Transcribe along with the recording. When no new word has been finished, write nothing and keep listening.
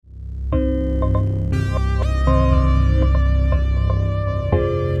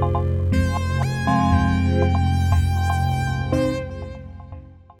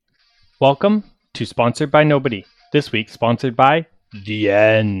Welcome to Sponsored by Nobody. This week, sponsored by The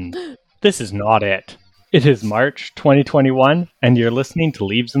End. This is not it. It is March 2021, and you're listening to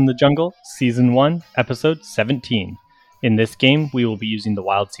Leaves in the Jungle, Season 1, Episode 17. In this game, we will be using the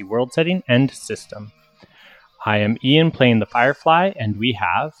Wild Sea world setting and system. I am Ian playing the Firefly, and we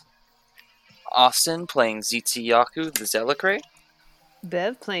have... Austin playing Zetsuyaku the Zealocrate.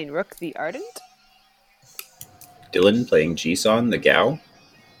 Bev playing Rook the Ardent. Dylan playing Jisun the Gao.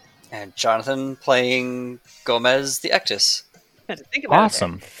 And Jonathan playing Gomez the Ectus. Had to think about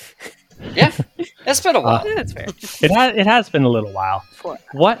Awesome. Yeah, it's been a while. Yeah, that's fair. It has been a little while. Four.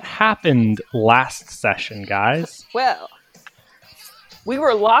 What happened last session, guys? Well, we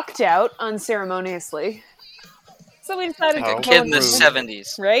were locked out unceremoniously, so we decided Like to a go kid in the and-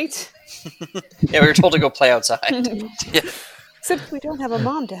 70s. right? Yeah, we were told to go play outside. Yeah. Except we don't have a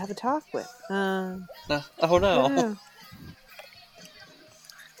mom to have a talk with. Oh no.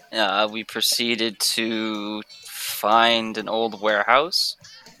 Yeah. We proceeded to find an old warehouse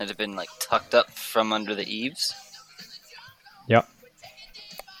that had been Tucked up from under the eaves. Yep.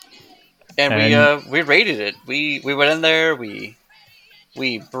 And we raided it. We went in there, we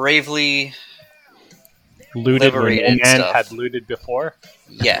bravely Looted when Liberated man stuff. had looted before?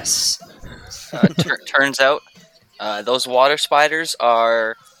 yes. Turns out, those water spiders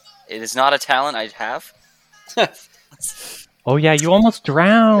are... It is not a talent I have. Oh yeah, you almost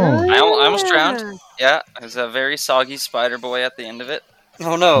drowned. I almost drowned. Yeah, there's a very soggy spider boy at the end of it.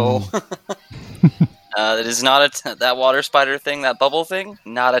 Oh no. That is not that water spider thing, that bubble thing,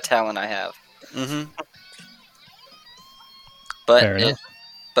 not a talent I have. Mm-hmm. Fair But enough.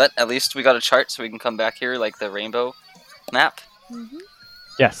 but at least we got a chart so we can come back here like the rainbow map.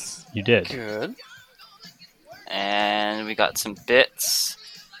 Yes, you did. Good. And we got some bits.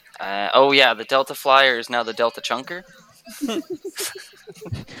 Oh yeah, the Delta Flyer is now the Delta Chunker.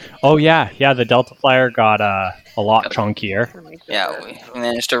 Oh yeah, the Delta Flyer got a lot chunkier. Yeah, we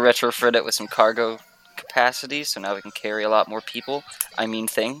managed to retrofit it with some cargo capacity, so now we can carry a lot more people. I mean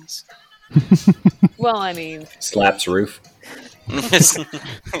things. Well, I mean, Slaps roof.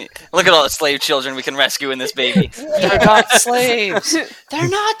 Look at all the slave children we can rescue in this baby. They're not slaves. They're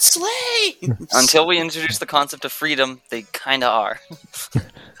not slaves. Until we introduce the concept of freedom, they kinda are.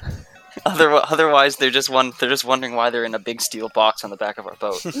 Otherwise, they're just wondering why they're in a big steel box on the back of our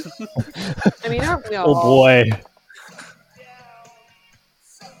boat. I mean, aren't we all? Oh boy.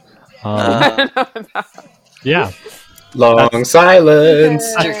 Yeah. Long silence.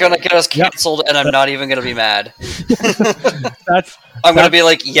 You're gonna get us canceled, and I'm not even gonna be mad. That's I'm gonna be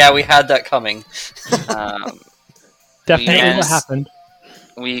like, yeah, we had that coming. definitely Yes. what happened.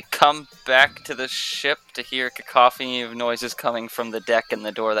 We come back to the ship to hear a cacophony of noises coming from the deck and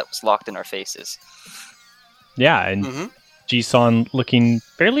the door that was locked in our faces. Yeah, and Mm-hmm. Jisun looking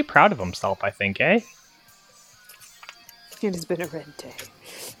fairly proud of himself, I think, eh? It has been a red day.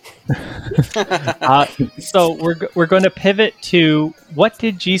 So we're going to pivot to what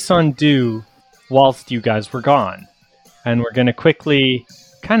did Jisun do whilst you guys were gone? And we're going to quickly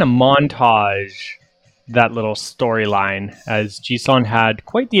kind of montage that little storyline as Jisun had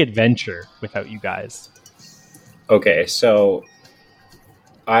quite the adventure without you guys. Okay, so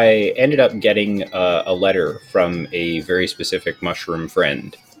I ended up getting a letter from a very specific mushroom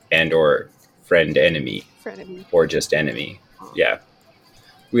friend or friend enemy, Frenemy. or just enemy. Yeah,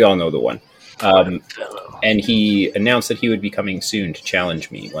 we all know the one. And he announced that he would be coming soon to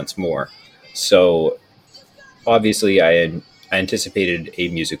challenge me once more. So obviously I anticipated a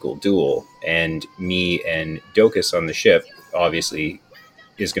musical duel, and me and Dokus on the ship obviously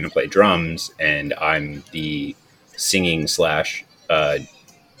is going to play drums, and I'm the singing /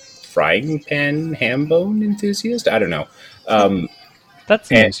 frying pan ham bone enthusiast. I don't know.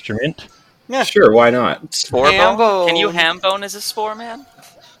 That's an And- instrument. Yeah. Sure, why not? Spore bone? Hambone. Can you ham bone as a spore man?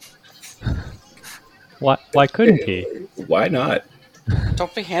 Why couldn't he? Why not?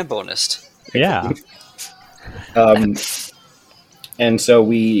 Don't be hand bonused. Yeah. And so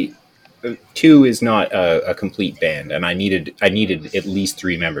two is not a complete band, and I needed at least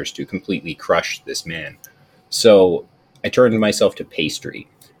 3 members to completely crush this man. So I turned myself to pastry,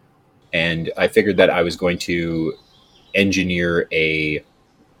 and I figured that I was going to engineer a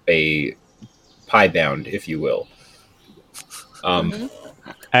pie bound, if you will.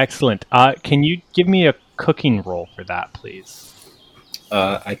 Excellent. Can you give me a cooking roll for that, please?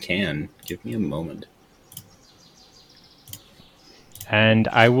 I can. Give me a moment. And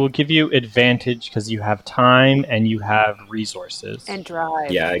I will give you advantage because you have time and you have resources. And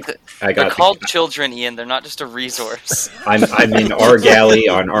drive. Yeah, I They're got. called children, Ian. They're not just a resource. I'm in our galley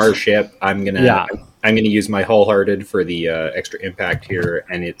on our ship. I'm gonna. Yeah. I'm going to use my wholehearted for the extra impact here,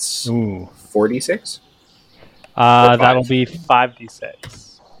 and it's Ooh. 46. That'll be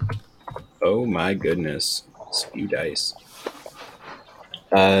 5d6. Oh my goodness. Spew dice.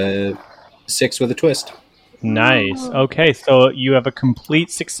 6 with a twist. Nice. Okay, so you have a complete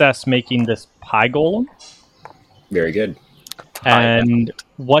success making this pie golem. Very good. And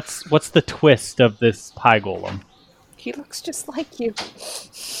what's the twist of this pie golem? He looks just like you.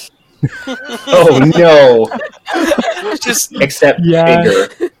 Oh no! Just Except Yeah.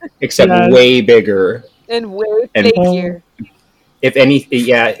 bigger. Except Yes. way bigger. And way And- flakier. If any,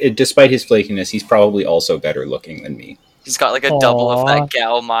 yeah. Despite his flakiness, he's probably also better looking than me. he's got like a double of Aw. that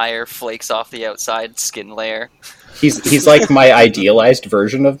Gal Meyer flakes off the outside skin layer. He's like my idealized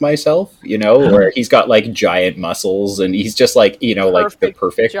version of myself, you know, where he's got like giant muscles and he's just like, you know, like the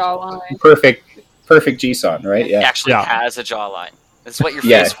perfect Jawline. perfect G-Son, right? He Yeah. actually Yeah. has a jawline. That's what your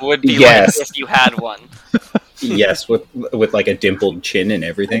Yeah. face would be Yes. like if you had one. Yes, with like a dimpled chin and I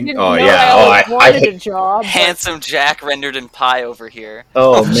everything. didn't Oh know yeah. I Oh, always I wanted a hate. job. but Handsome Jack rendered in pie over here.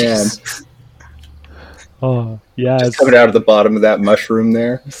 Oh man, Oh, yes. just coming out of the bottom of that mushroom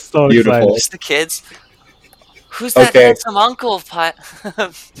there. So Beautiful. excited. Just the kids. Who's that Okay. handsome uncle of pie?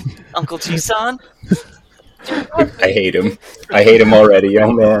 Uncle G-san? I hate him. I hate him already.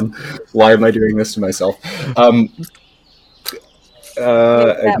 Oh man, why am I doing this to myself?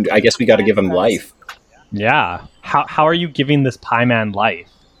 I guess we got to give him life. Yeah. How are you giving this pie man life?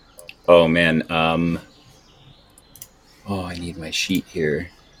 Oh man. Oh, I need my sheet here.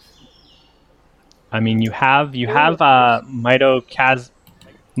 I mean, you have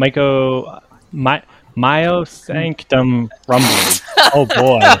Myo Sanctum Rumbling. Oh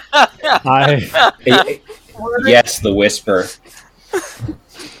boy. Yes, the whisper.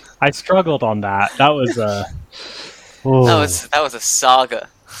 I struggled on that. That was a That was a saga.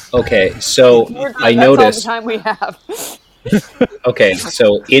 Okay, so I That's noticed. all the time we have. Okay,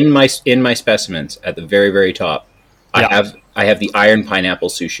 so in my specimens at the very very top, Yeah. I have the iron pineapple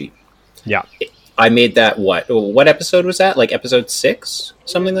sushi. Yeah. I made that what episode was that? Like episode 6,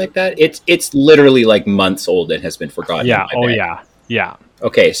 something like that. It's literally like months old and has been forgotten. Yeah. in my Oh bag. yeah. Yeah.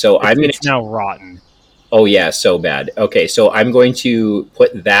 Okay, so I'm gonna. It's now rotten. Oh yeah, so bad. Okay, so I'm going to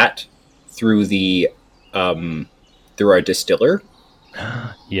put that through the through our distiller,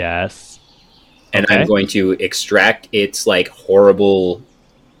 Yes. and Okay. I'm going to extract its like horrible,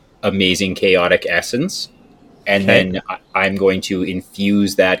 amazing, chaotic essence, and Okay. then I'm going to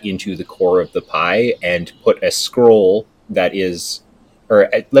infuse that into the core of the pie and put a scroll that is, or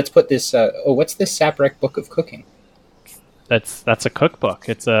let's put this. What's this Saprec Book of Cooking? That's a cookbook.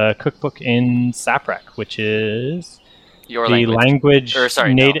 It's a cookbook in Saprec, which is Your the language. language Or,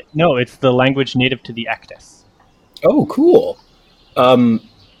 sorry, no. native. No, it's the language native to the Ectus. Oh, cool.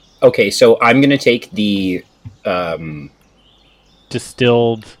 Okay, so I'm going to take the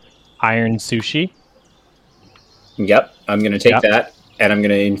Distilled iron sushi. Yep, I'm going to take Yep. that and I'm going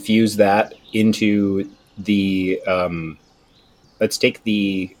to infuse that into the. Let's take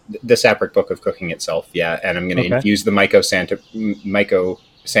the Sapric Book of Cooking itself, yeah, and I'm going to Okay. infuse the Myco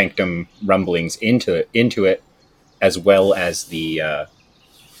Sanctum rumblings into it, as well as the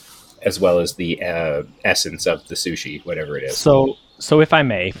essence of the sushi, whatever it is. So if I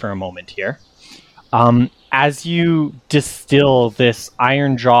may, for a moment here, as you distill this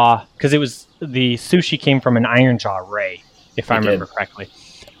iron jaw, because it was the sushi came from an iron jaw ray, if I It remember did. correctly.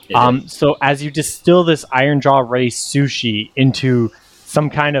 It is. So as you distill this iron jaw ray sushi into some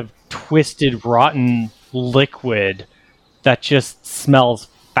kind of twisted, rotten liquid that just smells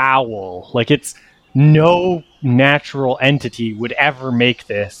foul, like it's no natural entity would ever make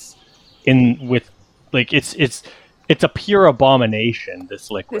this it's a pure abomination. This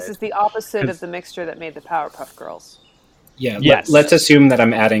liquid. This is the opposite It's- of the mixture that made the Powerpuff Girls. Yeah, Yes. let's assume that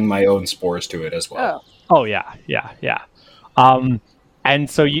I'm adding my own spores to it as well. Oh, Oh yeah. And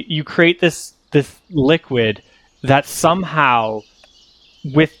so you create this liquid that somehow,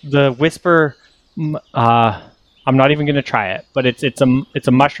 with the whisper, I'm not even going to try it, but it's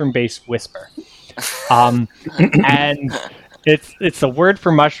a mushroom based whisper, and it's a word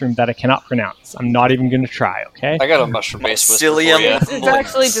for mushroom that I cannot pronounce. I'm not even going to try. Okay. I got a mushroom based whisper for Psyllium. you. it's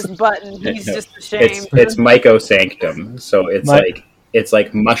actually just Button. He's No, just ashamed. It's Myco Sanctum, so My- it's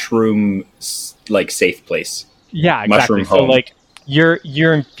like mushroom like safe place. Yeah, exactly. Mushroom So home. like you're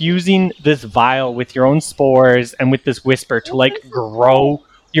infusing this vial with your own spores and with this whisper to like grow.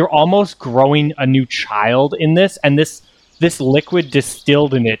 You're almost growing a new child in this, and this liquid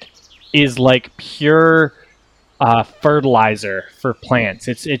distilled in it is like pure fertilizer for plants.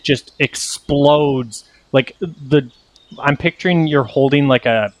 It just explodes. Like I'm picturing you're holding like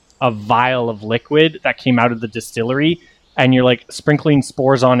a a vial of liquid that came out of the distillery, and you're like sprinkling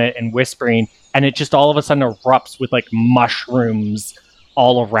spores on it and whispering, and it just all of a sudden erupts with like mushrooms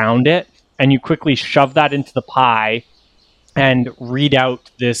all around it. And you quickly shove that into the pie and read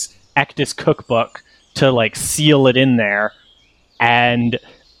out this Ectus cookbook to like seal it in there. And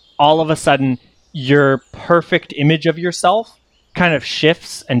all of a sudden, your perfect image of yourself kind of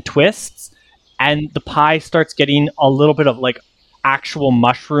shifts and twists, and the pie starts getting a little bit of like actual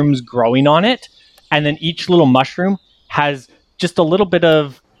mushrooms growing on it. And then each little mushroom has just a little bit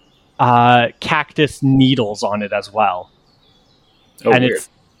of cactus needles on it as well. Oh, and weird.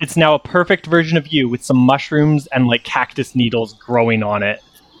 it's now a perfect version of you with some mushrooms and like cactus needles growing on it.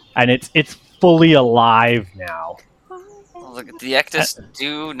 And it's fully alive now. Well, look, the Ectus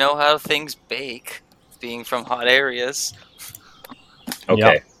do know how things bake, being from hot areas. Okay.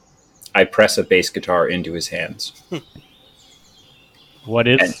 Yep. I press a bass guitar into his hands. What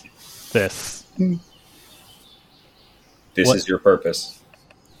is this? This What? is your purpose.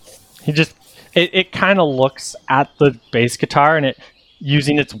 He just it kind of looks at the bass guitar, and it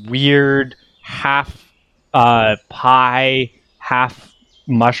using its weird half pie, half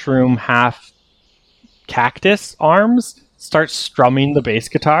mushroom, half cactus arms, starts strumming the bass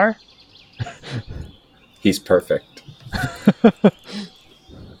guitar. He's perfect.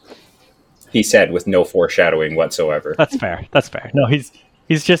 He said with no foreshadowing whatsoever. That's fair. That's fair. No, he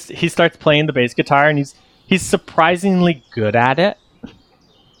starts playing the bass guitar, and he's surprisingly good at it.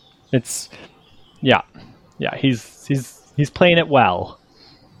 He's playing it well,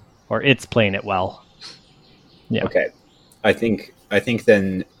 or it's playing it well. Yeah. Okay. I think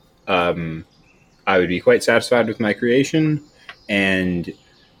then I would be quite satisfied with my creation, and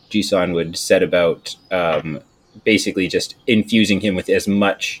Jisan would set about basically just infusing him with as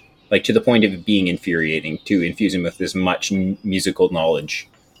much, like to the point of it being infuriating, to infuse him with as much musical knowledge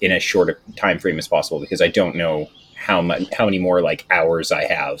in as short a time frame as possible, because I don't know how many more like hours I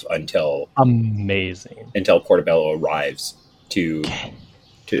have until Amazing. Portobello arrives to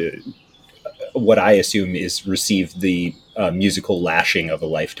what I assume is receive the musical lashing of a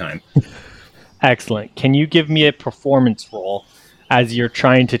lifetime. Excellent. Can you give me a performance roll as you're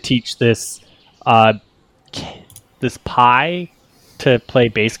trying to teach this this pie to play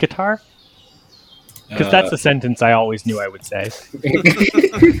bass guitar? Because that's a sentence I always knew I would say.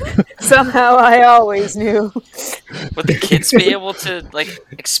 Somehow I always knew. Would the kids be able to like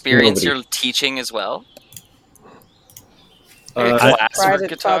experience Nobody. your teaching as well? Like a Uh, class with Private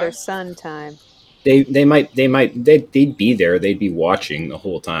guitar? father-son time. they'd be there, they'd be watching the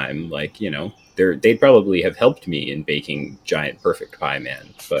whole time, like, you know, they'd probably have helped me in baking giant perfect pie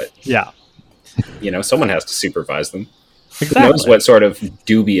man, but Yeah. you know, someone has to supervise them. Who knows Exactly. what sort of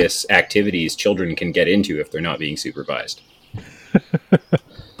dubious activities children can get into if they're not being supervised.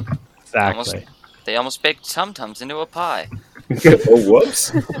 Exactly. They almost baked tum-tums into a pie. Oh,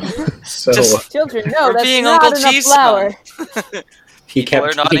 whoops. So Just- Children, no, We're that's being not Uncle enough Cheese flour. he People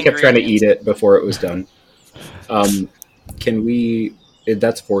kept are not trying to ingredients. eat it before it was done. Can we?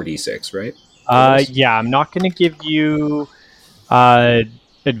 That's 4d6, right? Yeah, I'm not going to give you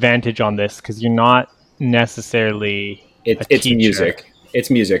advantage on this because you're not necessarily a It's teacher. music. It's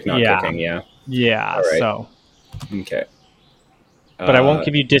music, not Yeah. cooking. Yeah. Yeah, All right. so. Okay. But I won't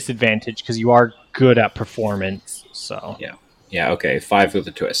give you disadvantage because you are good at performance. So. Yeah. Okay. 5 with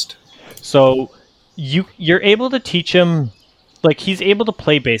a twist. So you're able to teach him, like he's able to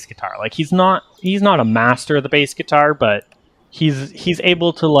play bass guitar. Like he's not a master of the bass guitar, but he's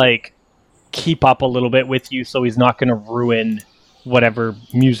able to like keep up a little bit with you, so he's not going to ruin whatever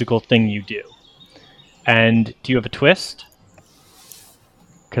musical thing you do. And do you have a twist?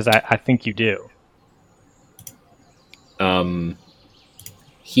 Because I think you do.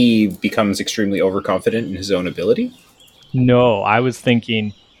 He becomes extremely overconfident in his own ability. No, I was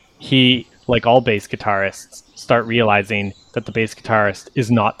thinking he, like all bass guitarists, start realizing that the bass guitarist is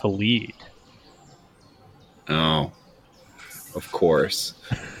not the lead. Oh, of course.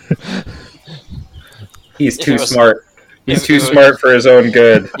 He's If too it was- smart. He's if too it was- smart for his own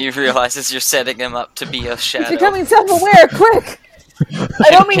good. He realizes you're setting him up to be a He's shadow. becoming self-aware, quick! I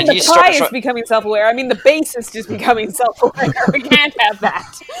don't mean Can the you pie start- is becoming self-aware. I mean the bassist is becoming self-aware. We can't have that.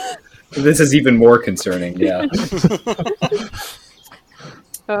 This is even more concerning. Yeah.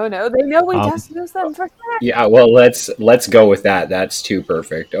 Oh no, they know we Um, just use them for that. Yeah. Well, let's go with that. That's too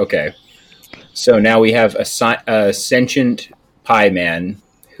perfect. Okay. So now we have a sentient pie man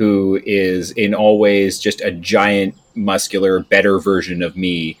who is in all ways just a giant, muscular, better version of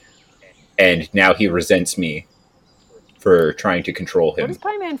me, and now he resents me for trying to control What him. is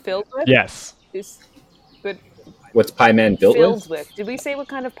Pie Man filled with? Yes. Is good. What's Pie Man built filled with? with? Did we say what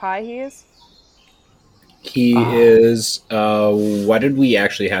kind of pie he is? He is. What did we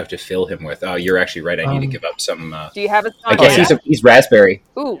actually have to fill him with? Oh, you're actually right. I need to give up some. Do you have it? I guess he's raspberry.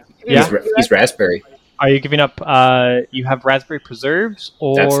 Ooh, Yeah. He's raspberry. Are you giving up? You have raspberry preserves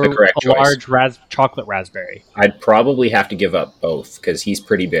or That's the correct a choice. large chocolate raspberry? I'd probably have to give up both because he's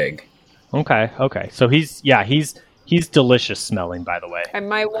pretty big. Okay. So he's delicious smelling, by the way. I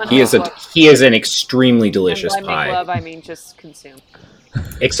might want. He is an extremely delicious and by pie. make love, I mean just consume.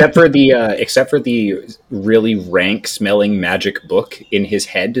 Except for the really rank smelling magic book in his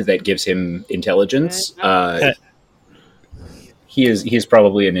head that gives him intelligence. He is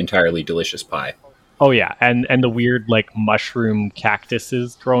probably an entirely delicious pie. Oh yeah, and the weird like mushroom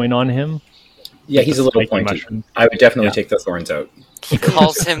cactuses growing on him. Yeah, he's a little Spiky pointy. mushroom. I would definitely take the thorns out. He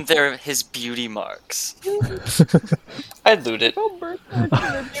calls him his beauty marks. I'd loot it.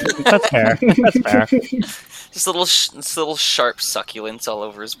 That's fair. That's fair. Just little sharp succulents all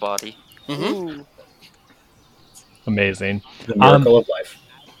over his body. Ooh. Amazing. The miracle of life.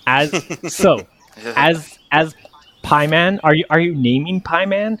 As Pie Man, are you naming Pie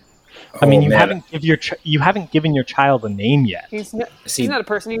Man? I mean, you haven't given your child a name yet. He's not a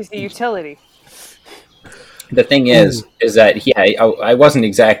person. He's a utility. The thing is that I wasn't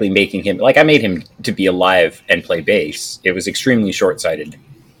exactly making him like I made him to be alive and play bass. It was extremely short-sighted.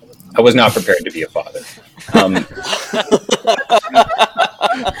 I was not prepared to be a father.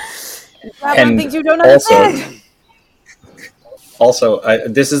 One thing you don't understand. Also,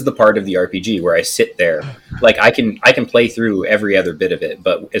 this is the part of the RPG where I sit there, like I can play through every other bit of it,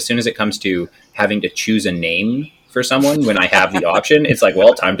 but as soon as it comes to having to choose a name for someone when I have the option, it's like,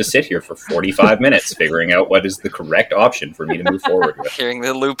 well, time to sit here for 45 minutes figuring out what is the correct option for me to move forward with. Hearing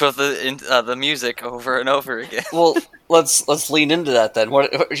the loop of the music over and over again. Well, let's lean into that then.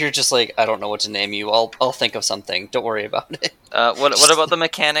 What you're just like, I don't know what to name you. I'll think of something. Don't worry about it. What about the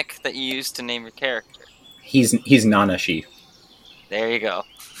mechanic that you use to name your character? He's Nanashi. There you go.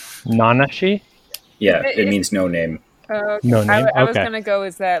 Nanashi? Yeah, it means no name. Okay. No name? I was Okay. gonna go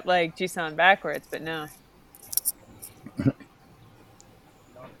with that like Jisan backwards, but no.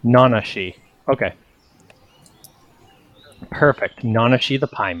 Nanashi. Okay. Perfect. Nanashi the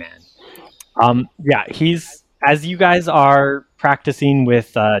Pie Man. Yeah, he's as you guys are practicing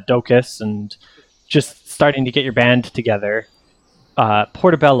with Docus and just starting to get your band together,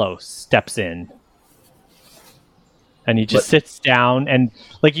 Portobello steps in. And he just sits down and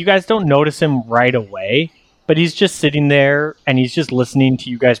like you guys don't notice him right away, but he's just sitting there and he's just listening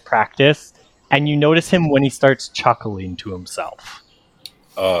to you guys practice, and you notice him when he starts chuckling to himself.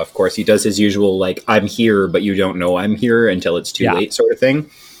 Of course, he does his usual, like, I'm here, but you don't know I'm here until it's too late sort of thing.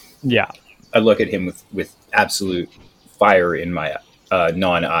 Yeah. I look at him with absolute fire in my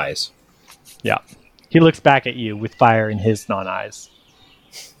non-eyes. Yeah. He looks back at you with fire in his non-eyes.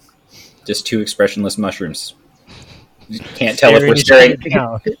 Just two expressionless mushrooms. You can't tell if we're staring.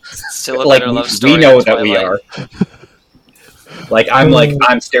 Still a Like, better love story we know than that we Twilight. are. Like,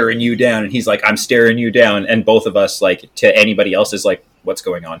 I'm staring you down, and he's like, I'm staring you down, and both of us, like, to anybody else is like, what's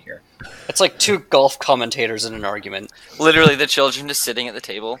going on here? It's like two golf commentators in an argument. Literally, the children just sitting at the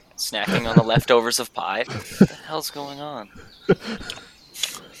table, snacking on the leftovers of pie. What the hell's going on?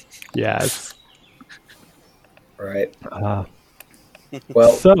 Yes. All right. Uh,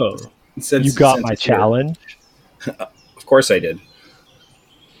 Well, so, you got my it's here. challenge. Of course I did.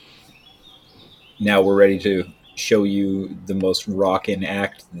 Now we're ready to show you the most rockin'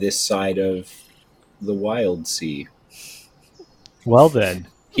 act this side of the wild sea, Well then.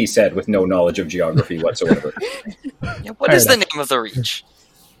 he said with no knowledge of geography whatsoever. Yeah, what is the name of the reach?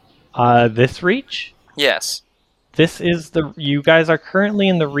 This reach? Yes. This is you guys are currently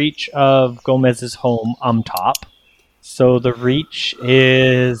in the reach of Gomez's home, Top. So the reach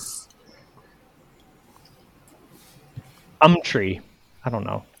is Tree. I don't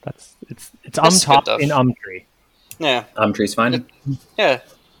know. It's That's Top good in enough. Tree. Yeah, Tree's fine. yeah.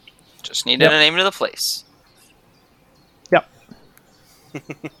 Just needed a name to the place. Yep.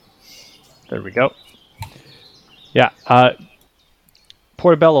 There we go. Yeah.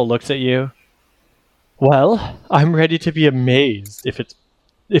 Portobello looks at you. Well, I'm ready to be amazed if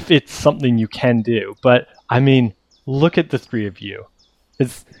it's something you can do. But I mean, look at the three of you.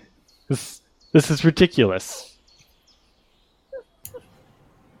 This is ridiculous.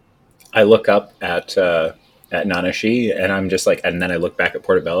 I look up at Nanashi, and I'm just like, and then I look back at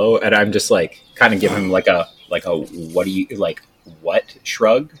Portobello, and I'm just like, kind of give him like a what do you like what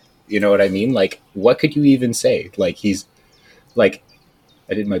shrug? You know what I mean? Like, what could you even say? Like, he's like,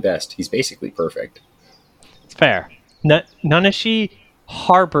 I did my best. He's basically perfect. It's fair. Nanashi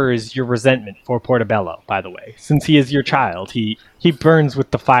harbors your resentment for Portobello, by the way. Since he is your child, he burns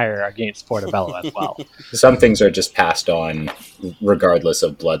with the fire against Portobello as well. Some things are just passed on regardless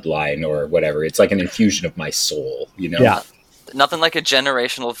of bloodline or whatever. It's like an infusion of my soul, you know? Yeah. Nothing like a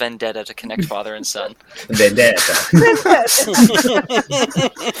generational vendetta to connect father and son. Vendetta.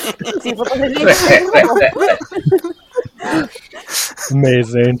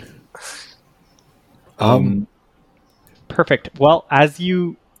 Amazing. Perfect. Well, as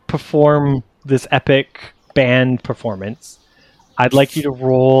you perform this epic band performance, I'd like you to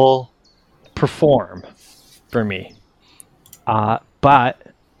roll perform for me. But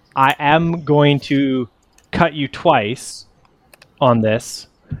I am going to cut you twice on this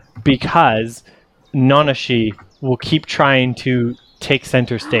because Nanashi will keep trying to take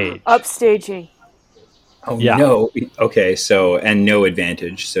center stage. Upstaging. Oh, Yeah. no. Okay, so, and no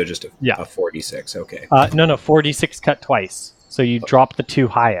advantage, so just Yeah. a 46. Okay. No, 46 cut twice. So you drop the two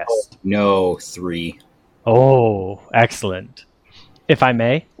highest. No, 3. Oh, excellent. If I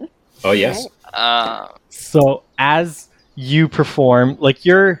may. Oh, yes. So as you perform, like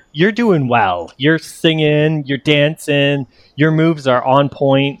you're doing well. You're singing, you're dancing, your moves are on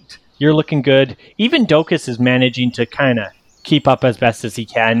point, you're looking good. Even Docus is managing to kind of keep up as best as he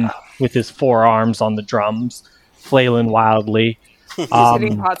can with his forearms on the drums, flailing wildly. He's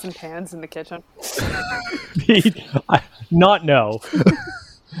hitting pots and pans in the kitchen. Not no.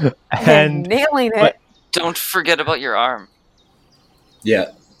 And nailing it. Don't forget about your arm.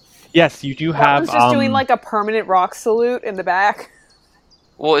 Yeah. Yes, you do I have. was just doing like a permanent rock salute in the back.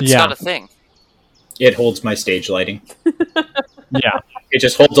 Well, it's Yeah. not a thing. It holds my stage lighting. Yeah, It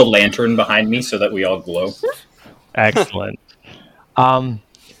just holds a lantern behind me so that we all glow. excellent.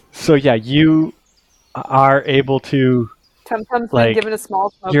 So yeah, you are able to. Tum-Tum's Like, been given a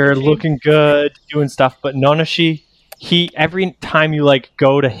small smoke You're machine. looking good, doing stuff, but Nanashi, every time you like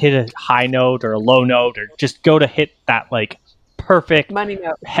go to hit a high note or a low note or just go to hit that like perfect Money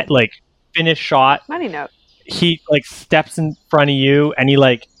note. like finish shot, Money note. he like steps in front of you and he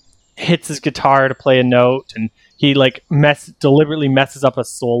like hits his guitar to play a note and he like deliberately messes up a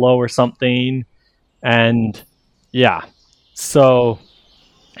solo or something, and yeah, so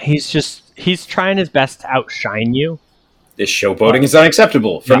he's trying his best to outshine you. This showboating is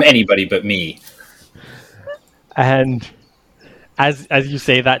unacceptable from anybody but me. And as you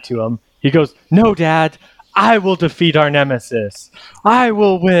say that to him, he goes, "No, Dad, I will defeat our nemesis. I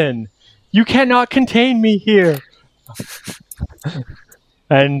will win. You cannot contain me here."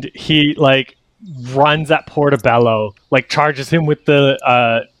 And he like runs at Portobello, like charges him with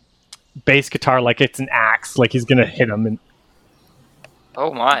the bass guitar like it's an axe, like he's gonna hit him. And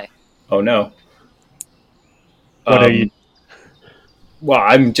Oh my. Oh, no. what are you? Well,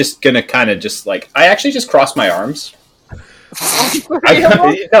 I'm just going to kind of just like... I actually just crossed my arms.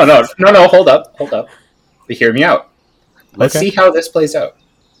 No, hold up. But hear me out. Let's Okay. see how this plays out.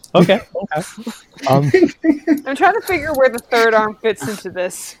 Okay. I'm trying to figure where the third arm fits into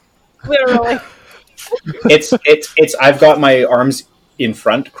this. Literally. It's I've got my arms in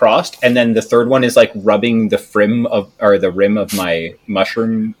front crossed, and then the third one is like rubbing the rim of my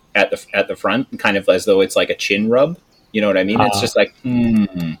mushroom at the front, kind of as though it's like a chin rub. You know what I mean? It's just like,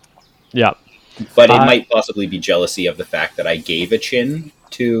 Yeah. But it might possibly be jealousy of the fact that I gave a chin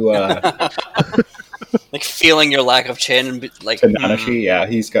to Like feeling your lack of chin and like Nanashi. Yeah,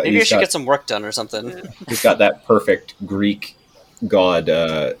 maybe I should get some work done or something. he's got that perfect Greek god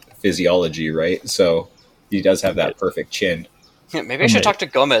physiology, right? So he does have that perfect chin. Yeah, maybe I should talk to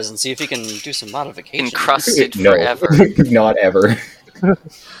Gomez and see if he can do some modification. Encrusted No, forever. not ever.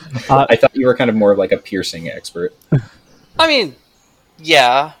 I thought you were kind of more of like a piercing expert. I mean,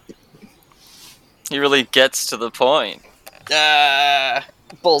 yeah. He really gets to the point.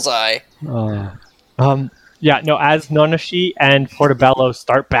 Bullseye. Yeah, no, as Nanashi and Portobello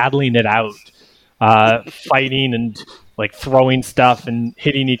start battling it out, fighting and like throwing stuff and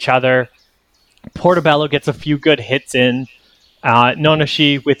hitting each other, Portobello gets a few good hits in.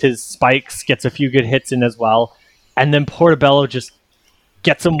 Nanashi with his spikes gets a few good hits in as well. And then Portobello just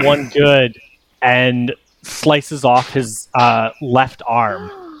gets him one good and slices off his left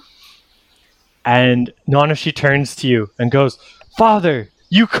arm. And Nanashi turns to you and goes, "Father,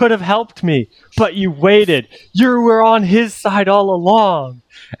 you could have helped me, but you waited. You were on his side all along."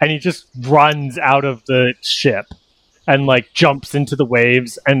 And he just runs out of the ship and like jumps into the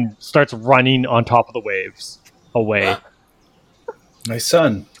waves and starts running on top of the waves away. My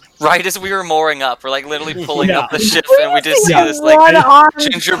son. Right as we were mooring up, we're like literally pulling Yeah. up the ship, and we just see Yeah. this like one-armed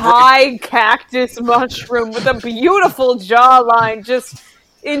gingerbread. high cactus mushroom with a beautiful jawline just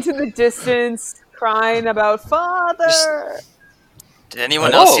into the distance, crying about father. Did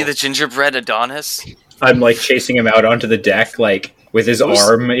anyone Oh. else see the gingerbread Adonis? I'm like chasing him out onto the deck, like with his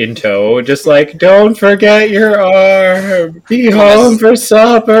arm in tow, just like, don't forget your arm. Be home for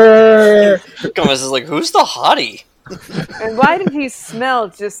supper. Gomez is like, who's the hottie? And why did he smell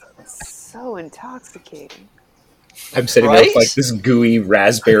just so intoxicating? I'm sitting there with Right? like this gooey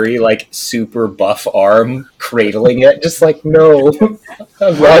raspberry, like super buff arm, cradling it, just like, no,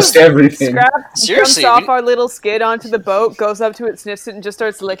 I've lost everything. Scrap Seriously, jumps off we- our little skid onto the boat, goes up to it, sniffs it, and just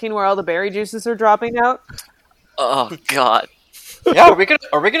starts licking where all the berry juices are dropping out. Oh God! Yeah, are we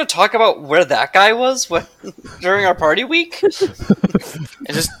gonna talk about where that guy was during our party week?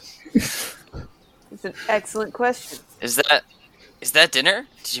 It just It's an excellent question. is that dinner?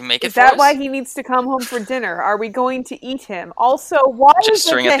 Did you make it Is for that us? why he needs to come home for dinner? Are we going to eat him? Also, why Just is it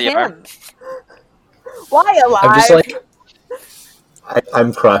string to at the him? arm. Why alive? I'm just like,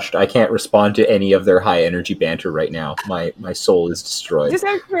 I'm crushed. I can't respond to any of their high energy banter right now. My soul is destroyed. Just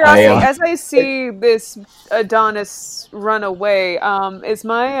out of curiosity, I, as I see this Adonis run away, is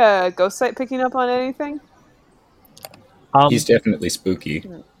my ghost sight picking up on anything? He's definitely spooky.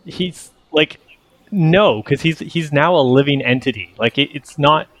 He's like, no, because he's now a living entity. Like it's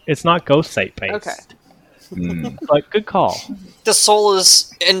not ghost sight based. Okay. Mm. But good call. The soul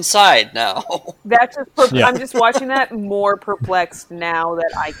is inside now. That just Yeah. I'm just watching that more perplexed now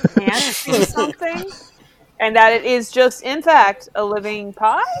that I can't see something, and that it is just in fact a living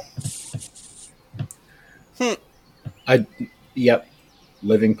pie. Yep,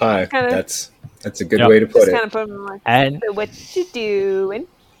 living pie. Kinda- That's a good Yep. way to put Just it. kind of put them like, And "So what you doing?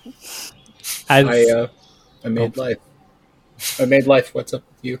 as I made life. I made life. What's up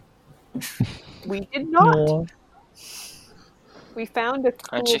with you? We did not. no, We found a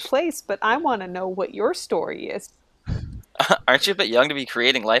Aren't cool you- place, but I want to know what your story is." Aren't you a bit young to be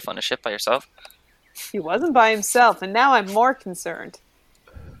creating life on a ship by yourself? He wasn't by himself, and now I'm more concerned.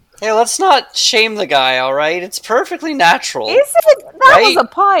 Hey, let's not shame the guy, alright? It's perfectly natural. Is it? That Right. was a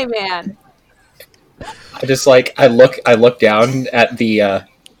pie man. I just like I look down at the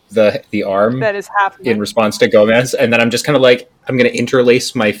arm That is happening. in response to Gomez, and then I'm just kind of like, I'm gonna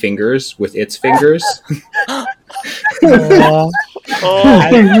interlace my fingers with its fingers.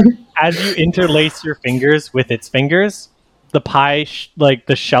 as you interlace your fingers with its fingers, the pie, like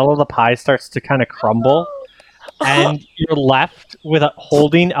the shell of the pie, starts to kind of crumble, and you're left with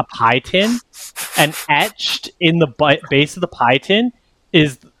holding a pie tin, and etched in the base of the pie tin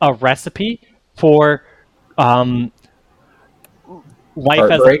is a recipe for life as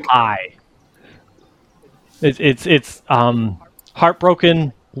a Heartbreak? pie. It's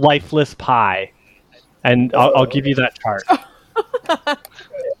heartbroken, lifeless pie, and I'll give you that chart.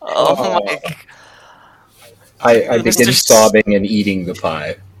 Oh my! I Mr. begin S- sobbing and eating the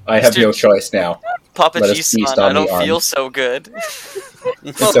pie. I have Mr. no choice now. Papa Let us G's feast son, I on the don't arm. feel so good.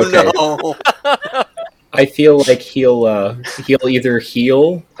 It's Oh okay. no. I feel like he'll either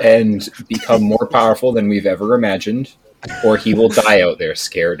heal and become more powerful than we've ever imagined, or he will die out there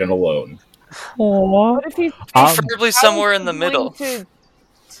scared and alone. What if he's Preferably somewhere in the going middle. To,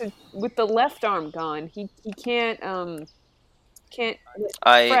 with the left arm gone, he can't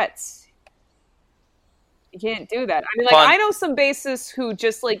frets. You can't do that. I mean, like, Fun. I know some bassists who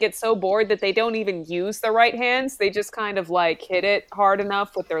just like get so bored that they don't even use their right hands. They just kind of like hit it hard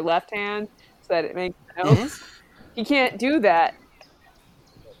enough with their left hand so that it makes notes. He can't do that.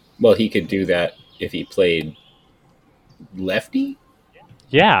 Well, he could do that if he played lefty.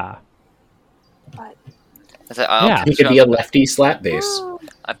 Yeah. I said, I'll Yeah. pat He you could on be a the- lefty slap bass. Oh,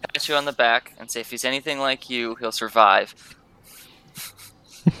 I pat you on the back and say, if he's anything like you, he'll survive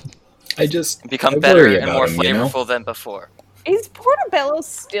I just and become I better worry and about more him, you know? flavorful than before. is Portobello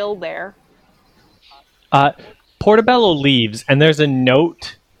still there? Portobello leaves, and there's a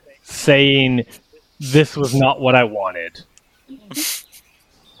note saying, "This was not what I wanted."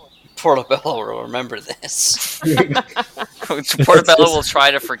 Portobello will remember this. Portobello will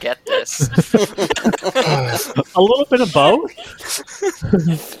try to forget this. A little bit of both.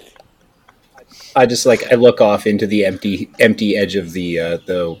 I just like I look off into the empty edge of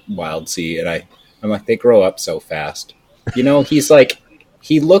the wild sea, and I'm like, they grow up so fast. You know, he's like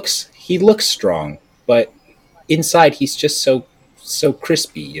he looks strong, but inside he's just so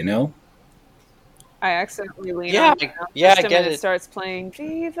crispy. You know. I accidentally lean Yeah, on my yeah, I system get and it it. starts playing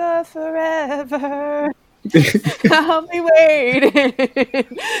Viva Forever. I'll be waiting.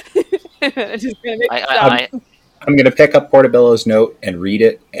 It's just gonna make me stop. I'm gonna pick up Portobello's note and read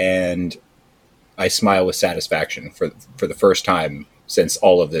it, and I smile with satisfaction for the first time since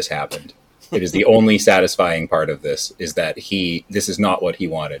all of this happened. It is the only satisfying part of this, is that this is not what he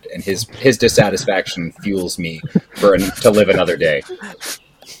wanted, and his dissatisfaction fuels me to live another day.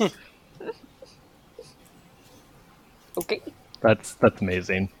 Okay. That's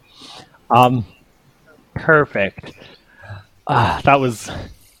amazing. Perfect. That was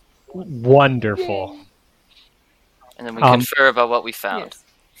wonderful. And then we confer about what we found.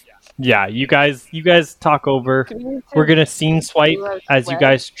 Yes. Yeah, you guys talk over. We're gonna scene swipe as you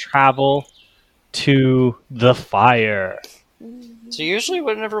guys travel to the fire. So usually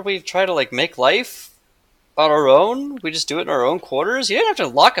whenever we try to like make life on our own, we just do it in our own quarters. You didn't have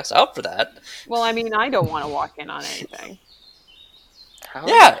to lock us out for that. Well, I mean, I don't want to walk in on anything.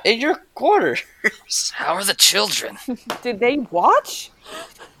 Yeah, in your quarters. How are the children? Did they watch?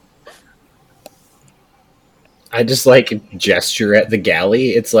 I just gesture at the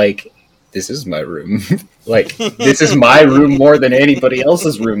galley. It's like, this is my room. This is my room more than anybody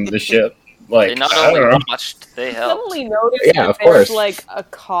else's room. The ship. They not only watched, they helped. Suddenly noticed Yeah, that of there's course. a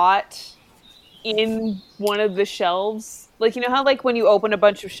cot in one of the shelves. Like, you know how when you open a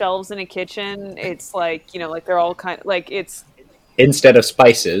bunch of shelves in a kitchen, it's they're all kind of it's. Instead of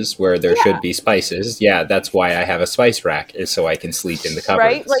spices, where there should be spices, that's why I have a spice rack, is so I can sleep in the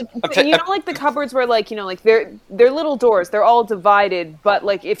cupboards. Right? The cupboards where they're little doors, they're all divided, but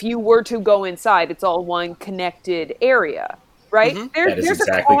if you were to go inside, it's all one connected area, right? Mm-hmm. That is there's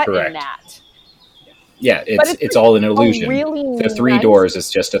exactly a cot correct. in that. Yeah, it's all an illusion. Really the three nice, doors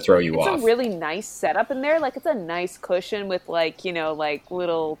is just to throw you off. It's a really nice setup in there. It's a nice cushion with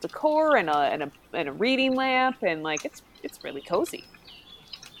little decor and a reading lamp, and it's really cozy.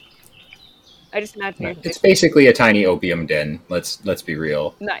 I just imagine It's basically a tiny opium den. Let's be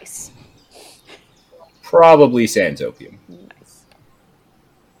real. nice. Probably sans opium. Nice.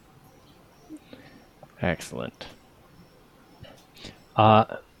 Excellent.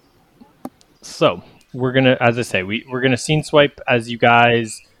 So we're gonna, as I say, we're gonna scene swipe as you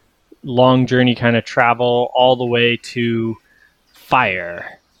guys long journey kind of travel all the way to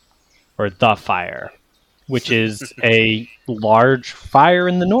Fire, or the Fire, which is a large fire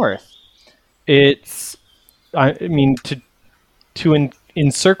in the north. It's, I mean, to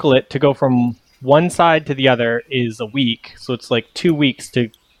encircle it, to go from one side to the other is a week, so it's 2 weeks to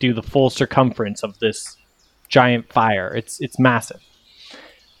do the full circumference of this giant fire. It's massive.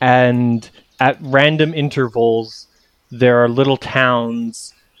 And at random intervals, there are little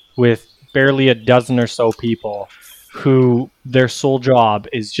towns with barely a dozen or so people who their sole job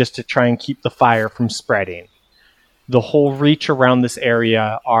is just to try and keep the fire from spreading. The whole reach around this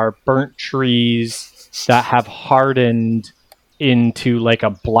area are burnt trees that have hardened into a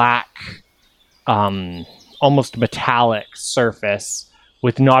black, almost metallic surface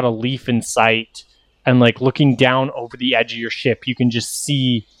with not a leaf in sight. And looking down over the edge of your ship, you can just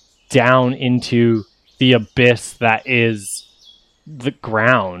see down into the abyss that is the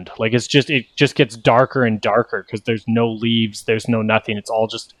ground. It just gets darker and darker because there's no leaves, there's no nothing. It's all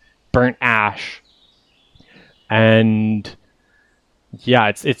just burnt ash. And yeah,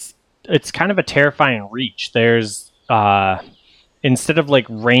 it's kind of a terrifying reach. There's instead of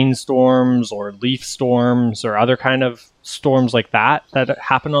rainstorms or leaf storms or other kind of storms like that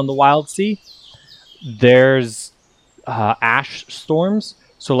happen on the wild sea, there's ash storms.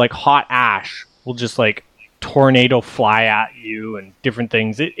 So hot ash will just tornado fly at you and different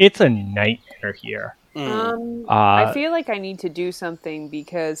things. It's a nightmare here. I feel like I need to do something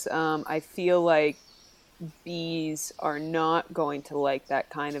because I feel like bees are not going to like that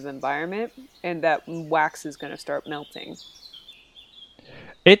kind of environment, and that wax is going to start melting.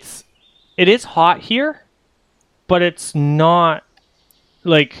 It is hot here, but it's not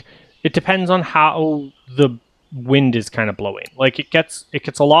it depends on how the wind is kind of blowing. It gets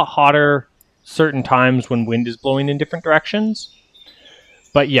a lot hotter certain times when wind is blowing in different directions.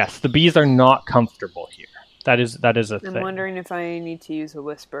 But yes, the bees are not comfortable here. That is a thing. I'm wondering if I need to use a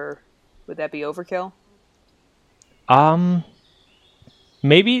whisper. Would that be overkill?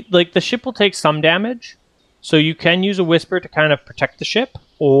 Maybe the ship will take some damage, so you can use a whisper to kind of protect the ship,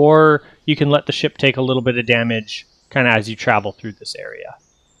 or you can let the ship take a little bit of damage kind of as you travel through this area.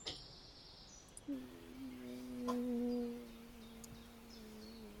 I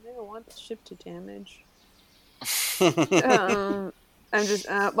don't want the ship to damage. I'm just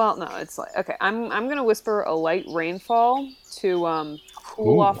well, no, it's okay. I'm gonna whisper a light rainfall to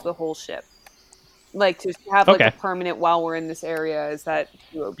cool off the whole ship. To have a permanent while we're in this area. Is that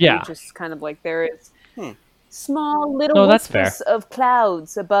just kind of there is small little No, that's fair. wisps of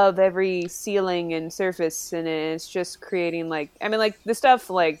clouds above every ceiling and surface, and it's just creating the stuff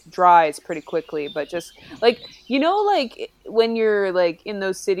dries pretty quickly, but just when you're in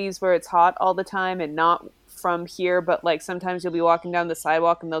those cities where it's hot all the time, and not from here, but sometimes you'll be walking down the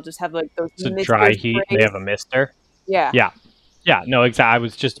sidewalk and they'll just have those it's dry heat. They have a mister. Yeah. No, exactly. I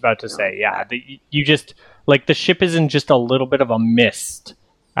was just about to say, you just the ship is in just a little bit of a mist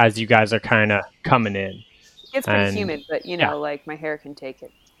as you guys are kind of coming in. It's pretty humid, but my hair can take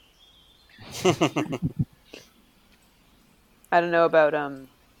it. I don't know about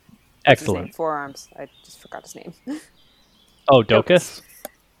excellent forearms. I just forgot his name. Oh, Docus.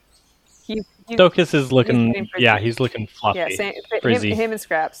 Docus is looking. He's looking fluffy. Yeah, him and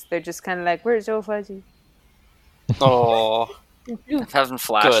Scraps. They're just kind of where's Joe Fuzzy? Oh. I'm having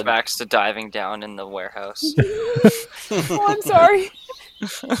flashbacks to diving down in the warehouse. Oh, I'm sorry.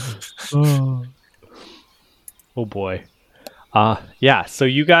 Oh boy. So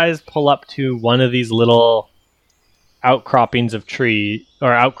you guys pull up to one of these little outcroppings of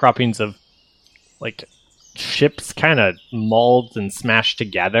ships kind of mauled and smashed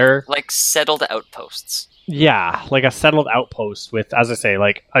together. Settled outposts. Yeah, a settled outpost with, as I say,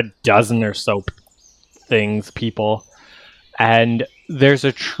 a dozen or so people. And there's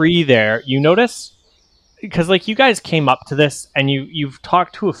a tree there. You notice, because you guys came up to this and you've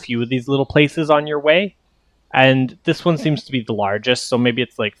talked to a few of these little places on your way. And this one seems to be the largest, so maybe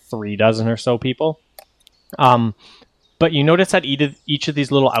it's 3 dozen or so people. But you notice at each of these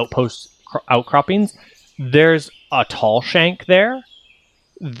little outcroppings, there's a tall shank there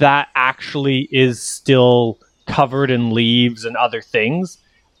that actually is still covered in leaves and other things.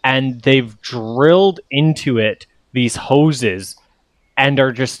 And they've drilled into it these hoses and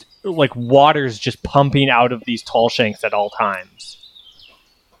are just water's just pumping out of these tall shanks at all times.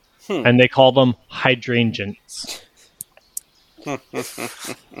 And they call them hydrangeants. Thank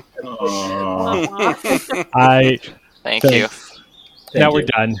you. Now we're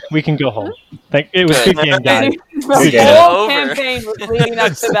done. We can go home. It was good game, guys. The whole campaign was leading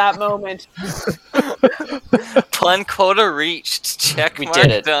up to that moment. Plan quota reached. Check. We did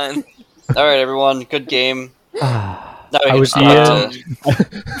it. Done. All right, everyone. Good game. No.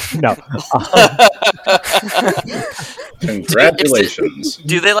 Congratulations.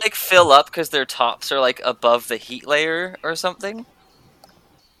 Do they fill up because their tops are above the heat layer or something?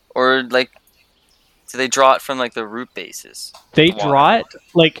 Or do they draw it from the root bases? They draw it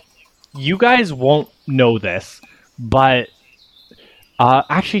you guys won't know this, but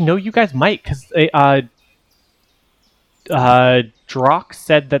actually no, you guys might, because Drock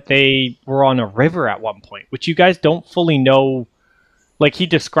said that they were on a river at one point, which you guys don't fully know. He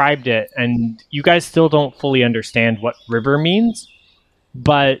described it, and you guys still don't fully understand what river means.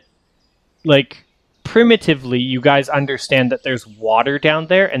 But, primitively, you guys understand that there's water down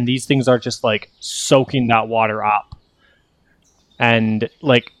there, and these things are just, soaking that water up. And,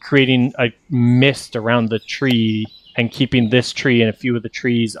 creating a mist around the tree, and keeping this tree and a few of the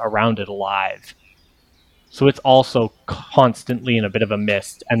trees around it alive. So it's also constantly in a bit of a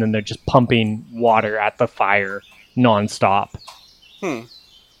mist, and then they're just pumping water at the fire nonstop.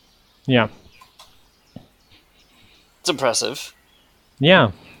 Yeah. It's impressive.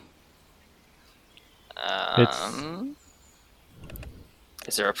 Yeah.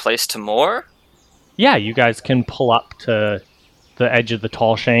 Is there a place to moor? Yeah, you guys can pull up to the edge of the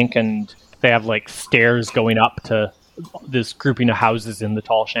tall shank, and they have stairs going up to this grouping of houses in the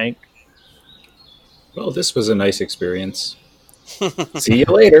tall shank. Well, this was a nice experience. See you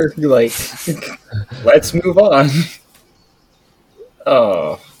later. Let's move on.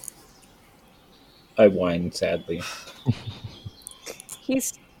 Oh. I whined sadly.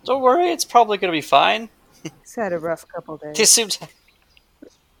 Don't worry, it's probably going to be fine. He's had a rough couple days. He seems...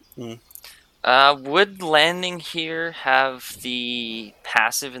 Would landing here have the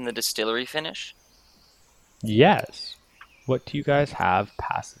passive in the distillery finish? Yes. What do you guys have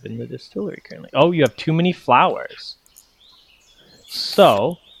passive in the distillery currently? Oh, you have too many flowers.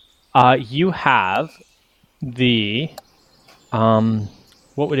 So, you have the...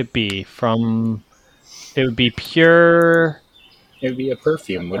 what would it be? It would be pure... It would be a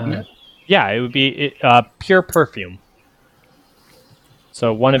perfume, wouldn't it? Yeah, it would be pure perfume.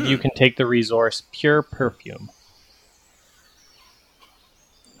 So one of you can take the resource pure perfume.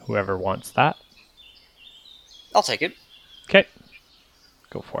 Whoever wants that. I'll take it. Okay.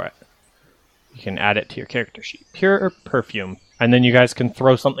 Go for it. You can add it to your character sheet. Pure perfume. And then you guys can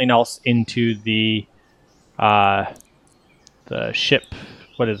throw something else into the ship.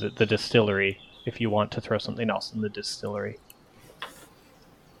 What is it? The distillery. If you want to throw something else in the distillery.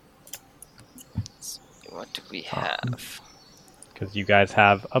 what do we have? Because you guys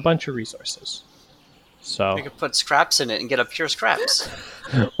have a bunch of resources. So We could put scraps in it and get a pure scraps.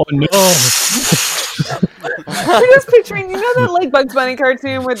 oh no! I'm just picturing, you know that like Bugs Bunny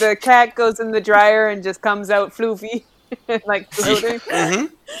cartoon where the cat goes in the dryer and just comes out floofy, like floating. Mm-hmm.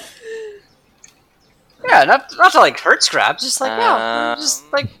 Yeah, not to like hurt scraps, just like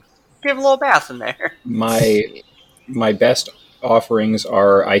just like give a little bath in there. My best offerings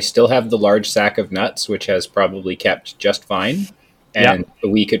are I still have the large sack of nuts, which has probably kept just fine, and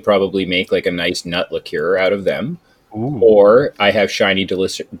we could probably make like a nice nut liqueur out of them. Ooh. Or I have shiny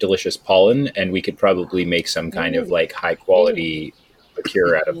delicious pollen, and we could probably make some kind of like high quality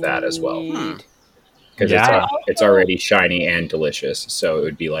liqueur out of that as well. Because it's already shiny and delicious, so it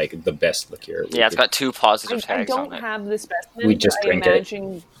would be like the best liqueur. Yeah, it's got 2 positive I tags don't on it. have the specimen, We just but I drink it.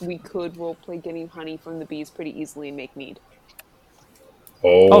 imagine we could roleplay getting honey from the bees pretty easily and make mead.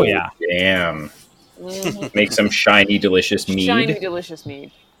 Oh, yeah. Damn. Make some shiny delicious mead. Shiny, delicious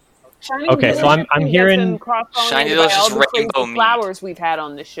mead. Shiny, Okay, so I'm mead hearing- that's been cross-pollinated Shiny, by delicious all the crazy rainbow mead. flowers we've had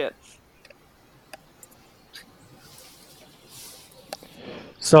on this ship.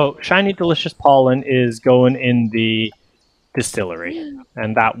 So shiny delicious pollen is going in the distillery,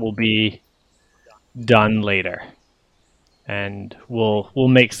 and that will be done later. And we'll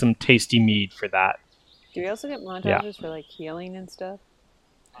make some tasty mead for that. Do we also get montages for like healing and stuff?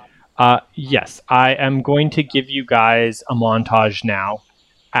 Yes, I am going to give you guys a montage now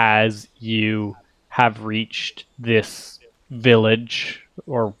as you have reached this village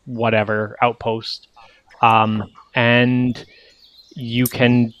or whatever outpost. And you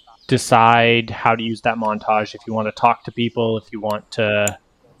can decide how to use that montage if you want to talk to people, if you want to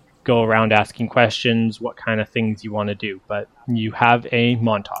go around asking questions, what kind of things you want to do. But you have a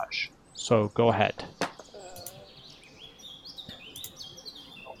montage, so go ahead.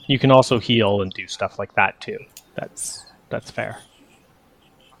 You can also heal and do stuff like that too. That's fair.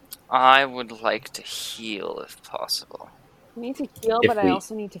 I would like to heal if possible. I need to heal, If but I we-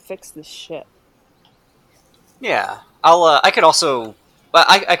 also need to fix this ship. Yeah, I could also. Well,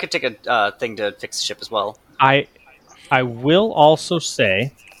 I could take a thing to fix the ship as well. I will also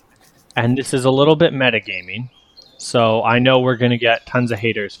say, and this is a little bit metagaming, so I know we're going to get tons of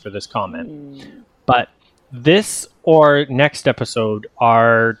haters for this comment, but this or next episode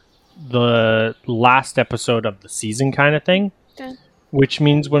are the last episode of the season kind of thing, Okay. which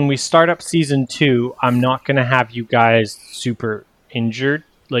means when we start up season 2, I'm not going to have you guys super injured.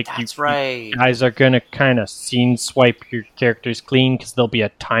 Like That's you right. guys are going to kind of scene swipe your characters clean because there'll be a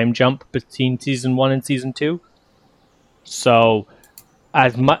time jump between season 1 and season 2. So,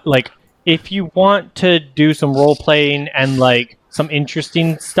 as much like if you want to do some role playing and like some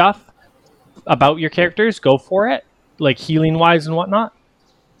interesting stuff about your characters, go for it, like healing wise and whatnot.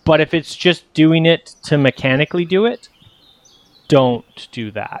 But if it's just doing it to mechanically do it, don't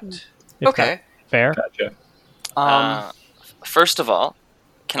do that. If Okay. that's fair. Gotcha. First of all,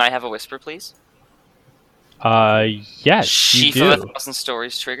 can I have a whisper, please? Yes, Sheaf you of do. 1,000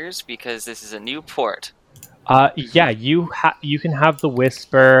 Stories triggers because this is a new port. Yeah, you can have the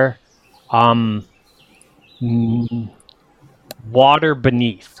whisper, water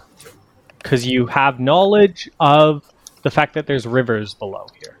beneath, because you have knowledge of the fact that there's rivers below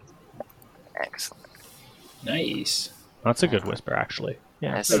here. Excellent. Nice. That's a good whisper, actually.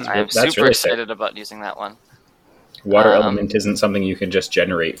 Yeah. Yes, That's I am re- that's super really sick. excited about using that one. Water Um, element isn't something you can just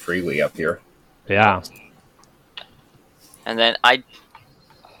generate freely up here. Yeah. And then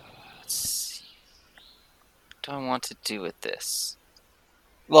let's see. What do I want to do with this?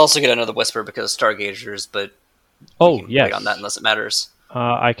 We'll also get another whisper because Stargazers, but Oh, we can yes. wait on that unless it matters.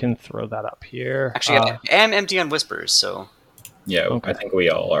 I can throw that up here. Actually, I am empty on whispers, so Yeah, Okay. I think we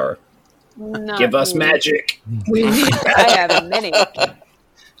all are. Not Give us me. magic. We need I magic. have a mini.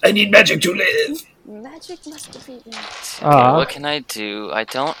 I need magic to live. Magic must defeat me. Okay, Ah. what can I do? I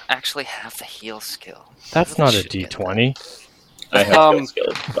don't actually have the heal skill. That's not a Should get D20. I have Um, heal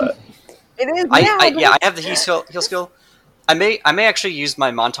skills, but It is. I have the heal skill. I may actually use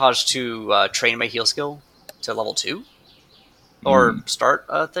my montage to train my heal skill to level 2, or start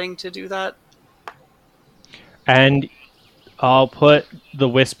a thing to do that. And I'll put the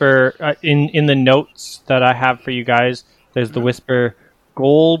whisper in the notes that I have for you guys. There's the whisper,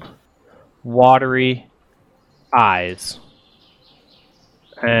 gold, watery eyes,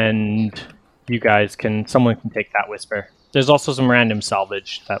 and you guys someone can take that whisper. There's also some random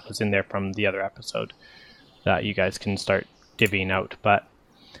salvage that was in there from the other episode that you guys can start divvying out. But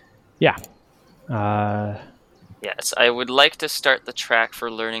yeah, Yes, I would like to start the track for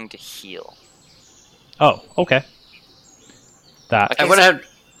learning to heal. oh, okay. That Okay. I went ahead.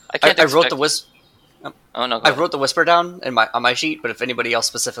 I can't I wrote expect- the whisper. Oh no! I wrote the whisper down on my sheet, but if anybody else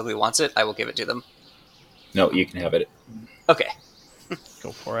specifically wants it, I will give it to them. No, you can have it. Okay.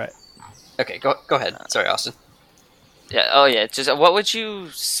 Go for it. Okay, go ahead. Sorry, Austin. Yeah. Oh yeah. Just what would you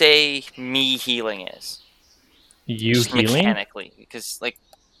say me healing is? You Just healing? mechanically, because like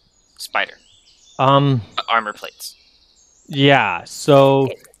spider armor plates. Yeah. So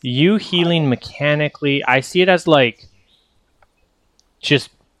you healing mechanically, I see it as like just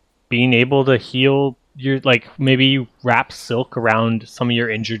being able to heal your, like, maybe you wrap silk around some of your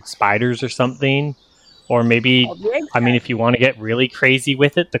injured spiders or something, or maybe, I mean, if you want to get really crazy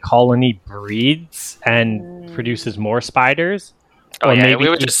with it, the colony breeds and produces more spiders. Oh or yeah, maybe we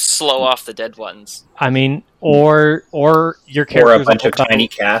would just slow off the dead ones. I mean, or your Or character's a bunch of all about- tiny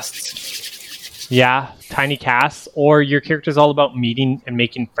casts. Yeah, tiny casts, or your character's all about meeting and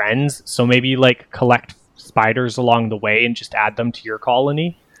making friends. So maybe like collect spiders along the way and just add them to your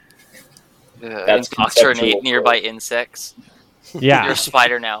colony. That's Indoctrinate conceptual. nearby insects. You're Yeah, a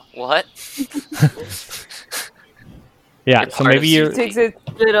spider now. What? yeah. It's So hard maybe to you're It takes its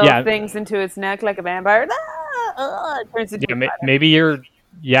little Yeah. things into its neck like a vampire. It turns into yeah, a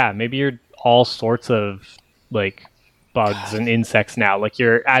spider. maybe you're all sorts of like bugs and insects now. Like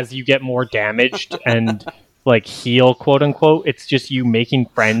as you get more damaged and like heal, quote unquote, it's just you making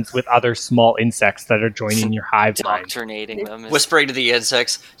friends with other small insects that are joining your hive mind. Indoctrinating them. Whispering to the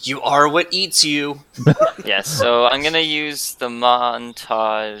insects, "You are what eats you." Yes, so I'm going to use the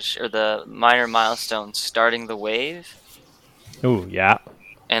montage, or the minor milestone, starting the wave, Ooh, yeah.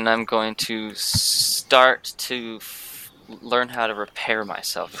 and I'm going to start to learn how to repair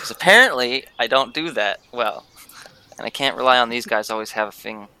myself, because apparently I don't do that well, and I can't rely on these guys always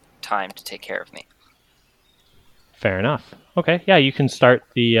having time to take care of me. Fair enough. Okay, yeah, you can start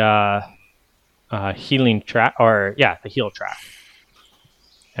the healing track, or yeah, the heal track,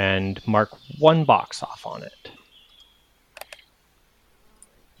 and mark one box off on it.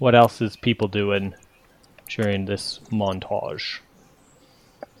 What else is people doing during this montage?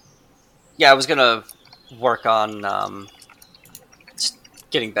 Yeah, I was gonna work on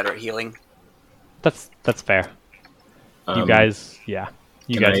getting better at healing. That's fair. You Um, guys, yeah,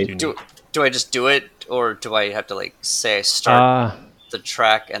 you can guys I do. Do I just do it, or do I have to like say I start Need, the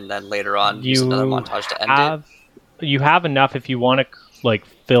track and then later on use another montage to end it? you have enough if you want to like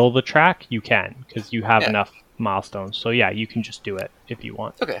fill the track, you can, because you have Yeah. enough milestones. So yeah, you can just do it if you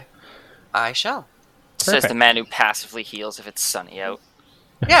want. Okay, I shall. Says the Perfect. man who passively heals if it's sunny out.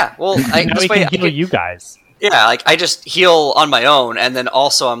 Yeah, well, Now this we way, can heal you guys. yeah, like I just heal on my own, and then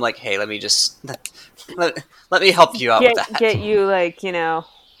also I'm like, hey, let me just let me help you out with that. Get you like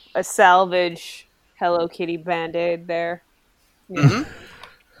a salvage Hello Kitty Band-Aid there. Mhm.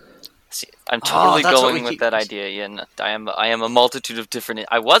 See, I'm totally that's what going we with keep- that idea, Ian. I am a multitude of different.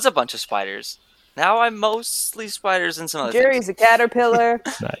 I was a bunch of spiders. Now I'm mostly spiders and some other things. Jerry's a caterpillar.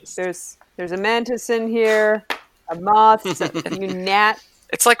 Nice. There's a mantis in here, a moth, a few gnats.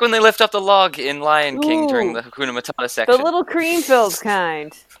 It's like when they lift up the log in Lion King during Ooh. the Hakuna Matata The section. little cream-filled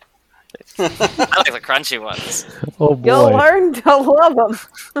kind. I like the crunchy ones. Oh boy. You'll learn to love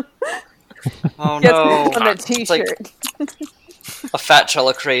them. Oh Yes, no! on the It's like t-shirt. a fat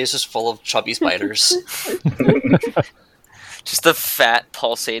Chelicrae is just full of chubby spiders. Just the fat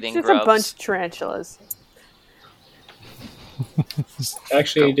pulsating It's grubs. a bunch of tarantulas.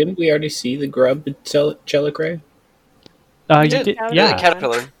 Actually, didn't we already see the grub Chelicrae? You did. did, Yeah, yeah.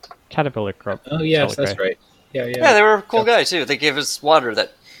 Caterpillar. Caterpillar grub. Oh yes, that's Chelicrae. right. Yeah, yeah. Yeah, they were a cool guy too. They gave us water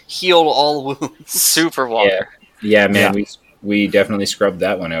that healed all wounds. Super water. Yeah, man, Yeah. we definitely scrubbed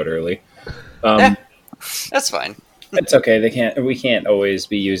that one out early. Yeah. That's fine. It's okay. We can't always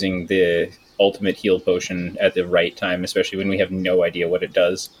be using the ultimate heal potion at the right time, especially when we have no idea what it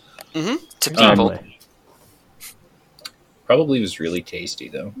does. To people. Exactly. Probably was really tasty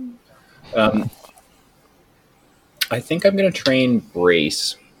though. I think I'm gonna train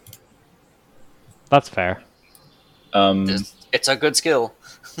Brace. That's fair. It's a good skill.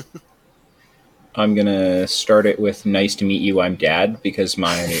 I'm gonna start it with "Nice to meet you, I'm Dad" because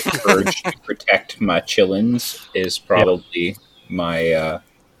my urge to protect my chillins is probably my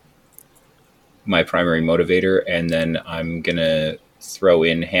my primary motivator, and then I'm gonna throw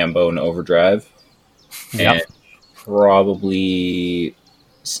in Hambone Overdrive Yep. and probably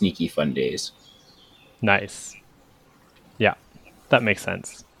Sneaky Fun Days. Nice. Yeah, that makes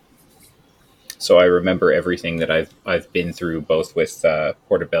sense. So I remember everything that I've been through, both with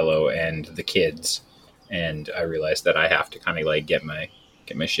Portobello and the kids, and I realized that I have to kind of like get my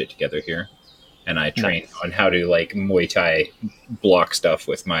shit together here, and I train Nice. on how to like Muay Thai block stuff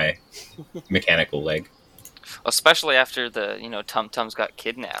with my mechanical leg. Especially after the Tum Tums got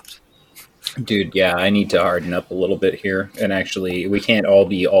kidnapped. Dude, yeah, I need to harden up a little bit here. And actually, we can't all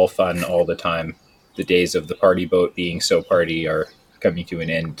be all fun all the time. The days of the party boat being so party are coming to an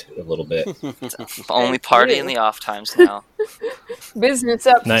end a little bit. Only party in the off times now. Business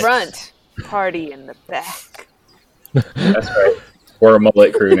up Nice. front, party in the back. That's right. We're a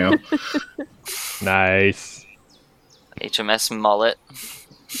mullet crew now. Nice. HMS Mullet.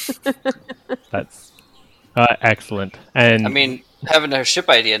 That's excellent. And I mean, having a ship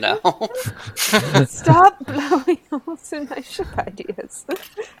idea now. Stop blowing holes in my ship ideas.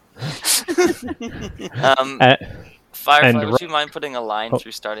 Firefly, would you mind putting a line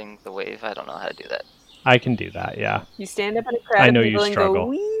through starting the wave? I don't know how to do that. I can do that. Yeah. You stand up in a crowd I of know you people and struggle. go,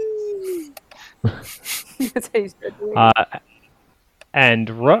 wee. That's how you start doing it. And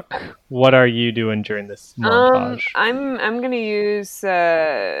Rook, what are you doing during this montage? I'm gonna use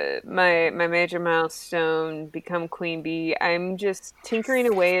my major milestone, become Queen Bee. I'm just tinkering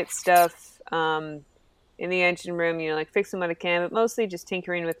away at stuff in the engine room, like fixing what I can, but mostly just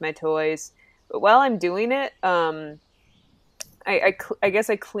tinkering with my toys. But while I'm doing it, I guess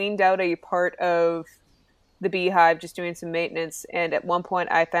I cleaned out a part of the beehive, just doing some maintenance. And at one point,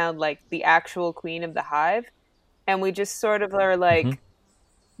 I found like the actual queen of the hive, and we just sort of are like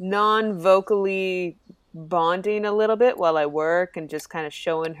non-vocally bonding a little bit while I work, and just kind of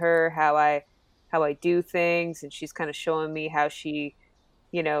showing her how I do things, and she's kind of showing me how she,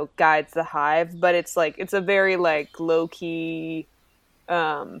 guides the hive. But it's a very like low key.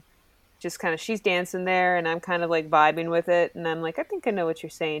 Just kind of, she's dancing there, and I'm kind of like vibing with it, and I'm like, I think I know what you're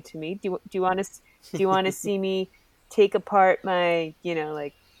saying to me. Do you want to see me take apart my,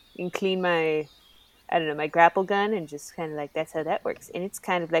 and clean my, I don't know, my grapple gun, and just kind of like, that's how that works. And it's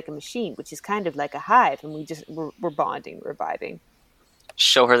kind of like a machine, which is kind of like a hive, and we're bonding, we're vibing.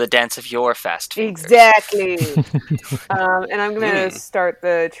 Show her the dance of your fast fingers. Exactly. And I'm gonna start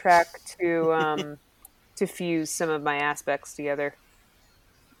the track to fuse some of my aspects together.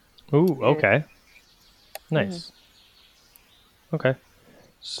 Ooh, okay. Nice. Okay.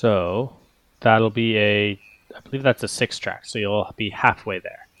 So that'll be I believe that's a 6-track, so you'll be halfway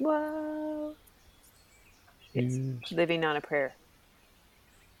there. Whoa. It's living on a prayer.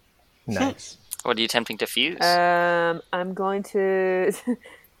 Nice. What are you attempting to fuse? I'm going to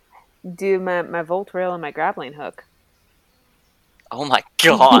do my volt rail and my grappling hook. Oh my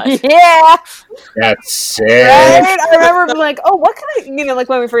god. Yeah! That's sick. Right? I remember being like, oh, what can I, like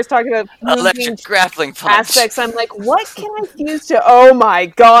when we first talked about Electric grappling punch. aspects, I'm like, what can I fuse to? Oh my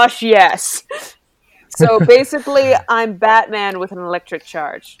gosh, yes. So basically, I'm Batman with an electric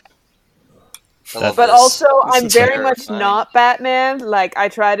charge. But also, I'm very much not Batman. Like, I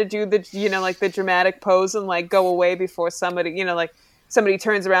try to do the, like the dramatic pose and like go away before somebody, like somebody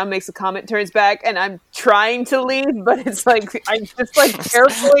turns around, makes a comment, turns back, and I'm trying to leave, but it's like I'm just like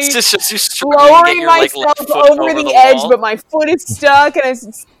carefully lowering myself over the edge, but my foot is stuck, and I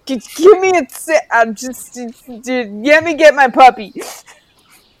said, give me let me get my puppy.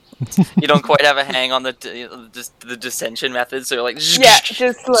 You don't quite have a hang on the descension method, so you're like, yeah,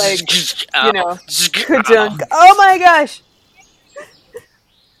 just like ka-dunk. Oh my gosh!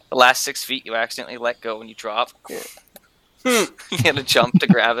 The last 6 feet you accidentally let go when you drop. You had to jump to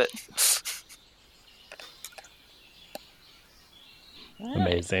grab it.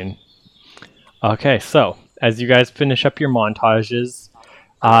 Amazing. Okay, so as you guys finish up your montages,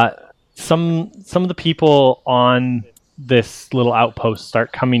 some of the people on this little outpost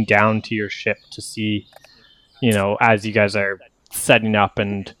start coming down to your ship to see, as you guys are setting up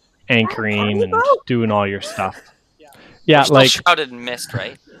and anchoring and doing all your stuff. Yeah, we're still shrouded in mist,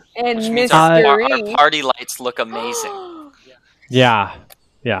 right? And which means our party lights look amazing. Yeah.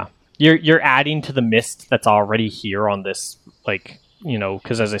 You're adding to the mist that's already here on this,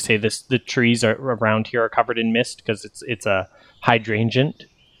 because as I say, the trees are around here are covered in mist because it's a hydrangent.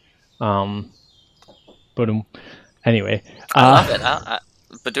 But anyway, I love it.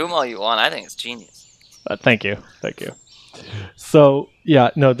 But do them all you want. I think it's genius. Thank you. So yeah,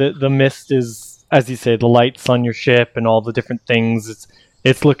 no, the mist is, as you say, the lights on your ship and all the different things.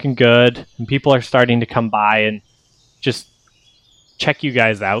 It's looking good, and people are starting to come by and just check you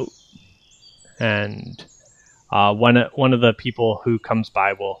guys out. And one of the people who comes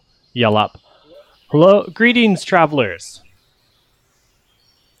by will yell up, "Hello, greetings, travelers."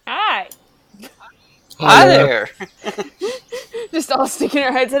 Hi. Hi there. Just all sticking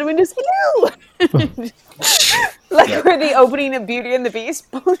our heads out of windows. Hello. We're the opening of Beauty and the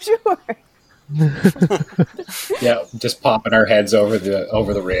Beast. Bonjour. Yeah, just popping our heads over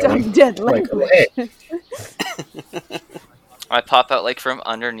the railing. Dead language. Hey. I pop out like from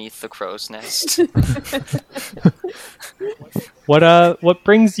underneath the crow's nest. What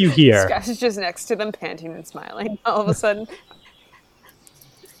brings you here? Scash is just next to them, panting and smiling. All of a sudden,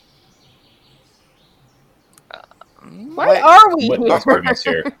 why are we What's bringing us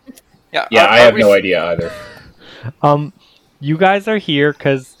here? Yeah, I have no idea either. You guys are here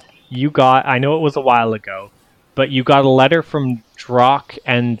because you got. I know it was a while ago, but you got a letter from Drock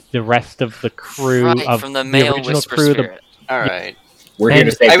and the rest of the crew Right, from the male original Whisper crew. Spirit. All right. We're here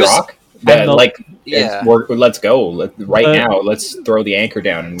to save Drock. Yeah. Let's go now. Let's throw the anchor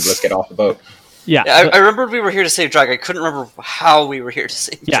down and let's get off the boat. Yeah, I remembered we were here to save Drock. I couldn't remember how we were here to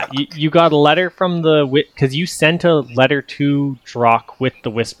save yeah. Drock. You got a letter from because you sent a letter to Drock with the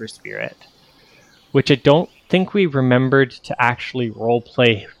Whisper Spirit, which I don't think we remembered to actually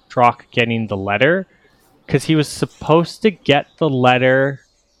roleplay Drock getting the letter, because he was supposed to get the letter.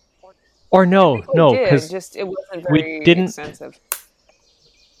 Or no, because it wasn't very extensive.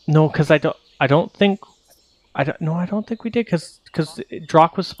 No, because I don't think we did, because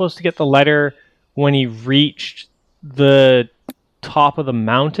Drock was supposed to get the letter when he reached the top of the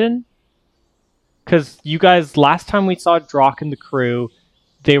mountain. Because you guys, last time we saw Drock and the crew,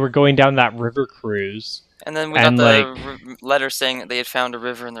 they were going down that river cruise. And then we got the letter saying that they had found a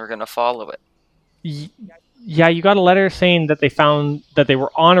river and they were going to follow it. Yeah, you got a letter saying that they found that they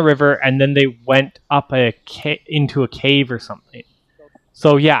were on a river and then they went up into a cave or something.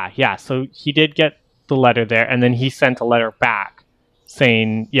 So yeah. So he did get the letter there, and then he sent a letter back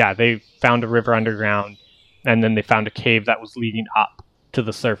saying, yeah, they found a river underground, and then they found a cave that was leading up to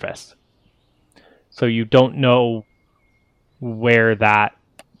the surface. So you don't know where that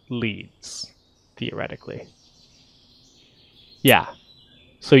leads, theoretically. Yeah.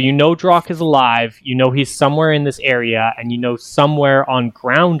 So you know Drock is alive, you know he's somewhere in this area, and you know somewhere on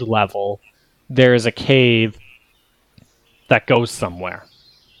ground level there is a cave that goes somewhere.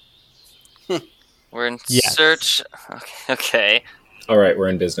 We're in search... Okay. All right, we're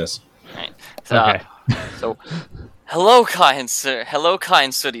in business. Right. Okay. So, hello, kind sir. Hello,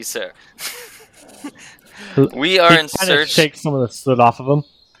 kind sooty sir. We are in search... Shake some of the soot off of him.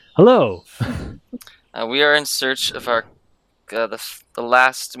 Hello. We are in search of our the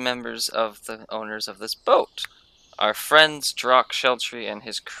last members of the owners of this boat. Our friends Drock Sheltree and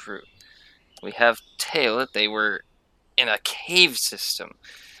his crew. We have tale that they were in a cave system.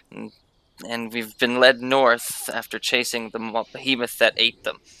 And we've been led north after chasing the behemoth that ate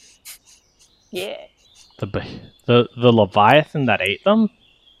them. Yeah. The Leviathan that ate them?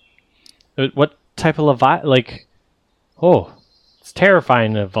 What type of Leviathan? Like, oh, it's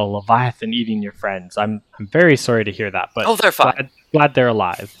terrifying of a Leviathan eating your friends. I'm very sorry to hear that, but they're fine. Glad they're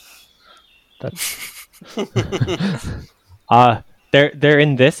alive. That's they're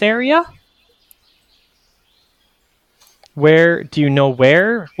in this area? Where do you know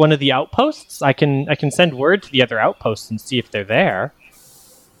where? One of the outposts? I can send word to the other outposts and see if they're there.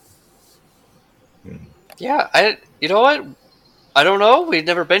 Yeah, you know what? I don't know. We've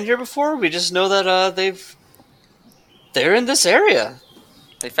never been here before. We just know that they're in this area.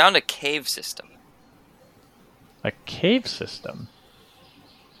 They found a cave system. A cave system?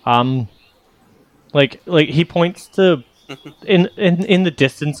 Like he points to in the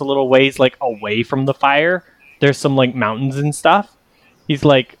distance a little ways, like away from the fire. There's some like mountains and stuff. He's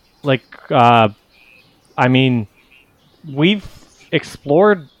like I mean, we've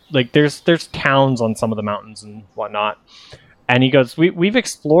explored, like there's towns on some of the mountains and whatnot. And he goes, we've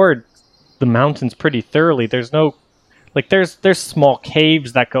explored the mountains pretty thoroughly. There's no, like there's small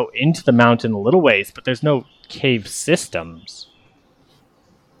caves that go into the mountain a little ways, but there's no cave systems.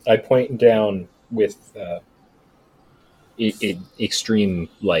 I point down with extreme,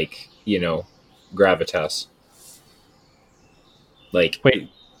 like, gravitas. Like, wait,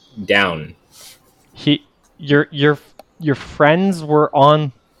 down. Your friends were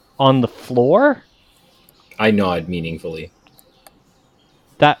on the floor? I nod meaningfully.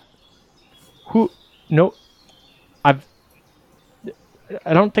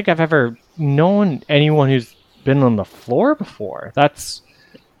 I don't think I've ever known anyone who's been on the floor before. That's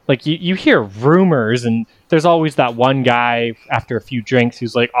like you hear rumors, and there's always that one guy after a few drinks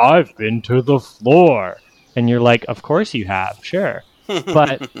who's like, I've been to the floor. And you're like, of course you have, sure.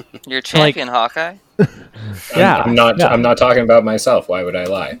 But you're a champion, like, Hawkeye. Yeah, I'm not talking about myself. Why would I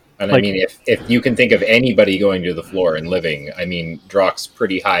lie? And like, I mean, if you can think of anybody going to the floor and living, I mean, Drock's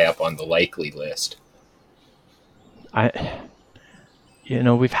pretty high up on the likely list.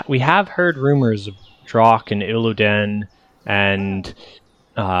 We have heard rumors of Drock and Illidan and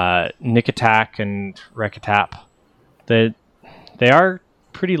Nikatak and Rekatap. That they are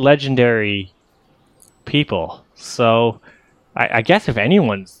pretty legendary people. So I guess if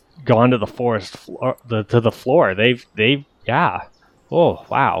anyone's gone to the forest floor, to the floor, they've yeah. Oh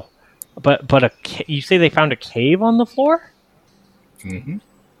wow, but you say they found a cave on the floor?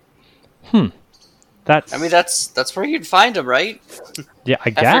 Mm-hmm. That's. I mean, that's where you'd find them, right? Yeah,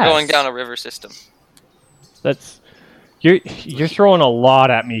 I guess. After going down a river system. That's. You're throwing a lot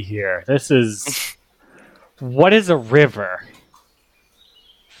at me here. This is. What is a river?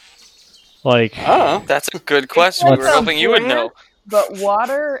 Like. Oh, That's a good question. We were hoping you would know. But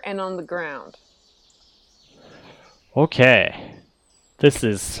water and on the ground. Okay. This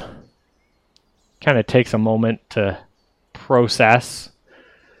is. Kind of takes a moment to process.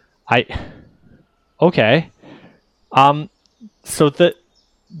 Okay. So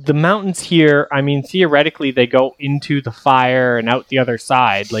the mountains here, I mean, theoretically, they go into the fire and out the other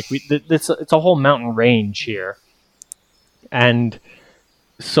side. Like it's a whole mountain range here, and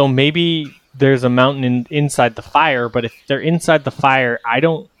so maybe there's a mountain inside the fire. But if they're inside the fire,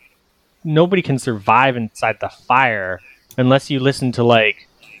 nobody can survive inside the fire unless you listen to like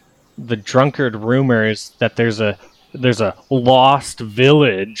the drunkard rumors that there's a lost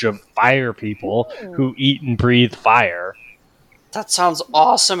village of fire people who eat and breathe fire. that sounds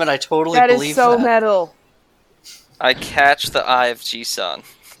awesome, and I totally That believe is so that. metal. I catch the eye of Jisun.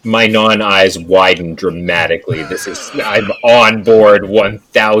 My non-eyes widen dramatically. I'm on board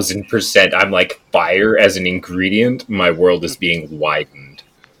 1000%. I'm like, fire as an ingredient, my world is being widened.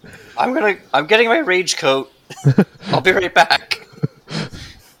 I'm getting my rage coat. I'll be right back.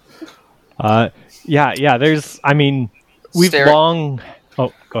 Yeah. We've long.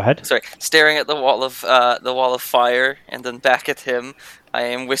 Oh, go ahead. Sorry, staring at the wall of fire, and then back at him. I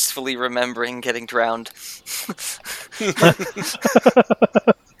am wistfully remembering getting drowned.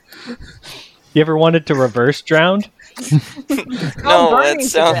 You ever wanted to reverse drown? No, burning that to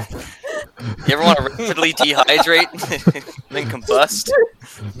sounds. You ever want to rapidly dehydrate, then combust?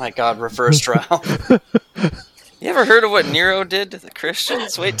 My God, reverse drown. You ever heard of what Nero did to the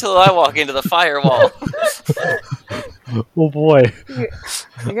Christians? Wait till I walk into the firewall. Oh boy.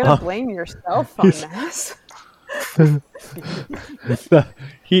 You're gonna blame yourself on this.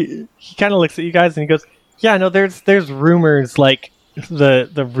 He kind of looks at you guys and he goes, "Yeah, no, there's rumors like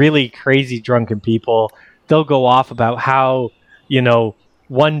the really crazy drunken people. They'll go off about how,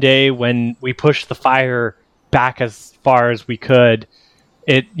 one day when we pushed the fire back as far as we could,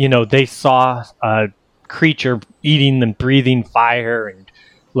 they saw a creature eating and breathing fire and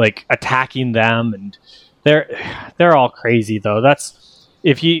like attacking them, and they're all crazy though. That's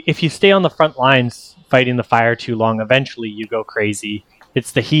if you stay on the front lines fighting the fire too long, eventually you go crazy.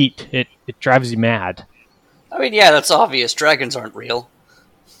 It's the heat. It drives you mad." I mean, yeah, that's obvious. Dragons aren't real.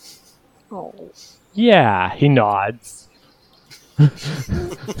 Oh. Yeah, he nods.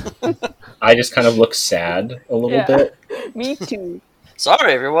 I just kind of look sad a little bit. Me too.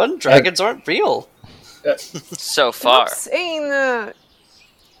 Sorry, everyone. Dragons aren't real. So far. Stop saying that.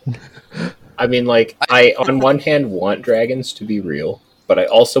 I mean, like, I on one hand want dragons to be real, but I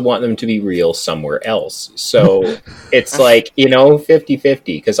also want them to be real somewhere else. So it's like, 50-50.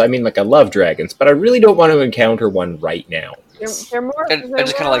 Because I mean, like, I love dragons, but I really don't want to encounter one right now. They're more. I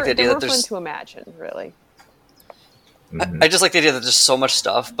just kind of like the idea that fun there's. to imagine, really. Mhm. I just like the idea that there's so much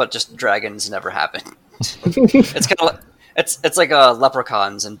stuff, but just dragons never happen. It's kind of like it's like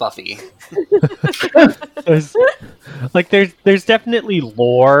leprechauns and Buffy. There's definitely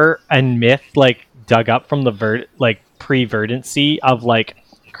lore and myth like dug up from the pre-verdancy of like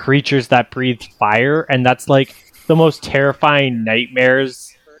creatures that breathe fire, and that's like the most terrifying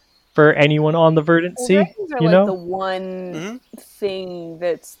nightmares for anyone on the verdancy. Dragons are the one thing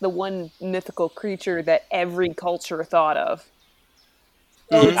that's the one mythical creature that every culture thought of.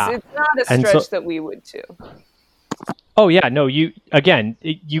 So it's not a stretch that we would too. Oh yeah, no, you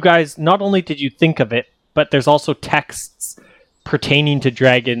guys, not only did you think of it, but there's also texts pertaining to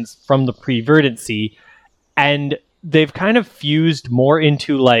dragons from the pre-verdancy, and they've kind of fused more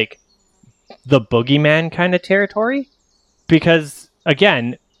into like the boogeyman kind of territory, because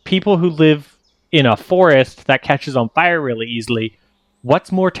again, people who live in a forest that catches on fire really easily,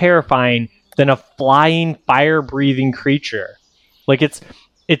 what's more terrifying than a flying fire-breathing creature? Like it's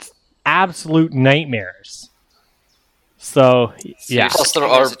absolute nightmares. So yeah. Plus, there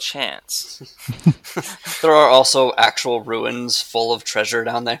There's are a chance. there are also actual ruins full of treasure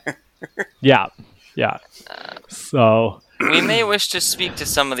down there. Yeah. So We may wish to speak to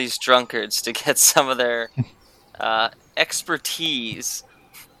some of these drunkards to get some of their expertise.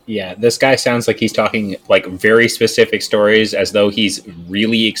 Yeah, this guy sounds like he's talking like very specific stories as though he's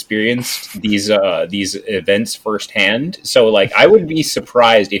really experienced these events firsthand. So like I would be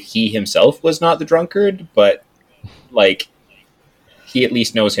surprised if he himself was not the drunkard, but like he at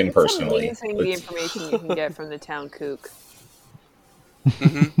least knows him personally. It's amazing the information you can get from the town kook.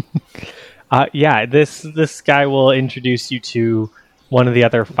 Yeah, this guy will introduce you to one of the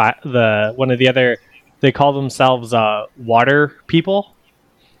other they call themselves water people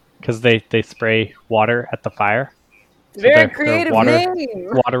because they spray water at the fire. So Very creative name.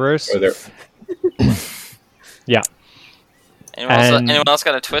 Waterers. Yeah. Anyone else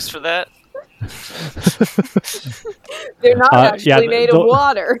got a twist for that? They're not actually made of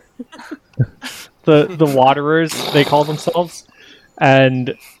water. The waterers, they call themselves.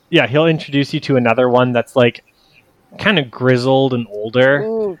 And yeah, he'll introduce you to another one that's like kind of grizzled and older.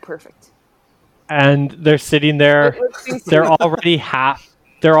 Ooh, perfect. And they're sitting there. They're already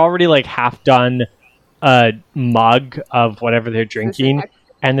like half done a mug of whatever they're drinking,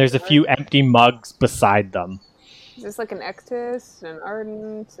 and there's a few empty mugs beside them. Is this like an Ectus, an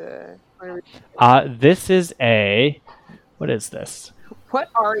Ardent? This is a... What is this? What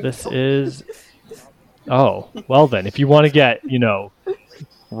are you? This is... Oh, well then, if you want to get,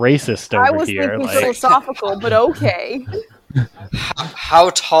 racist over here... I was thinking philosophical, but okay. How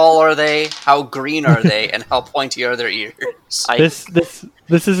tall are they? How green are they? And how pointy are their ears?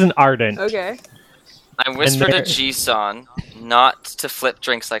 This is an Ardent. Okay. I whispered to G-Son not to flip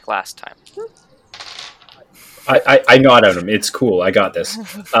drinks like last time. I nod at him. It's cool. I got this.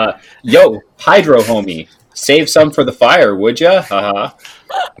 Yo, Hydro homie, save some for the fire, would ya?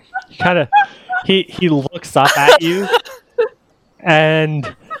 Kind of. He looks up at you,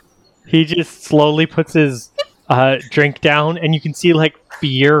 and he just slowly puts his drink down, and you can see like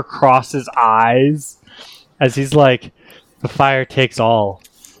fear cross his eyes as he's like, "The fire takes all.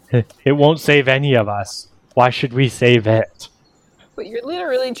 It won't save any of us. Why should we save it?" But you're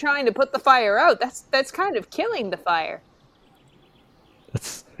literally trying to put the fire out. That's kind of killing the fire.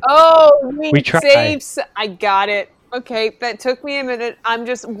 We try. I got it. Okay, that took me a minute.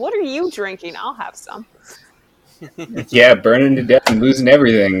 What are you drinking? I'll have some. Yeah, burning to death and losing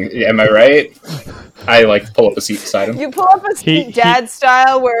everything. Am I right? I like pull up a seat beside him. You pull up a seat dad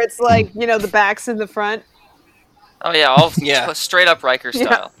style where it's like, the back's in the front. Oh yeah, straight up Riker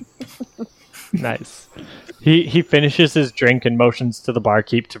style. Yeah. Nice. He finishes his drink and motions to the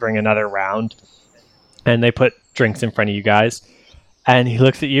barkeep to bring another round. And they put drinks in front of you guys. And he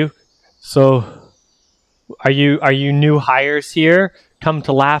looks at you. So, are you new hires here? Come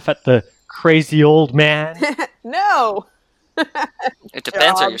to laugh at the crazy old man? No. It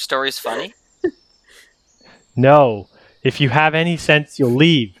depends. Are your stories funny? No. If you have any sense, you'll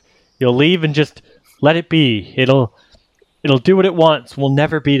leave. You'll leave and just let it be. It'll do what it wants. We'll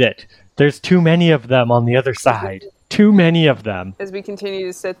never beat it. There's too many of them on the other side. Too many of them. As we continue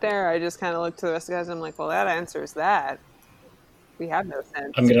to sit there, I just kind of look to the rest of the guys and I'm like, well, that answers that. We have no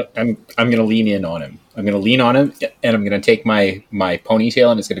sense. I'm gonna lean in on him. I'm gonna lean on him, and I'm gonna take my ponytail,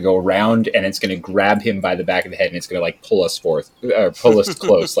 and it's gonna go around, and it's gonna grab him by the back of the head, and it's gonna like pull us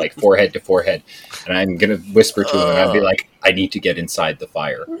close, like forehead to forehead. And I'm gonna whisper to him, and I'll be like, "I need to get inside the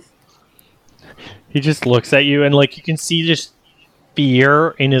fire." He just looks at you, and like you can see just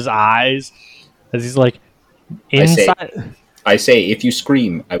fear in his eyes as he's like, inside. I say, if you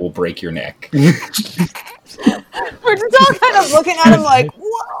scream, I will break your neck. We're just all kind of looking at him like,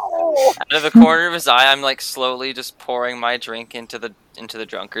 whoa! Out of the corner of his eye, I'm like slowly just pouring my drink into the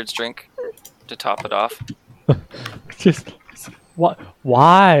drunkard's drink to top it off. Just what?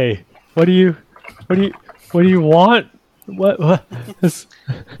 Why? What do you want? What we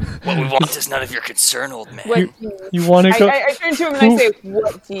want is none of your concern, old man. You want to go? I turn to him and I say,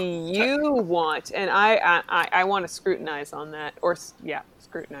 "What do you want?" And I want to scrutinize on that,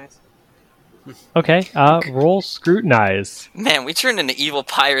 scrutinize. Okay, roll scrutinize. Man, we turned into evil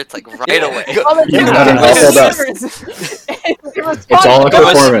pirates like right away. It's all a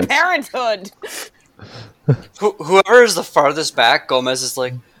performance. Parenthood. Whoever is the farthest back, Gomez is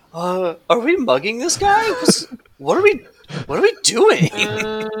like, are we mugging this guy? What are we doing?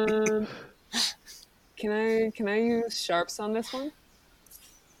 Can I use sharps on this one?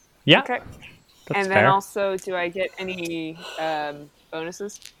 Yeah. Okay. That's and then fair. also, do I get any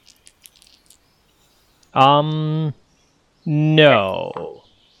bonuses? No.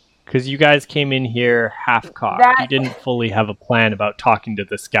 Because you guys came in here half-cocked. You didn't fully have a plan about talking to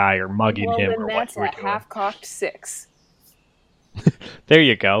this guy or mugging him or what you were doing. Half-cocked 6. There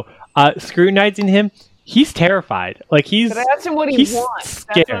you go. Scrutinizing him, he's terrified. Like But I asked him what he wants.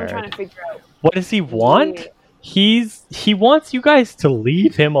 Scared. That's what I'm trying to figure out. What does he want? Yeah. He wants you guys to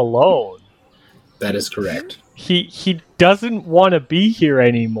leave him alone. That is correct. He doesn't want to be here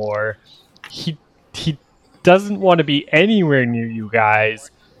anymore. He doesn't want to be anywhere near you guys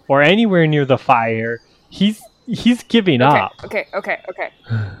or anywhere near the fire. He's he's giving up. Okay.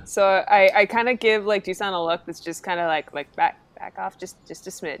 So I kind of give like Dusan a look that's just kind of like back off, just a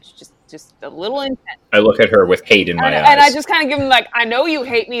smidge, just a little intense. I look at her with hate in my eyes, and I just kind of give him like, I know you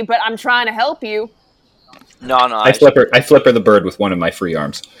hate me, but I'm trying to help you. No. I flip her the bird with one of my free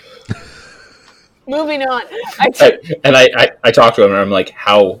arms. Moving on. I talk to him and I'm like,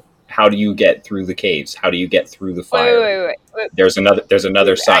 how do you get through the caves? How do you get through the fire? Wait. There's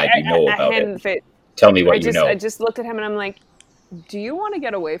another side you know about it. Tell me what you know. I just looked at him and I'm like, do you want to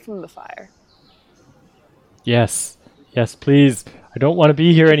get away from the fire? Yes, please. I don't want to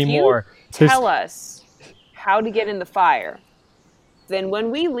be here anymore. Tell us how to get in the fire. Then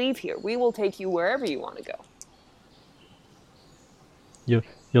when we leave here, we will take you wherever you want to go.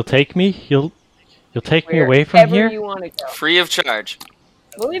 You'll take me? You'll take me away from here? Wherever you want to go. Free of charge.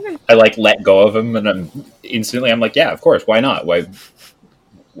 We'll even... I like let go of him and I'm like, yeah, of course. Why not? Why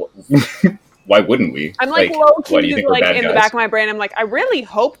wouldn't we? I'm like low key, why do you think like we're bad in guys? the back of my brain, I'm like, I really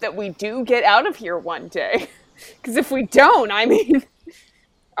hope that we do get out of here one day. Because if we don't, I mean,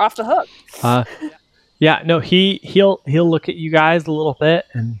 off the hook. Yeah, no, he'll look at you guys a little bit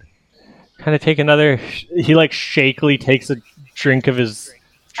and kind of take another. He like shakily takes a drink of his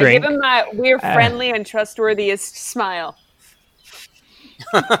drink. I give him that weird, friendly, and trustworthiest smile.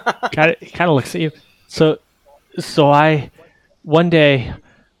 Kind of looks at you. So one day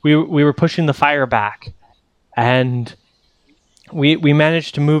we were pushing the fire back, and we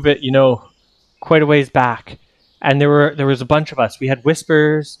managed to move it, quite a ways back. And there was a bunch of us. We had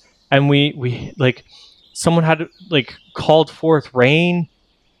whispers, and we like someone had like called forth rain,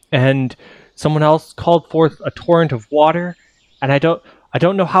 and someone else called forth a torrent of water. And I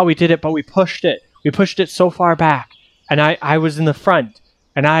don't know how we did it, but we pushed it. We pushed it so far back, and I was in the front,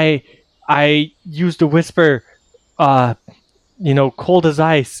 and I used a whisper, cold as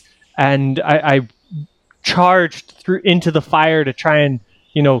ice, and I charged through into the fire to try and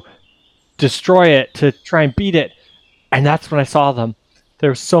destroy it, to try and beat it. And that's when I saw them.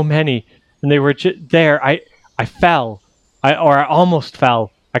 There were so many, and they were there. I fell, I almost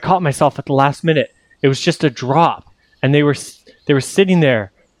fell. I caught myself at the last minute. It was just a drop, and they were sitting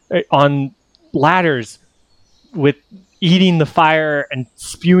there on ladders with eating the fire and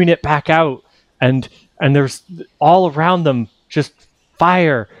spewing it back out, and there's all around them just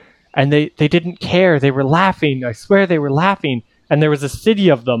fire, and they didn't care. They were laughing. I swear they were laughing. And there was a city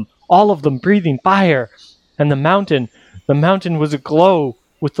of them, all of them breathing fire. And the mountain was aglow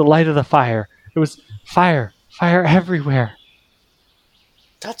with the light of the fire. It was fire everywhere.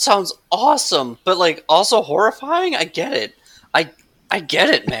 That sounds awesome, but like also horrifying. I get it. I get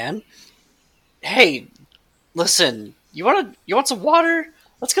it, man. Hey, listen, you want some water?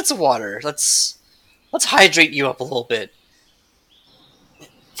 Let's get some water. Let's hydrate you up a little bit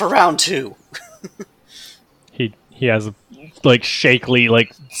for round 2. He has like shakily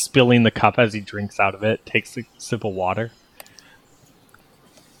like spilling the cup as he drinks out of it, takes a sip of water.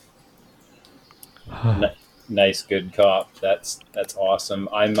 Nice, good cop. That's awesome.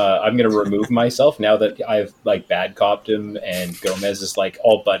 I'm gonna remove myself now that I've like bad copped him, and Gomez is like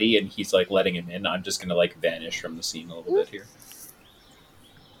all buddy and he's like letting him in. I'm just gonna like vanish from the scene a little bit here.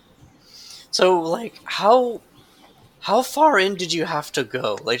 So like how far in did you have to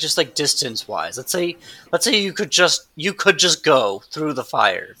go? Like just like distance wise. Let's say you could just go through the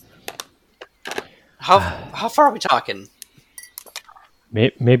fire. How far are we talking?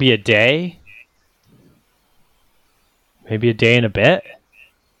 Maybe a day. Maybe a day and a bit.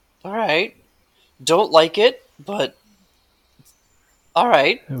 All right. Don't like it, but all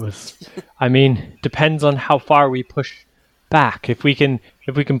right. It was. I mean, depends on how far we push back. If we can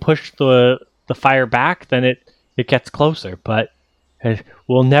push the fire back, then it gets closer. But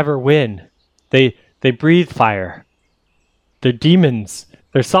we'll never win. They breathe fire. They're demons.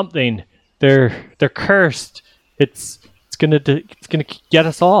 They're something. They're cursed. It's gonna get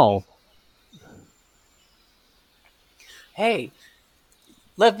us all. Hey,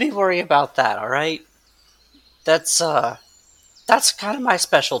 let me worry about that, all right? That's kind of my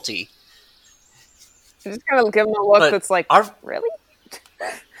specialty. I'm just gonna give him a look that's like, really?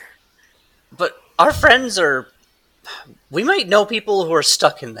 But our friends we might know people who are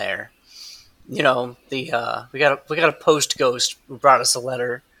stuck in there. We got a post ghost who brought us a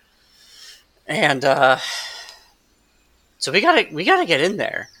letter, and so we gotta get in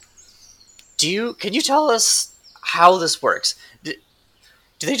there. Can you tell us how this works? Do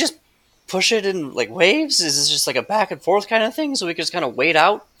they just push it in like waves? Is this just like a back and forth kind of thing, so we can just kind of wait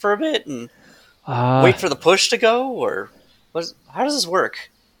out for a bit and wait for the push to go, or how does this work?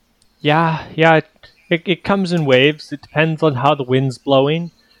 Yeah. It comes in waves. It depends on how the wind's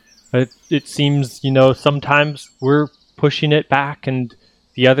blowing. It seems, sometimes we're pushing it back and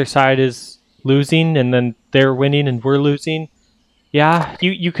the other side is losing, and then they're winning and we're losing. Yeah,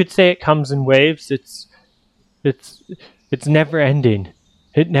 you could say it comes in waves. It's never ending.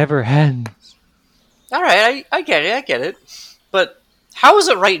 It never ends. All right, I get it. But how is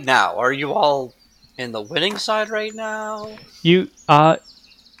it right now? Are you all in the winning side right now? You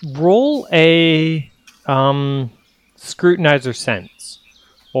roll a scrutinizer sense,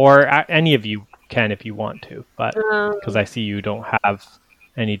 or any of you can if you want to, but because I see you don't have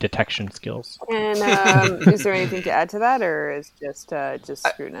any detection skills. And is there anything to add to that, or is just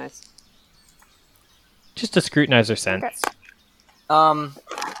scrutinize? Just a scrutinizer sense. Okay.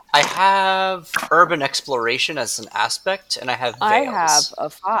 I have urban exploration as an aspect, and I have veils. I have a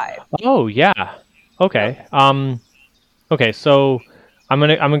 5. Oh yeah. Okay. Okay. So I'm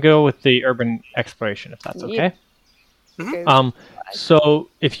gonna go with the urban exploration if that's okay. Mm-hmm. So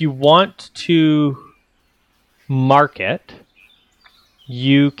if you want to mark it,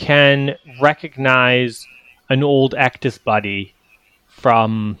 you can recognize an old Ectus buddy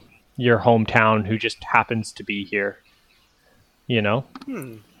from your hometown who just happens to be here.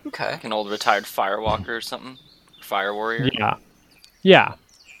 Okay. Like an old retired firewalker or something? Fire warrior? Yeah.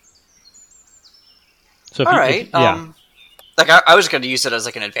 So all right. I was going to use it as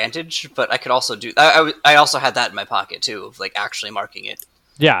like an advantage, but I could also do. I also had that in my pocket too, of like actually marking it.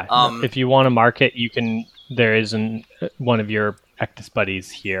 Yeah. If you want to mark it, you can. There is one of your Ectus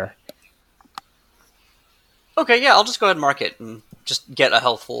buddies here. Okay. Yeah, I'll just go ahead and mark it and just get a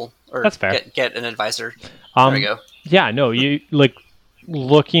helpful or that's fair. Get an advisor. There we go. Yeah. No. You like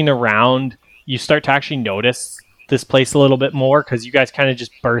looking around. You start to actually notice this place a little bit more because you guys kind of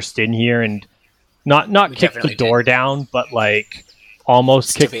just burst in here and. Not kick the door down, but like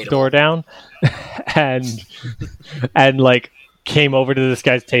almost kick the door down, and like came over to this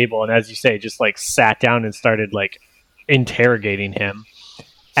guy's table, and as you say, just like sat down and started like interrogating him.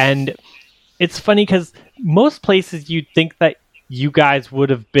 And it's funny because most places you'd think that you guys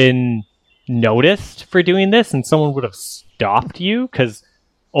would have been noticed for doing this, and someone would have stopped you because,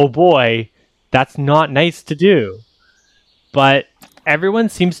 oh boy, that's not nice to do. But everyone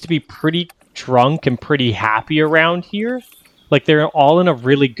seems to be pretty drunk and pretty happy around here. Like they're all in a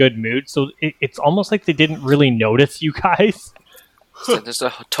really good mood, so it's almost like they didn't really notice you guys. So there's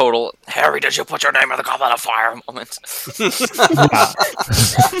a total Harry, did you put your name in the goblet of fire moment.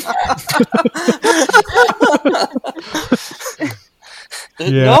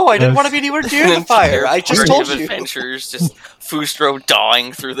 No, I didn't want to be anywhere near the fire. I just told you. Adventures, just Fustro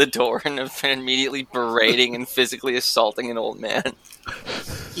dawing through the door and immediately berating and physically assaulting an old man.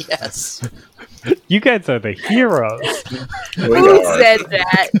 Yes. You guys are the heroes. Who said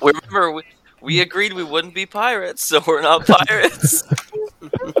that? Remember, we agreed we wouldn't be pirates, so we're not pirates.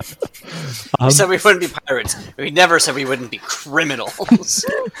 We said we wouldn't be pirates. We never said we wouldn't be criminals.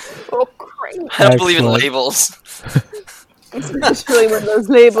 Oh, crazy. I don't believe in labels. Especially when those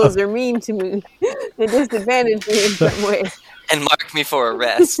labels are mean to me. They disadvantage me in some way. And mark me for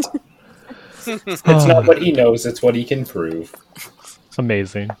arrest. It's not what he knows, it's what he can prove.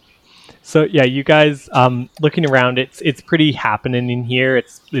 Amazing. So yeah, you guys looking around, it's pretty happening in here.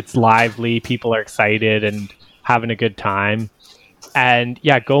 It's lively, people are excited and having a good time. And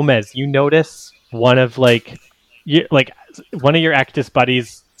yeah, Gomez, you notice one of one of your Ectus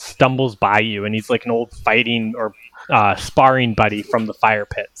buddies stumbles by you, and he's like an old fighting or sparring buddy from the fire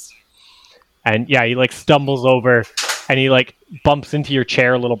pits. And yeah, he like stumbles over and he like bumps into your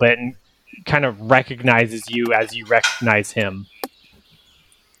chair a little bit and kind of recognizes you as you recognize him.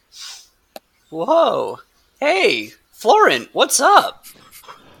 Whoa. Hey, Florent, what's up?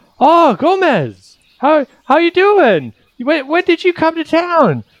 Oh, Gomez. How you doing? When did you come to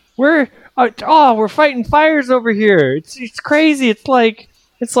town? We're fighting fires over here. It's crazy. It's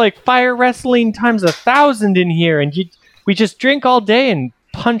like fire wrestling times 1,000 in here, and we just drink all day and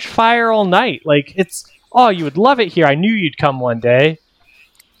punch fire all night. Like you would love it here. I knew you'd come one day.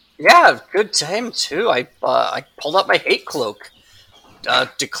 Yeah, good time too. I pulled out my hate cloak,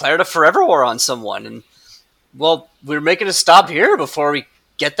 declared a forever war on someone, and well, we're making a stop here before we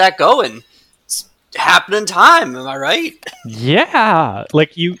get that going. It's happening time, am I right? Yeah,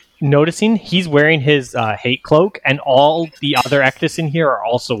 like you noticing he's wearing his hate cloak, and all the other Ectus in here are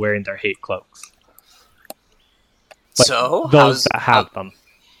also wearing their hate cloaks. Like so those that have them.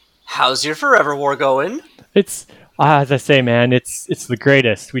 How's your forever war going? It's as I say, man, it's the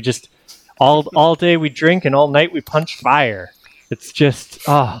greatest. We just all day we drink and all night we punch fire. It's just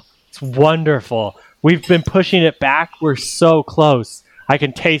it's wonderful. We've been pushing it back. We're so close. I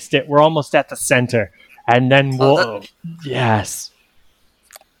can taste it. We're almost at the center, and then yes.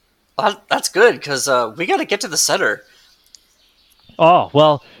 Well, that's good, because we got to get to the center. Oh,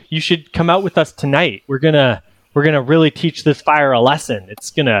 well, you should come out with us tonight. We're gonna really teach this fire a lesson.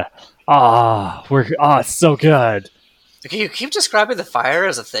 It's gonna it's so good. Okay, you keep describing the fire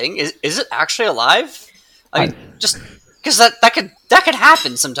as a thing. Is it actually alive? I mean, just because that could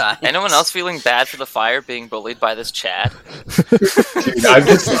happen sometime. Anyone else feeling bad for the fire being bullied by this Chad? Dude,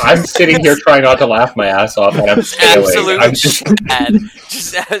 I'm sitting here trying not to laugh my ass off, and I'm failing. Absolute I'm just,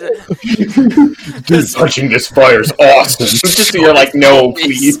 Chad. dude, punching this fire's awesome. Just so you're like, no,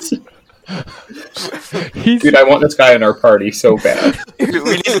 please. Dude, I want this guy in our party so bad. We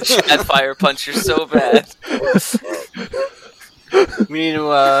need a Chad fire puncher so bad. We need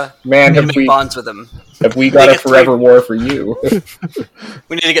to make bonds with him. Have we got a forever war for you?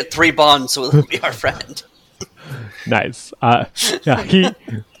 We need to get 3 bonds so he'll be our friend. Nice. Yeah,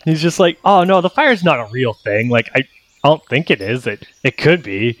 he's just like, oh no, the fire's not a real thing. Like I don't think it is. It could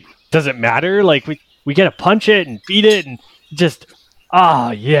be. Does it matter? Like we gotta punch it and beat it and just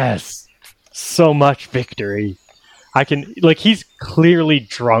yes. So much victory. I can he's clearly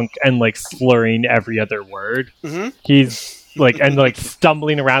drunk and like slurring every other word. Mm-hmm. He's and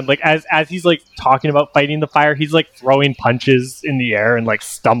stumbling around as he's like talking about fighting the fire, he's like throwing punches in the air and like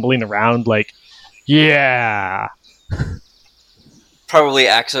stumbling around yeah. Probably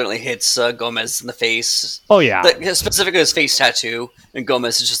accidentally hits Gomez in the face. Oh yeah. Specifically his face tattoo, and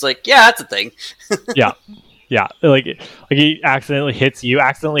Gomez is just like, yeah, that's a thing. Yeah. Yeah, like he accidentally hits you,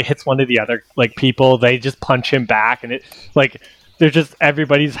 accidentally hits one of the other people. They just punch him back, and they're just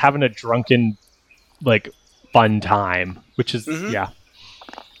everybody's having a drunken fun time, which is yeah.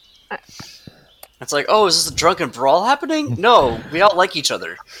 It's like, oh, is this a drunken brawl happening? No, we all like each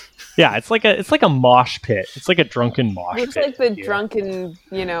other. Yeah, it's like a mosh pit. It's like a drunken mosh pit. It's like the drunken,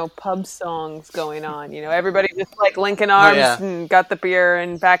 pub songs going on. Everybody just linking arms and got the beer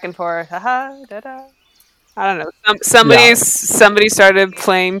and back and forth. Ha da da. I don't know. Somebody started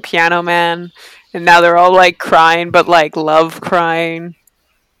playing Piano Man, and now they're all crying, but love crying.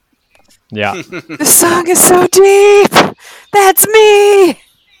 Yeah. The song is so deep. That's me.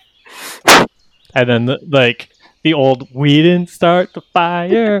 And then the old "we didn't start the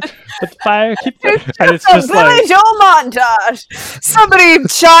fire, but the fire keeps." And it's just Billy Joel montage. Somebody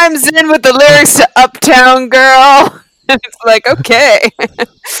chimes in with the lyrics to "Uptown Girl," and it's like, okay,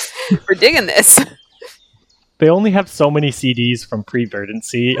 we're digging this. They only have so many CDs from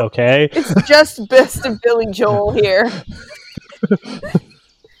Pre-Verdancy, okay? It's just best of Billy Joel here.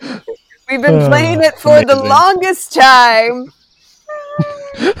 We've been playing it for the longest time.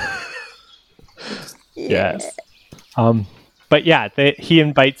 Yes. But yeah, he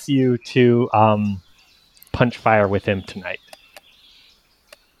invites you to punch fire with him tonight.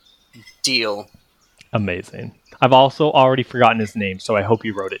 Deal. Amazing. I've also already forgotten his name, so I hope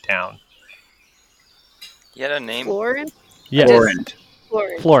you wrote it down. You had a name? Florent? Yes.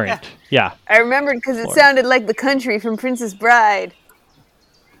 Florent. Yeah. I remembered because it sounded like the country from Princess Bride.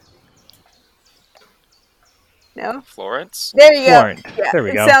 No? Florence? There you go. Florent. Yeah, there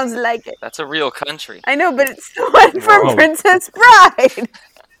we go. It sounds like it. That's a real country. I know, but it's the one from Princess Bride.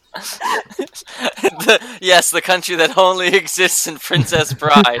 Yes, the country that only exists in Princess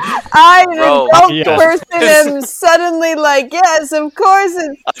Bride. I, an adult person, am suddenly yes, of course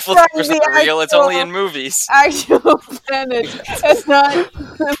it's real. It's only in movies. Actual planet. It's not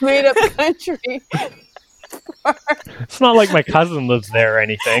a made-up country. It's not like my cousin lives there or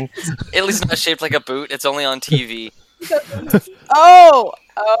anything. Italy's not shaped like a boot. It's only on TV. Oh,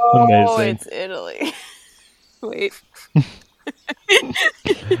 amazing. It's Italy. Wait.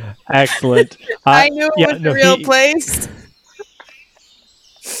 Excellent. I knew it was a real place.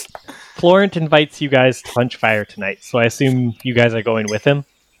 Florent invites you guys to punch fire tonight, so I assume you guys are going with him.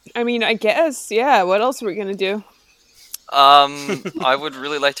 I mean, I guess, yeah. What else are we gonna do? I would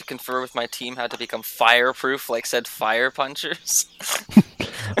really like to confer with my team how to become fireproof, like said fire punchers.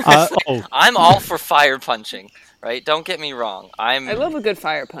 I'm all for fire punching, right? Don't get me wrong. I love a good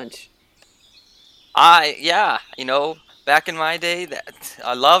fire punch. Back in my day,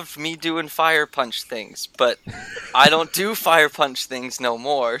 I loved me doing fire punch things, but I don't do fire punch things no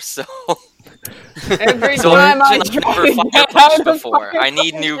more, so... Every time I never fire punched before. I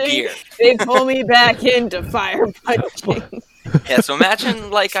need new gear. They pull me back into fire punching. Yeah, so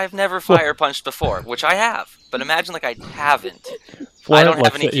imagine I've never fire punched before, which I have, but imagine I haven't. Florent I don't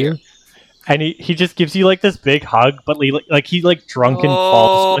have any gear. And he just gives you this big hug, but he drunken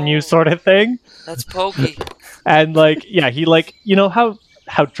falls on you sort of thing. That's pokey. And he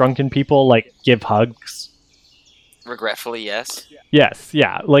how drunken people give hugs. Regretfully, yes. Yes,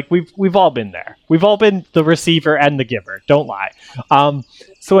 yeah. Like we've all been there. We've all been the receiver and the giver. Don't lie.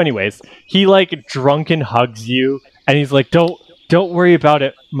 So anyways, he like drunken hugs you and he's like, Don't worry about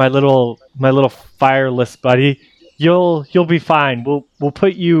it, my little fireless buddy. You'll be fine. We'll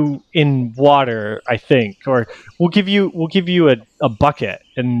put you in water, I think, or we'll give you a bucket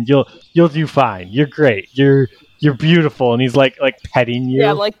and you'll do fine. You're great. You're beautiful. And he's like petting you.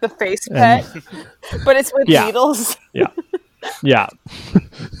 Yeah, like the face pet. But it's with needles. Yeah.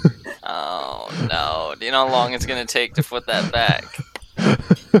 Oh no! Do you know how long it's gonna take to put that back?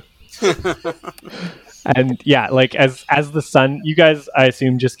 And yeah, like as the sun, you guys, I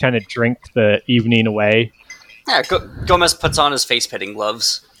assume, just kind of drink the evening away. Yeah, Gomez puts on his face petting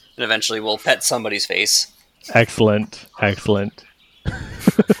gloves, and eventually will pet somebody's face. Excellent.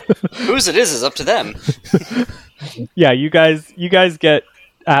 Whose it is up to them. Yeah, you guys get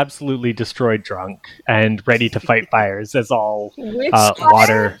absolutely destroyed drunk and ready to fight fires as all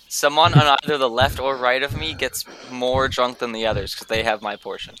water. Someone on either the left or right of me gets more drunk than the others because they have my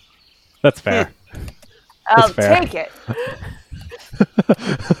portion. That's fair. I'll take it.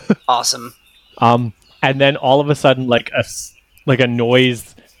 Awesome. And then all of a sudden, like a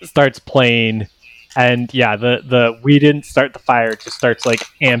noise starts playing, and yeah, the we didn't start the fire just starts like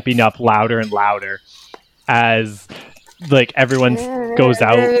amping up louder and louder as like everyone goes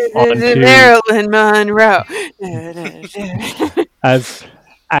out onto Marilyn Monroe. as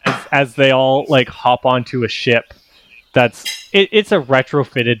they all like hop onto a ship that's it's a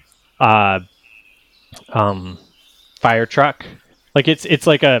retrofitted fire truck. Like it's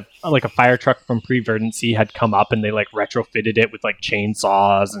like a fire truck from Pre-Verdancy had come up and they like retrofitted it with like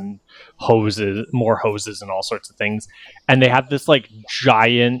chainsaws and more hoses and all sorts of things. And they have this like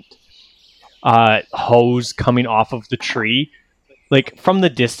giant hose coming off of the tree. Like from the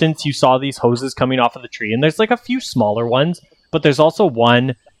distance you saw these hoses coming off of the tree, and there's like a few smaller ones, but there's also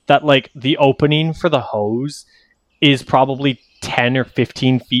one that like the opening for the hose is probably 10 or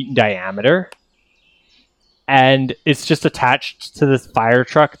 15 feet in diameter. And it's just attached to this fire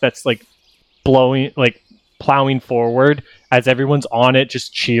truck that's like plowing forward as everyone's on it,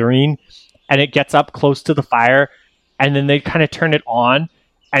 just cheering. And it gets up close to the fire, and then they kind of turn it on,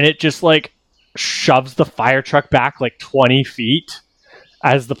 and it just like shoves the fire truck back like 20 feet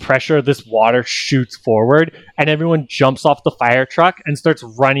as the pressure of this water shoots forward, and everyone jumps off the fire truck and starts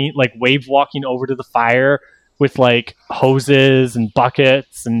running, like wave walking over to the fire with like hoses and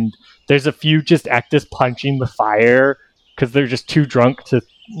buckets, and there's a few just actors punching the fire because they're just too drunk to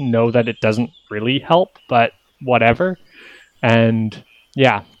know that it doesn't really help, but whatever. And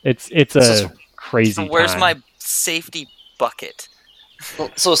yeah, it's a crazy So where's time. my safety bucket?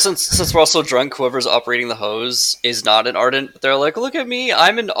 Well, so since we're all so drunk, whoever's operating the hose is not an Ardent. But they're like, "Look at me,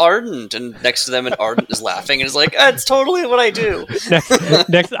 I'm an Ardent," and next to them, an Ardent is laughing and is like, "It's totally what I do."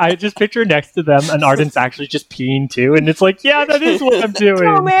 next, I just picture next to them an Ardent's actually just peeing too, and it's like, yeah, that is what I'm doing.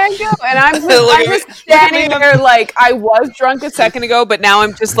 Oh man, go! And I'm just standing there like I was drunk a second ago, but now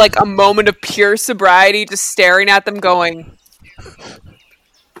I'm just like a moment of pure sobriety, just staring at them, going,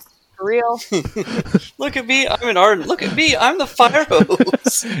 "For real." Look at me, I'm an Ardent. Look at me, I'm the fire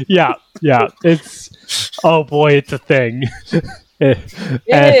hose. Yeah, it's oh boy, it's a thing. It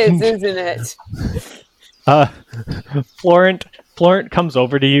is, isn't it? Florent comes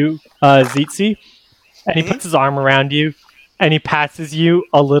over to you, Zitzi, and he puts his arm around you, and he passes you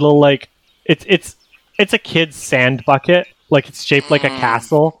a little like it's a kid's sand bucket, like it's shaped like a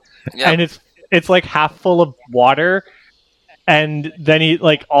castle, and it's like half full of water. And then he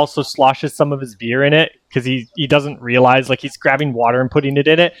like also sloshes some of his beer in it because he doesn't realize, like, he's grabbing water and putting it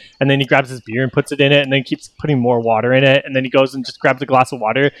in it, and then he grabs his beer and puts it in it, and then keeps putting more water in it, and then he goes and just grabs a glass of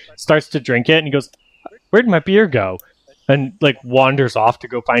water, starts to drink it, and he goes, "Where'd my beer go?" And like wanders off to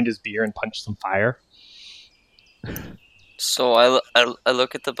go find his beer and punch some fire. So I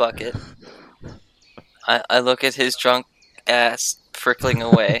look at the bucket. I look at his drunk ass prickling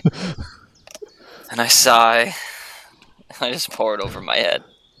away, and I sigh. I just pour it over my head.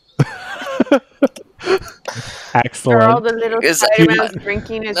 Excellent. Are all the little Is Spider-Man's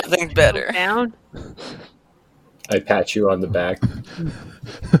drinking is nothing better. down? I pat you on the back.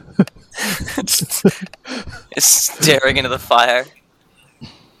 It's staring into the fire.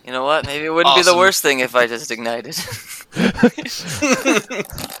 You know what? Maybe it wouldn't be the Awesome. worst thing if I just ignited.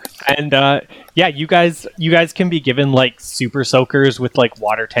 And yeah, you guys can be given like super soakers with like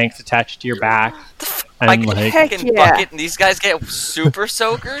water tanks attached to your back. I And get like Heck fucking yeah. bucket, and these guys get super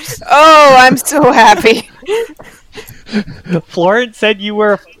soakers. Oh, I'm so happy. Florent said you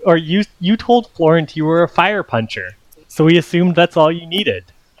were, or you told Florent you were a fire puncher. So we assumed that's all you needed.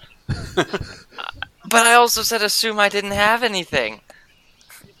 But I also said assume I didn't have anything.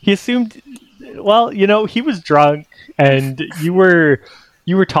 He assumed. Well, he was drunk, and you were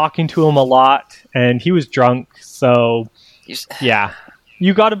talking to him a lot, and he was drunk. So, yeah,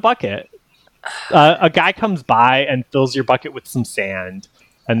 you got a bucket. A guy comes by and fills your bucket with some sand,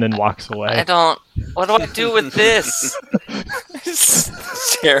 and then walks away. I don't. What do I do with this?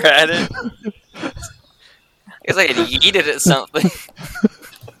 Stare at it. I guess I could eat it at something.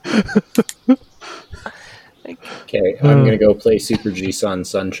 Okay, I'm gonna go play Super G Sun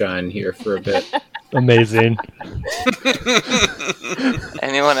Sunshine here for a bit. Amazing.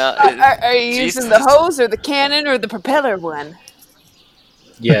 Anyone else? Are you using the hose or the cannon or the propeller one?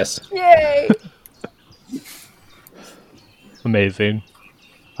 Yes. Yay! Amazing.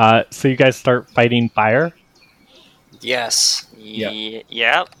 So you guys start fighting fire? Yes.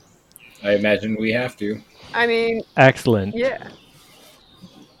 Yep. I imagine we have to. I mean, Excellent. yeah.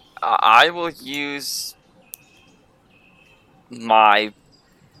 I will use my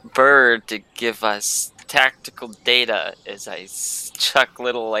bird to give us tactical data as I chuck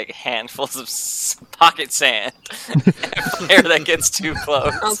little handfuls of pocket sand fire that gets too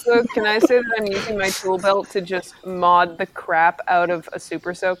close. Also, can I say that I'm using my tool belt to just mod the crap out of a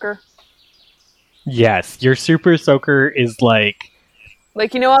super soaker? Yes, your super soaker is how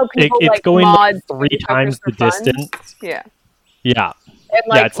people it's going mod 3 times the distance. Yeah. Yeah.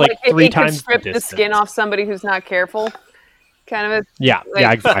 And it's 3 it times could strip the the skin off somebody who's not careful. Kind of a yeah,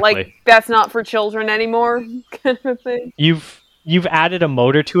 exactly. that's not for children anymore, kind of a thing. You've added a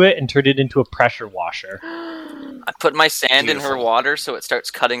motor to it and turned it into a pressure washer. I put my sand in her water so it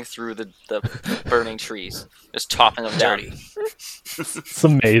starts cutting through the burning trees, just chopping them down. It's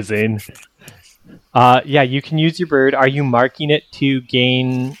amazing. Yeah, you can use your bird. Are you marking it to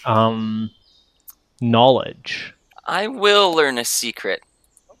gain knowledge? I will learn a secret.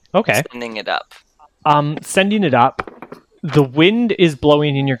 Okay. Sending it up. Sending it up. The wind is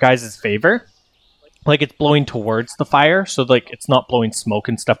blowing in your guys' favor. It's blowing towards the fire, so it's not blowing smoke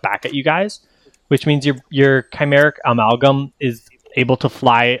and stuff back at you guys, which means your chimeric amalgam is able to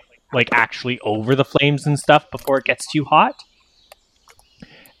fly actually over the flames and stuff before it gets too hot.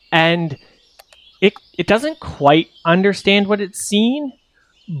 And it doesn't quite understand what it's seeing,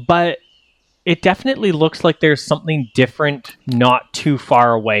 but it definitely looks like there's something different not too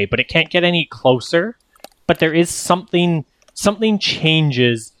far away, but it can't get any closer. But there is something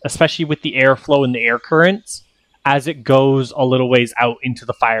changes, especially with the airflow and the air currents, as it goes a little ways out into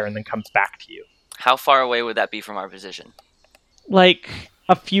the fire and then comes back to you. How far away would that be from our position?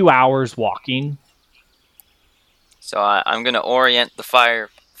 A few hours walking. So I'm going to orient the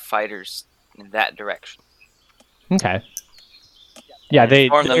firefighters in that direction. Okay. Yeah,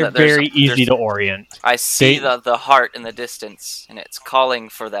 they're very easy to orient. I see the heart in the distance, and it's calling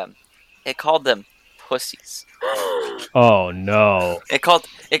for them. It called them pussies. Oh no! It called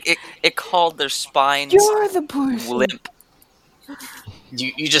their spines. You're the pussy. Limp.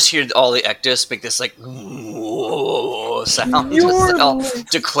 You just hear all the ectos make this sound.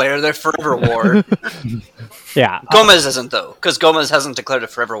 Just declare their forever war. Yeah. Gomez isn't though, because Gomez hasn't declared a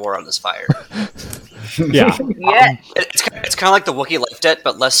forever war on this fire. Yeah. Yeah. It's kind of like the Wookiee life debt,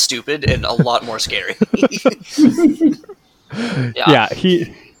 but less stupid and a lot more scary. Yeah.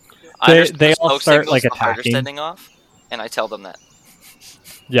 They all start attacking. Sending off, and I tell them that.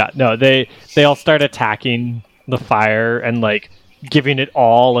 Yeah. No. They all start attacking the fire and giving it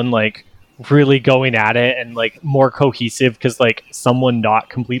all and really going at it and more cohesive because someone not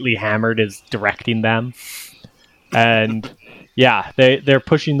completely hammered is directing them. And yeah, they're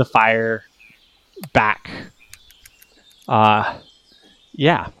pushing the fire back.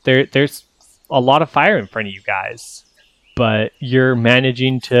 Yeah, there's a lot of fire in front of you guys, but you're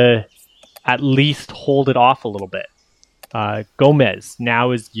managing to at least hold it off a little bit. Gomez, now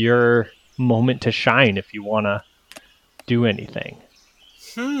is your moment to shine if you want to do anything.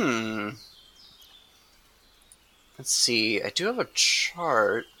 Let's see. I do have a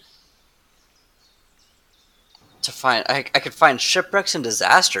chart to find. I could find shipwrecks and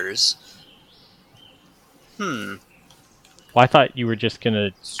disasters. Well, I thought you were just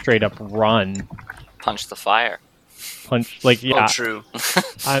gonna straight up run, punch the fire. Yeah. Oh, true.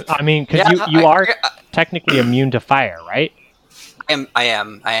 I mean, because you are technically immune to fire, right? I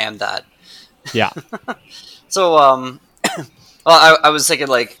am that. Yeah. So, well, I was thinking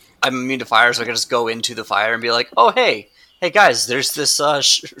I'm immune to fire, so I could just go into the fire and be like, "Oh, hey guys, there's this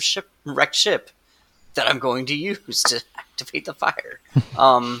wrecked ship that I'm going to use to activate the fire."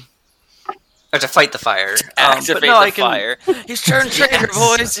 Or to fight the fire. Activate the fire. He's turned traitor,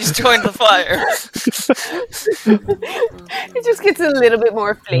 boys. He's joined the fire. It just gets a little bit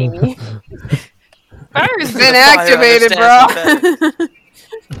more flamey. Fire's been activated, bro.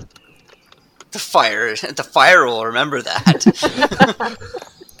 The fire will remember that.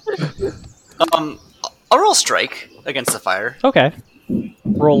 I'll roll strike against the fire. Okay.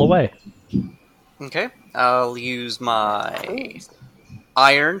 Roll away. Okay. I'll use my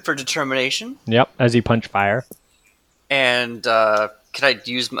iron for determination. Yep, as you punch fire. And can I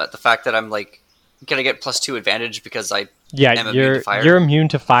use the fact that I'm like, can I get +2 advantage because I am immune to fire? You're immune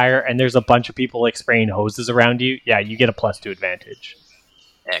to fire, and there's a bunch of people like spraying hoses around you. Yeah, you get a +2 advantage.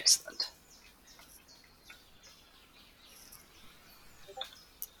 Excellent.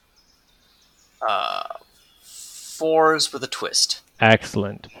 Fours with a twist.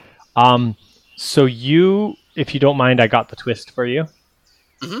 Excellent. So if you don't mind, I got the twist for you.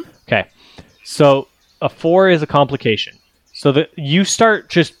 Mm-hmm. Okay. So a 4 is a complication. So that you start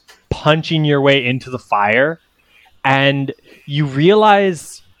just punching your way into the fire, and you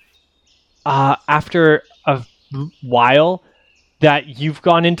realize after a while that you've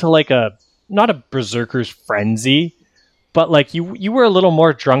gone into like not a berserker's frenzy, but like you were a little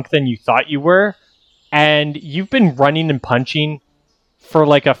more drunk than you thought you were, and you've been running and punching for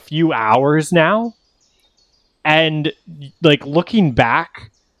like a few hours now. And like looking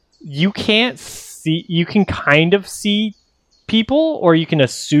back, you can kind of see people, or you can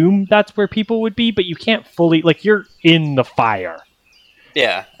assume that's where people would be, but you can't fully, like, you're in the fire.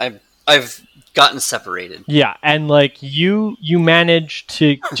 Yeah, I've gotten separated. Yeah, and like you manage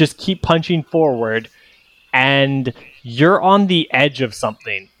to just keep punching forward, and you're on the edge of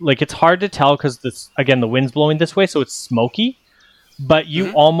something. Like, it's hard to tell because the wind's blowing this way, so it's smoky. But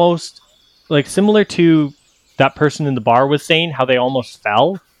you almost, like, similar to that person in the bar was saying, how they almost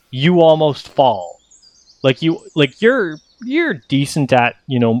fell. You almost fall. You're decent at,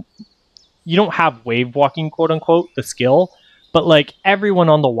 you don't have wave walking, quote unquote, the skill, but like everyone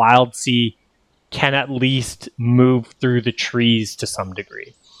on the Wild Sea can at least move through the trees to some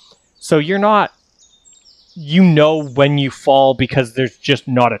degree. So you're not, when you fall because there's just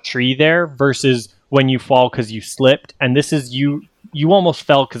not a tree there versus when you fall because you slipped. And this is you almost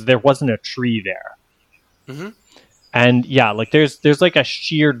fell because there wasn't a tree there. Mm-hmm. And yeah, like there's like a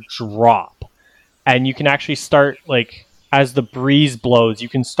sheer drop, and you can actually start, like, as the breeze blows, you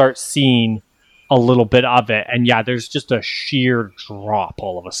can start seeing a little bit of it. And yeah, there's just a sheer drop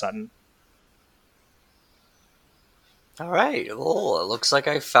all of a sudden. All right. Well, it looks like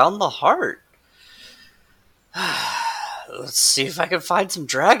I found the heart. Let's see if I can find some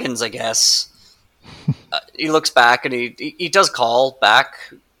dragons, I guess. He looks back, and he does call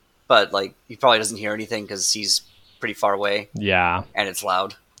back, but like he probably doesn't hear anything because he's pretty far away. Yeah. And it's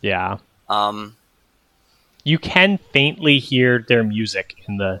loud. Yeah. You can faintly hear their music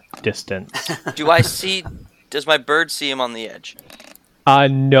in the distance. Does my bird see him on the edge?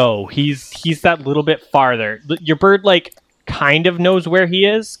 No, he's that little bit farther. Your bird, like, kind of knows where he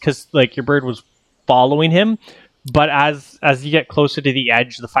is because, like, your bird was following him. But as you get closer to the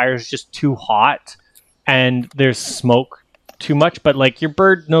edge, the fire is just too hot and there's smoke too much. But like, your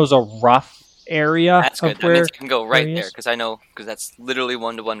bird knows a rough area. That's good. That means I can go right there because that's literally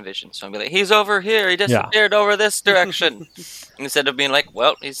 1-to-1 vision. So I'm gonna be like, he's over here. He disappeared over this direction. Instead of being like,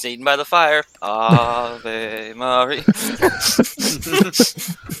 well, he's eaten by the fire. Ave Maria.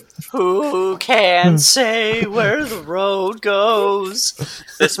 Who can say where the road goes?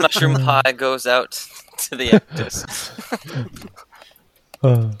 This mushroom pie goes out to the Ectus.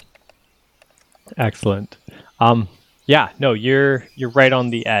 Excellent. Yeah, no, you're right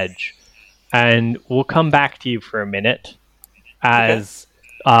on the edge. And we'll come back to you for a minute as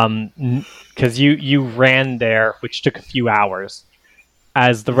because you ran there, which took a few hours,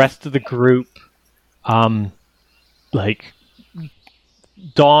 as the rest of the group like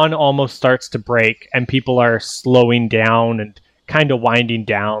dawn almost starts to break and people are slowing down and kind of winding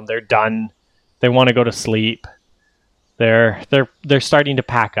down. They're done. They want to go to sleep. They're starting to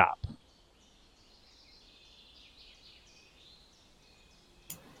pack up.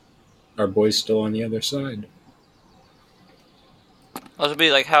 Our boy's still on the other side. I was be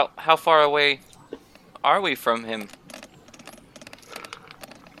like, how far away are we from him?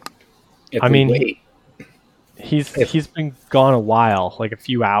 Wait. He's been gone a while, like a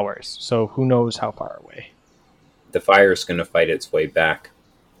few hours. So who knows how far away? The fire's going to fight its way back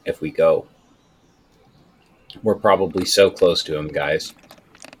if we go. We're probably so close to him, guys.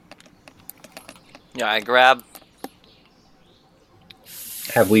 Yeah, I grab.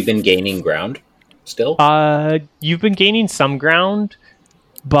 Have we been gaining ground still? You've been gaining some ground,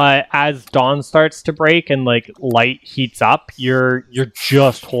 but as dawn starts to break and like light heats up, you're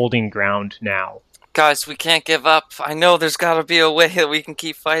just holding ground now. Guys, we can't give up. I know there's got to be a way that we can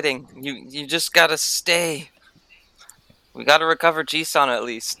keep fighting. You just got to stay. We got to recover Jisun at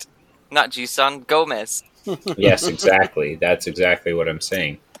least. Not Jisun, Gomez. Yes, exactly. That's exactly what I'm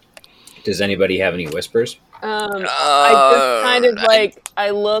saying. Does anybody have any whispers? I just kind of I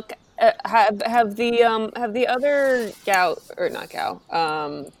look at, have the other Gao or not Gao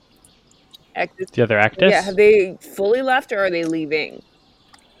The other Actus? Yeah, have they fully left or are they leaving?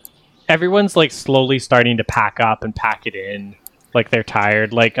 Everyone's like slowly starting to pack up and pack it in. Like they're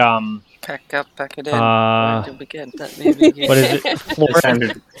tired. Like Pack up, pack it in. Where did we get that? Maybe. What is it?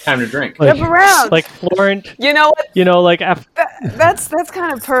 Florent. Time to drink. Like, Jump around. Like Florent. You know what? You know, like That's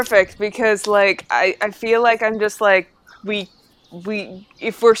kind of perfect because like I feel like I'm just like we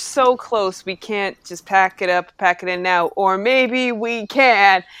if we're so close we can't just pack it up, pack it in now, or maybe we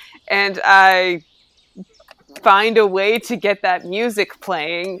can, and I find a way to get that music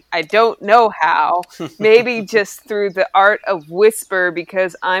playing. I don't know how. Maybe just through the art of whisper,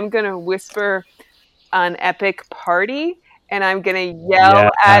 because I'm gonna whisper an epic party. And I'm going to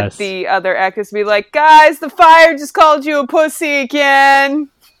yell at the other actors to be like, guys, the fire just called you a pussy again.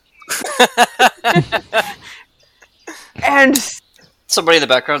 And somebody in the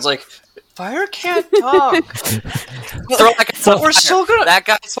background's like, fire can't talk. We're still gonna. That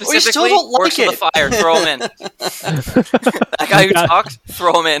guy specifically works with the fire. Throw him in. That guy who talks,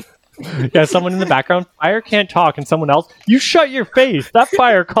 throw him in. Yeah, someone in the background, fire can't talk, and someone else, you shut your face. That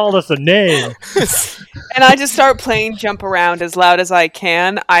fire called us a name. And I just start playing Jump Around as loud as I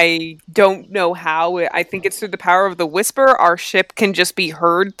can. I don't know how. I think it's through the power of the whisper. Our ship can just be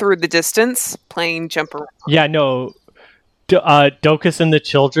heard through the distance playing Jump Around. Yeah, no. Docus and the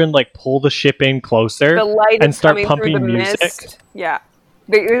children like pull the ship in closer and start pumping music. Mist. Yeah.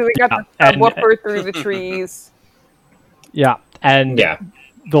 They got the whooper through the trees. Yeah, and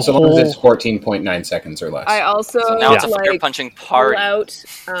the so long as it's 14.9 seconds or less. I also now it's a fire punching party. Pull out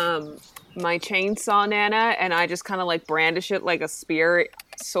my chainsaw Nana, and I just kind of like brandish it like a spear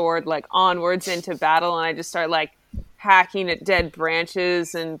sword, like onwards into battle, and I just start like hacking at dead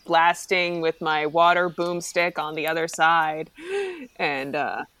branches and blasting with my water boomstick on the other side. And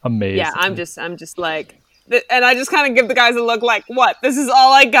amazing. Yeah, I'm just like. And I just kind of give the guys a look like, what? This is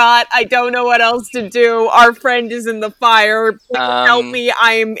all I got. I don't know what else to do. Our friend is in the fire. Please help me.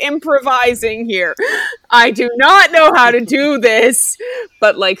 I am improvising here. I do not know how to do this.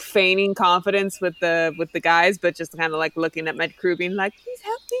 But like feigning confidence with the guys, but just kind of like looking at my crew being like, please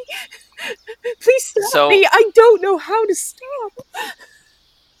help me. Please stop me. I don't know how to stop.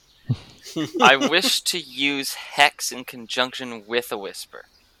 I wish to use Hex in conjunction with a Whisper.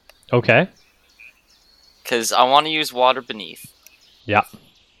 Okay. Because I want to use Water Beneath. Yeah.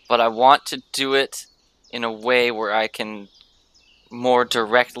 But I want to do it in a way where I can more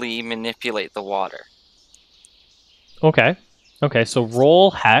directly manipulate the water. Okay. Okay, so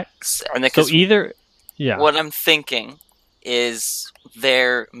roll Hex. And so either... Yeah. What I'm thinking is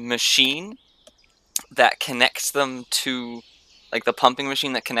their machine that connects them to... Like the pumping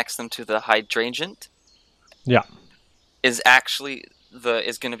machine that connects them to the hydrangent. Yeah. Is actually...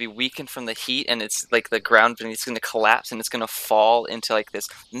 is going to be weakened from the heat, and it's like the ground beneath is going to collapse, and it's going to fall into like this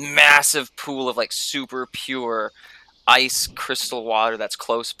massive pool of like super pure ice crystal water that's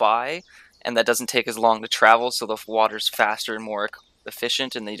close by, and that doesn't take as long to travel, so the water's faster and more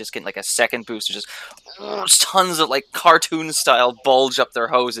efficient, and they just get like a second boost to just tons of like cartoon style bulge up their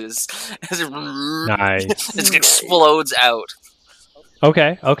hoses as it explodes out.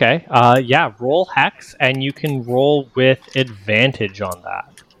 Okay. Yeah, roll Hex, and you can roll with advantage on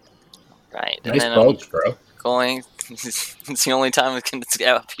that. Right. Nice bulge, bro. It's the only time a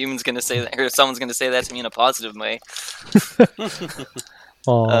human's going to say that, or someone's going to say that to me in a positive way.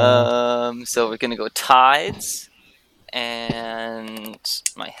 So we're going to go Tides, and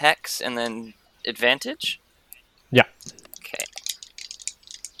my Hex, and then advantage? Yeah. Okay.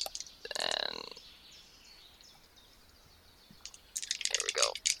 And... There we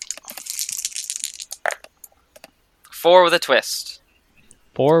go. 4 with a twist.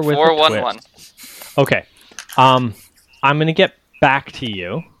 4 with 4, a 1, twist. 1. Okay. I'm gonna get back to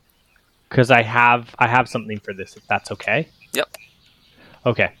you because I have something for this. If that's okay. Yep.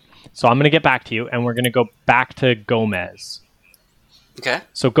 Okay. So I'm gonna get back to you, and we're gonna go back to Gomez. Okay.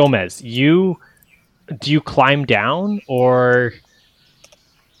 So Gomez, do you climb down or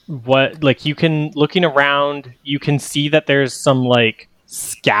what? Like you can looking around, you can see that there's some like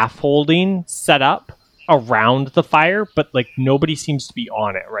scaffolding set up around the fire, but like nobody seems to be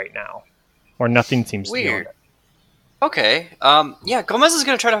on it right now, or nothing seems to be on it. Okay. Yeah, Gomez is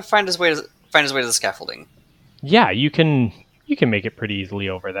going to try to find his way to the scaffolding. Yeah, you can make it pretty easily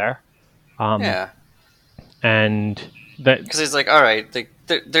over there. Yeah. and that because he's like, all right,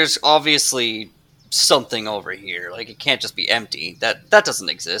 there's obviously something over here. Like it can't just be empty. That doesn't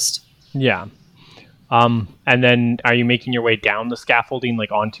exist. Yeah. And then are you making your way down the scaffolding,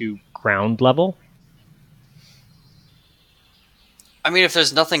 like onto ground level? I mean, if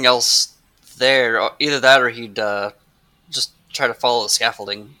there's nothing else there, either that or he'd just try to follow the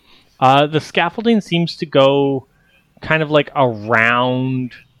scaffolding. The scaffolding seems to go kind of like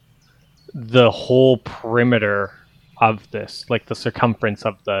around the whole perimeter of this, like the circumference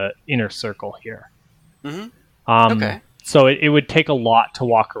of the inner circle here. Mm-hmm. Okay. So it would take a lot to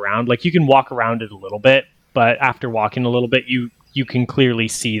walk around. Like you can walk around it a little bit, but after walking a little bit, you can clearly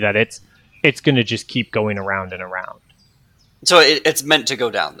see that it's going to just keep going around and around. So it's meant to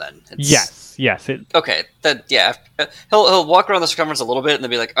go down then. Yes. Okay. Then yeah, he'll walk around the circumference a little bit and then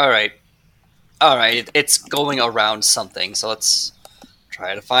be like, all right, it's going around something. So let's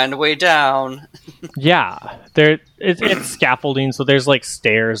try to find a way down. Yeah, it's scaffolding, so there's like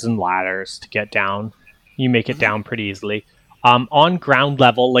stairs and ladders to get down. You make it down pretty easily. On ground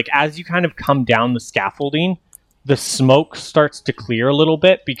level, like as you kind of come down the scaffolding, the smoke starts to clear a little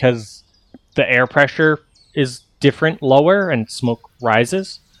bit because the air pressure is different, lower, and smoke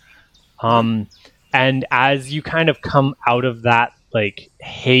rises. And as you kind of come out of that like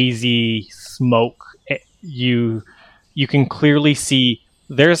hazy smoke, you can clearly see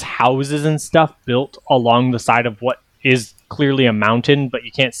there's houses and stuff built along the side of what is clearly a mountain, but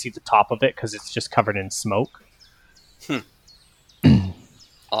you can't see the top of it because it's just covered in smoke.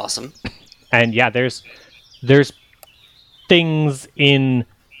 Awesome. And yeah, there's things in,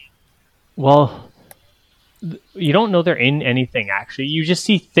 well, you don't know they're in anything actually. You just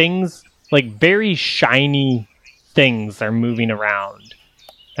see things like very shiny things are moving around,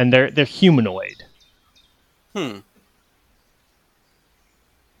 and they're humanoid.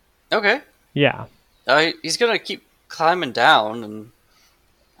 Okay. Yeah. He's gonna keep climbing down, and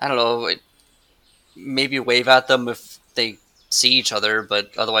I don't know, maybe wave at them if they see each other,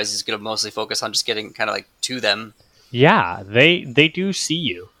 but otherwise he's gonna mostly focus on just getting kind of like to them. Yeah, they do see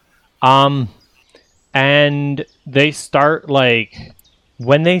you. And they start like,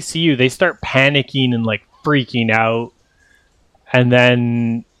 when they see you, they start panicking and like freaking out, and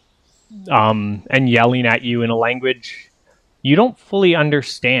then and yelling at you in a language you don't fully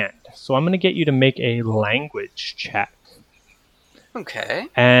understand. So I'm going to get you to make a language check. Okay.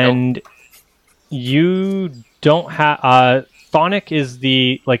 And you don't have Thonic is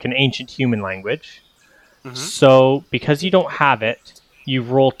like an ancient human language. Mm-hmm. So because you don't have it, you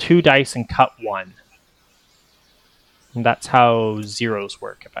roll 2 dice and cut 1. And that's how zeros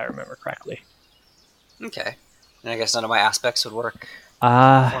work, if I remember correctly. Okay. And I guess none of my aspects would work.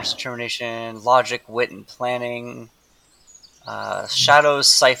 Force determination, logic, wit, and planning.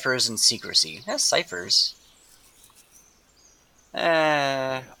 Shadows, ciphers, and secrecy. Yeah, ciphers.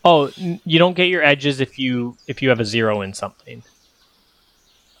 Oh, you don't get your edges if you have a 0 in something.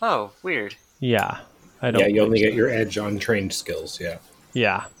 Oh, weird. Yeah, I don't. Yeah, you only get your edge on trained skills. Yeah.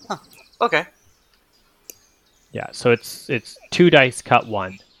 Yeah. Huh. Okay. Yeah, so it's 2 dice cut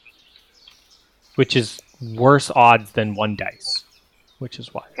 1, which is worse odds than 1 dice, which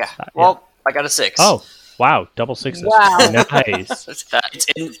is why. Yeah. Well, I got a 6. Oh, wow! Double 6s. Wow. Nice.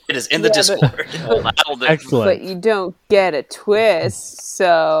 It is in the Discord. Excellent. But you don't get a twist,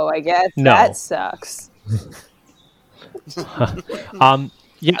 so I guess that sucks.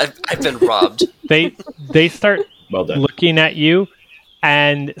 Yeah, I've been robbed. They start looking at you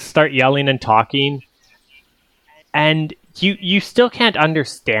and start yelling and talking, and you still can't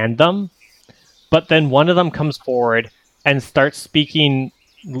understand them. But then one of them comes forward and starts speaking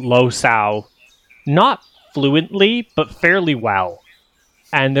Losao, not fluently, but fairly well.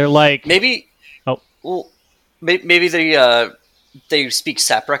 And they're like, maybe. Oh, well, maybe they speak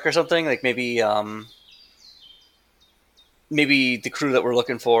Saprec or something. Like maybe the crew that we're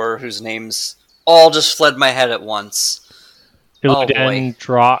looking for, whose names all just fled my head at once. Illidan,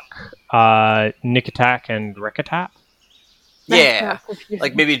 Drock, Nikatak, and Rekatap. Yeah,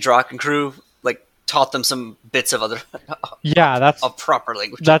 like maybe Drock and crew like taught them some bits of other. Yeah, that's a proper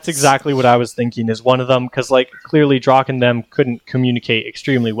language. That's exactly what I was thinking. Is one of them, because like clearly Drock and them couldn't communicate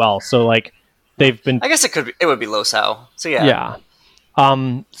extremely well. So like they've been. I guess it would be Losao. So yeah.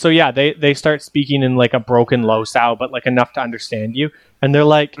 Yeah. So yeah, they start speaking in like a broken Losao, but like enough to understand you, and they're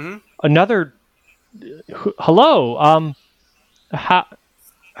like, another. Hello.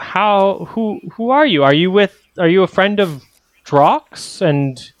 Who are you? Are you a friend of Drock's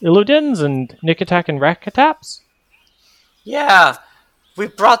and Illudin's and Nikatak and Rekatap's? Yeah, we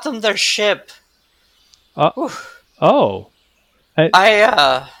brought them their ship. Oh.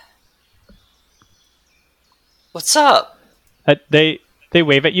 What's up? They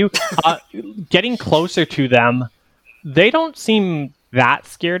wave at you. Getting closer to them, they don't seem that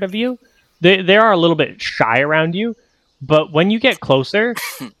scared of you. They are a little bit shy around you, but when you get closer,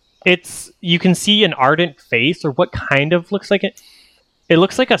 you can see an ardent face, or what kind of looks like it. It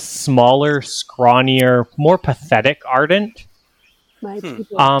looks like a smaller, scrawnier, more pathetic ardent. My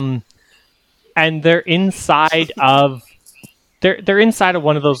people. And they're inside of they're inside of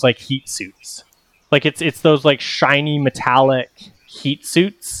one of those like heat suits. Like it's those like shiny metallic heat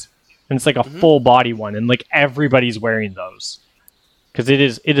suits, and it's like a full body one, and like everybody's wearing those because it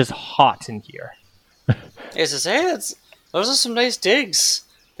is hot in here. Hey, those are some nice digs.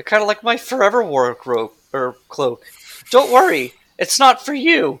 They're kind of like my Forever War cloak. Don't worry, it's not for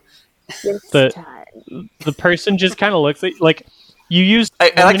you. The person just kind of looks like you use.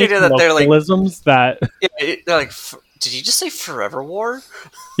 I like the idea that they're like colloquialisms that. Yeah, they're like. Did you just say Forever War?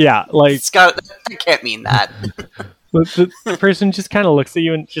 Yeah, like I can't mean that. The person just kind of looks at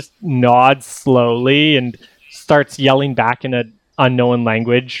you and just nods slowly and starts yelling back in an unknown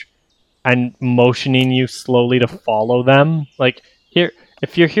language and motioning you slowly to follow them. Like, here,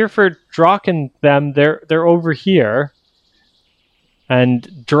 if you're here for Drock and them, they're over here.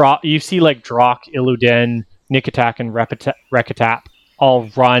 And you see like Drock, Illudan, Nikatak, and Rekatap all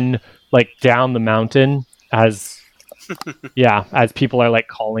run like down the mountain as people are like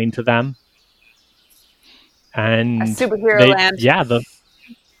calling to them. And a superhero land. Yeah,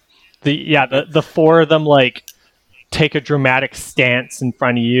 the four of them like take a dramatic stance in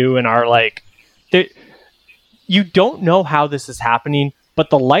front of you and are like, you don't know how this is happening, but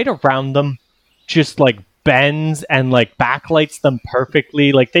the light around them just like bends and like backlights them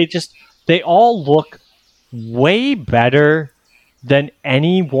perfectly. Like they all look way better than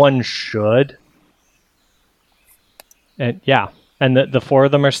anyone should. And the four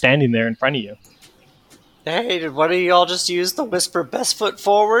of them are standing there in front of you. Hey, did one of y'all just use the whisper best foot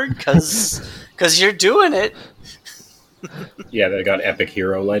forward? Because you're doing it. Yeah, they got epic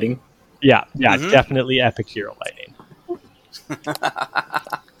hero lighting. Yeah, definitely epic hero lighting.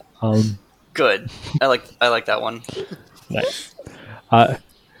 Good. I like that one. Nice.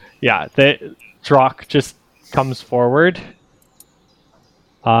 The Drock just comes forward.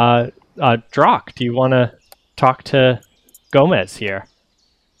 Drock, do you want to talk to Gomez here?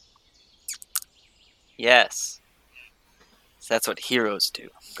 Yes. So that's what heroes do.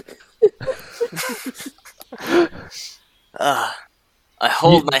 I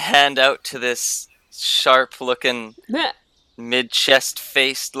hold my hand out to this sharp-looking,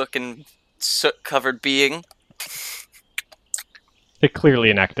 mid-chest-faced-looking, soot-covered being. It's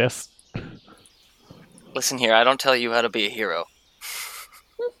clearly an Ectus. Listen here, I don't tell you how to be a hero.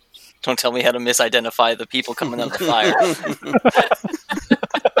 Don't tell me how to misidentify the people coming out of the fire.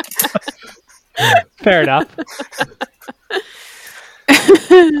 Fair enough.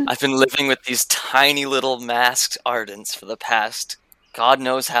 I've been living with these tiny little masked Ardents for the past God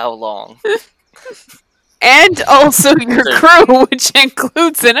knows how long. And also your crew, which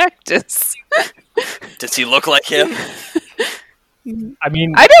includes an Ectus. Does he look like him? I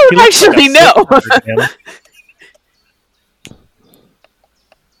mean, I don't actually know.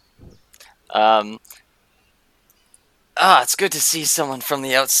 It's good to see someone from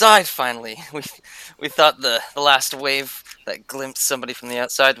the outside finally. We thought the last wave that glimpsed somebody from the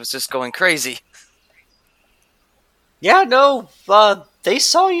outside was just going crazy. Yeah, no, they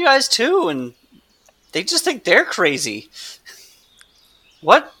saw you guys too, and they just think they're crazy.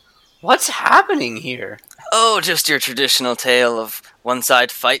 What's happening here? Oh, just your traditional tale of one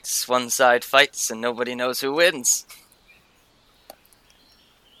side fights, and nobody knows who wins.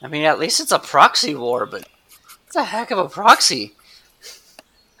 I mean, at least it's a proxy war, but it's a heck of a proxy.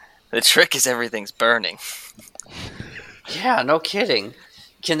 The trick is everything's burning. Yeah, no kidding.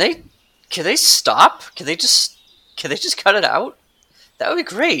 Can they stop? Can they just cut it out? That would be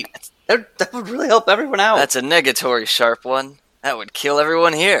great. That would really help everyone out. That's a negatory, sharp one. That would kill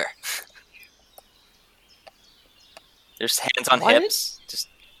everyone here. There's hands on hips. Just,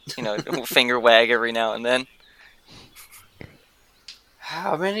 finger wag every now and then.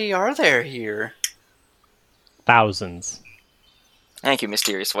 How many are there here? Thousands. Thank you,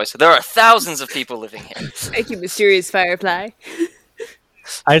 Mysterious Voice. There are thousands of people living here. Thank you, Mysterious Firefly.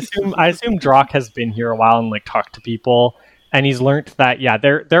 I assume Drock has been here a while and like talked to people, and he's learned that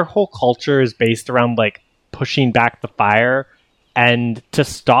their whole culture is based around like pushing back the fire and to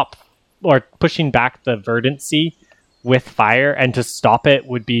stop, or pushing back the verdancy with fire, and to stop it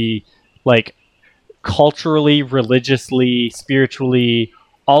would be like culturally, religiously, spiritually,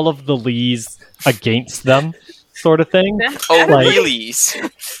 all of the lees against them, sort of thing. Oh, like, really?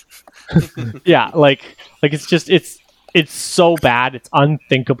 Yeah, like it's just it's so bad. It's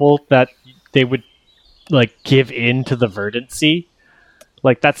unthinkable that they would like give in to the verdancy.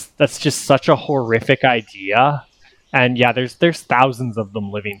 Like that's just such a horrific idea. And yeah, there's thousands of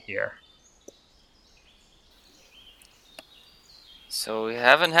them living here. So we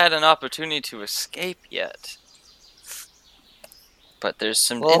haven't had an opportunity to escape yet. But there's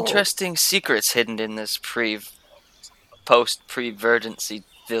some interesting secrets hidden in this post-pre-verdancy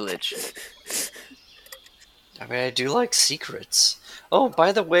village. I mean, I do like secrets. Oh,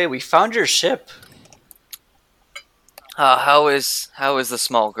 by the way, we found your ship. How is the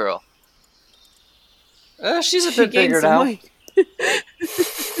small girl? She's a bit bigger now.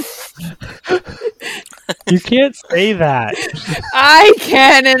 You can't say that. I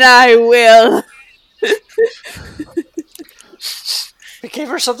can and I will. We gave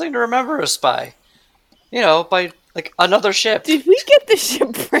her something to remember us by. You know, by, like, another ship. Did we get the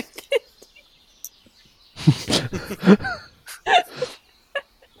ship pregnant?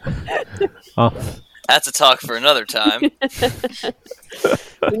 Oh. That's a talk for another time.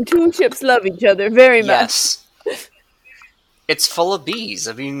 When two ships love each other very much. Yes. It's full of bees.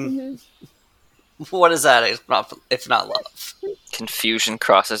 I mean, what is that if not love? Confusion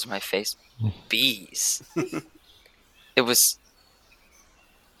crosses my face. Bees. It was...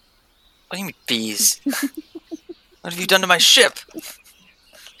 What do you mean, bees? What have you done to my ship?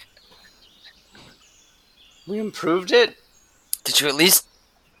 We improved it. Did you at least...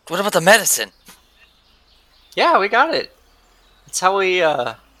 What about the medicine? Yeah, we got it. That's how we,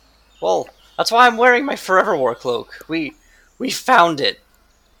 well, that's why I'm wearing my Forever War cloak. We found it.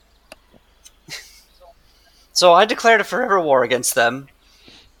 So I declared a Forever War against them.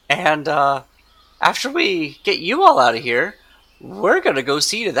 And, after we get you all out of here, we're gonna go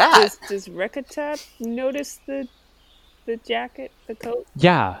see to that. Does Rekatap notice the jacket, the coat?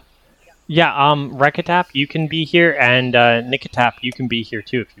 Yeah. Rekatap, you can be here, and Nikatap, you can be here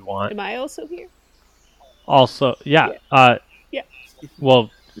too if you want. Am I also here? Also, yeah. Yeah.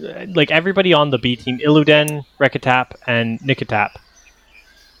 Well, like everybody on the B team, Illuden, Rekatap, and Nikatap,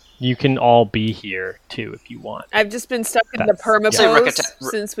 you can all be here too if you want. I've just been stuck in the perma pose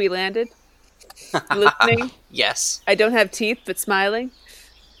since we landed. Listening. Yes. I don't have teeth, but smiling.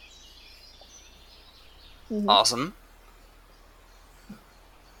 Awesome.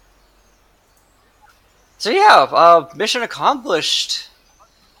 So yeah, mission accomplished.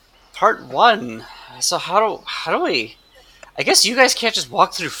 Part 1. So how do we... I guess you guys can't just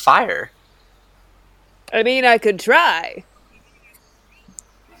walk through fire. I mean, I could try.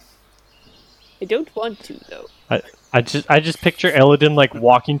 I don't want to, though. I just picture Illidan like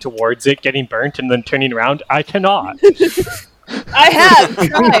walking towards it, getting burnt, and then turning around. I cannot. I have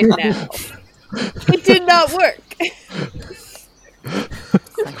tried now. It did not work.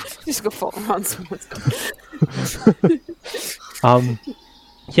 Just go fall on someone's.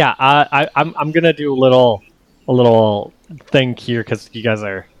 Yeah. I'm gonna do a little thing here because you guys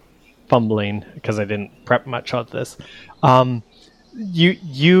are fumbling because I didn't prep much on this.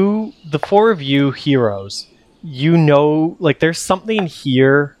 You, the four of you heroes, you know, like there's something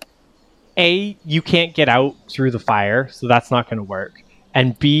here. A, you can't get out through the fire, so that's not going to work.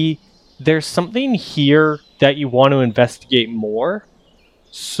 And B, there's something here that you want to investigate more.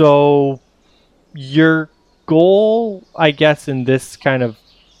 So your goal, I guess, in this kind of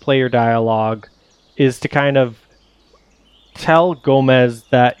player dialogue is to kind of tell Gomez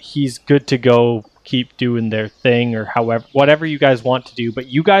that he's good to go, keep doing their thing, or however, whatever you guys want to do, but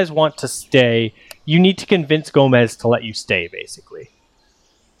you guys want to stay. You need to convince Gomez to let you stay, basically.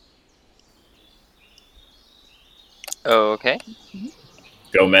 Okay.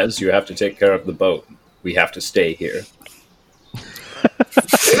 Gomez, you have to take care of the boat. We have to stay here.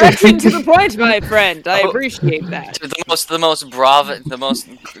 Direction to the point, my friend. I appreciate that. The most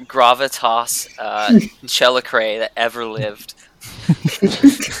gravitas Chelicrae that ever lived.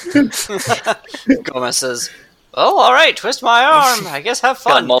 Gomez says, "Oh, all right, twist my arm. I guess have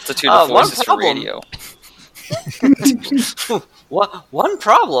fun." Got a multitude of voices for radio. One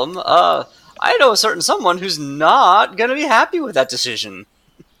problem. I know a certain someone who's not gonna be happy with that decision.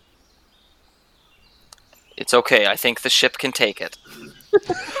 It's okay. I think the ship can take it.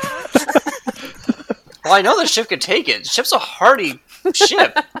 Well, I know the ship can take it. The ship's a hardy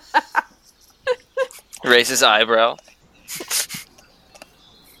ship. Raises eyebrow.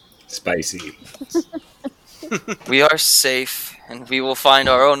 Spicy. We are safe, and we will find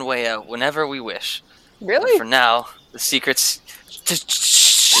our own way out whenever we wish. Really? But for now, the secrets...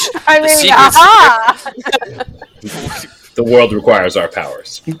 I mean, aha! The world requires our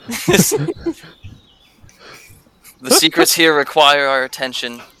powers. The secrets here require our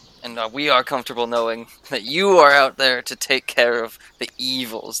attention, And we are comfortable knowing that you are out there to take care of the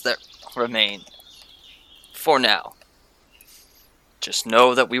evils that remain. For now. Just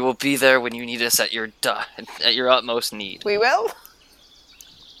know that we will be there when you need us at your utmost need. We will.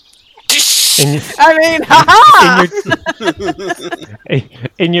 haha!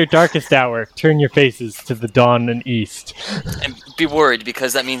 In your darkest hour, turn your faces to the dawn and east. And be worried,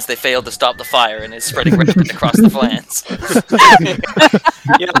 because that means they failed to stop the fire and is spreading rapidly across the Flans.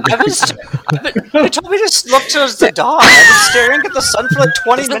 They told me to look towards the dawn. I've been staring at the sun for like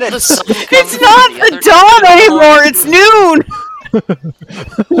 20 minutes. It's not the dawn anymore, it's noon!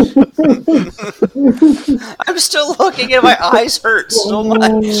 I'm still looking and my eyes hurt so much. I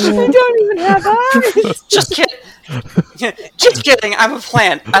don't even have eyes! Just kidding, I'm a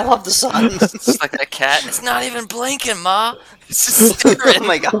plant. I love the sun. It's like that cat. It's not even blinking, Ma. It's just staring. Oh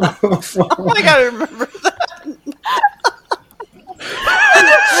my god. Oh my god, I remember that.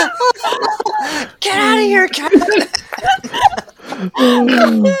 Get out of here, cat!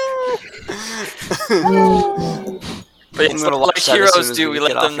 But it's like heroes do. We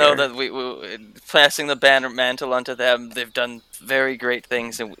let them know that we passing the banner mantle onto them. They've done very great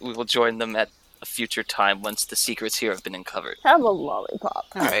things, and we will join them at a future time once the secrets here have been uncovered. Have a lollipop.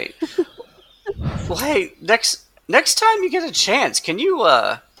 All right. Well, hey, next time you get a chance, can you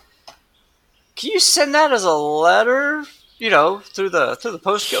send that as a letter? You know, through the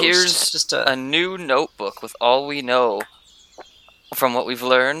post ghost. Here's just a new notebook with all we know from what we've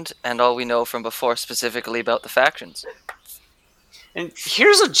learned and all we know from before, specifically about the factions. And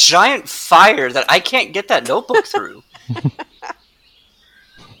here's a giant fire that I can't get that notebook through.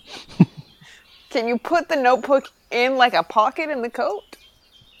 Can you put the notebook in like a pocket in the coat?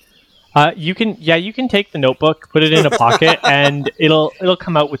 You can take the notebook, put it in a pocket, and it'll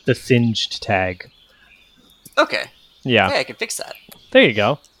come out with the singed tag. Okay. Yeah. Yeah, I can fix that. There you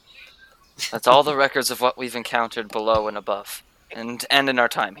go. That's all the records of what we've encountered below and above, and in our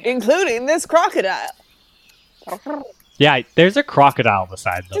time here. Including this crocodile. Yeah, there's a crocodile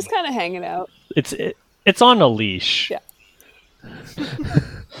beside them. Just kind of hanging out. It's on a leash. Yeah.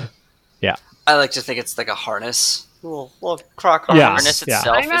 Yeah. I like to think it's like a harness. Little croc Yeah. Harness Yeah.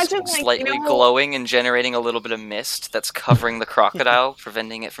 itself I imagine, is like, slightly glowing and generating a little bit of mist that's covering the crocodile,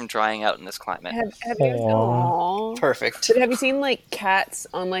 preventing it from drying out in this climate. Have you? Aww. Perfect. But have you seen like cats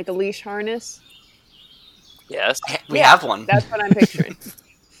on like a leash harness? Yes. We have one. That's what I'm picturing.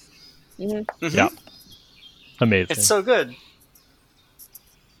 Mm-hmm. Yeah. Amazing. It's so good.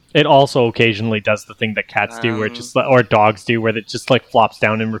 It also occasionally does the thing that cats do, where it just or dogs do, where it just like flops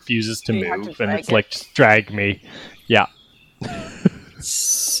down and refuses to You have move, to and drag it's it. like, just drag me. Yeah.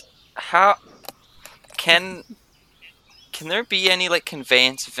 How can there be any like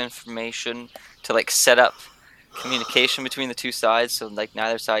conveyance of information to like set up communication between the two sides so like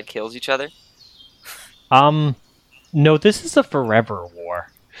neither side kills each other? No, this is a forever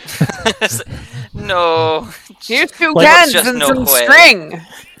war. No. Here's two Like, cans just and no some way. string.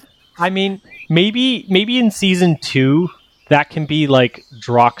 I mean, maybe in season 2 that can be like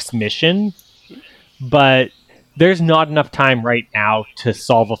Drock's mission, but there's not enough time right now to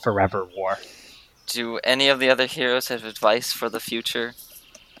solve a forever war. Do any of the other heroes have advice for the future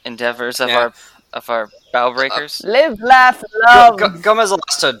endeavors of Yeah. our bow breakers? Live, laugh, love. Gomez will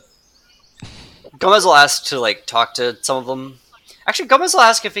ask to like talk to some of them. Actually, Gomez will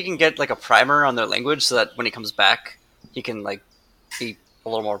ask if he can get like a primer on their language so that when he comes back, he can like be a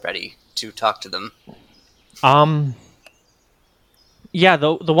little more ready to talk to them. Yeah,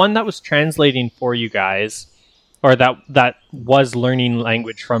 the one that was translating for you guys, or that was learning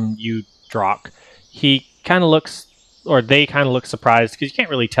language from you, Drock, he kind of looks, or they kind of look surprised, because you can't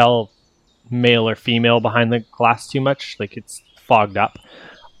really tell male or female behind the glass too much, like it's fogged up.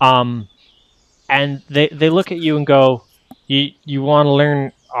 And they look at you and go, you want to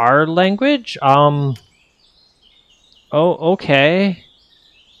learn our language? Oh, okay.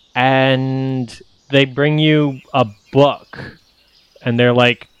 And they bring you a book, and they're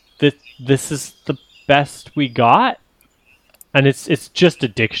like, this is the best we got? And it's just a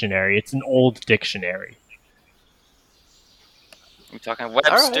dictionary. It's an old dictionary. We're talking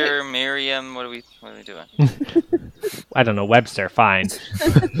Webster, Merriam. What are we doing? I don't know, Webster, fine.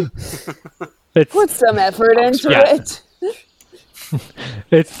 It's Put some effort into Yeah. it.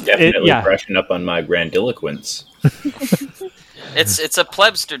 Definitely brushing up on my grandiloquence. It's a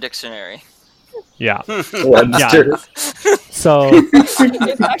plebster dictionary. yeah. Webster. So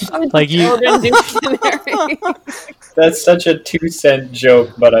It's actually Like you- children dictionary. That's such a 2-cent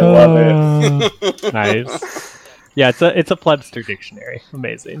joke, but I love it. Nice. Yeah, it's a plebster dictionary.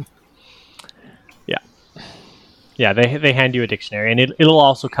 Amazing. Yeah. Yeah, they hand you a dictionary, and it'll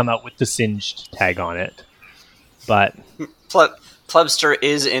also come out with the singed tag on it. But Plebster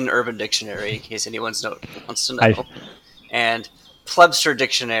is in Urban Dictionary, in case anyone wants to know. And Plebster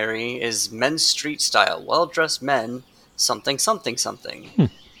Dictionary is men's street style, well-dressed men, something, something, something.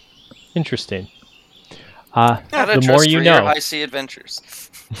 Interesting. The more you know. High Sea Adventures.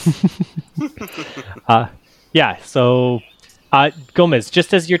 Yeah, so Gomez,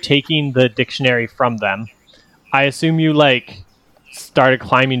 just as you're taking the dictionary from them, I assume you started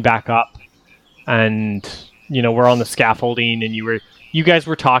climbing back up, and we're on the scaffolding, and you guys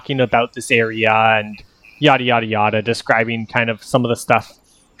were talking about this area and yada yada yada, describing kind of some of the stuff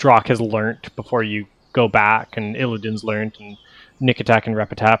Drock has learnt before you go back, and Illidan's learnt, and Nikotak and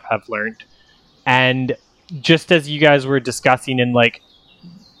Repetap have learnt. And just as you guys were discussing, and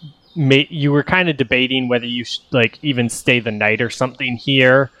you were kind of debating whether you should even stay the night or something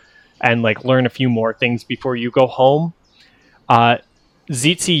here, and learn a few more things before you go home.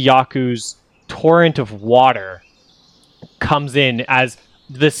 Zitzi Yaku's torrent of water comes in as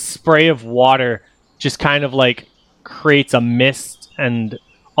this spray of water just kind of creates a mist and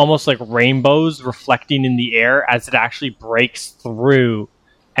almost like rainbows reflecting in the air as it actually breaks through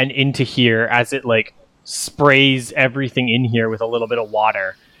and into here, as it sprays everything in here with a little bit of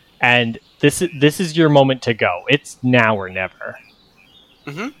water. And this is your moment to go. It's now or never.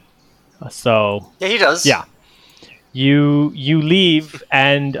 Mm-hmm. So yeah, he does. Yeah, you leave,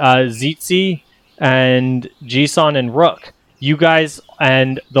 and Zitzi and Jisun and Rook, you guys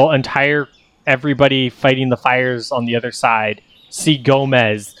and the entire everybody fighting the fires on the other side see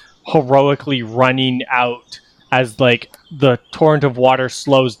Gomez heroically running out as the torrent of water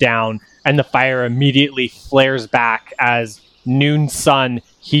slows down, and the fire immediately flares back as noon sun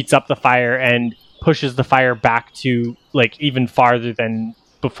heats up the fire and pushes the fire back to even farther than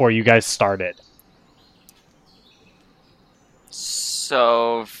before you guys started.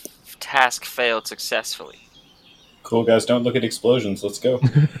 So, task failed successfully. Cool, guys. Don't look at explosions. Let's go.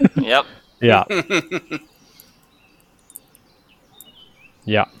 Yep. Yeah.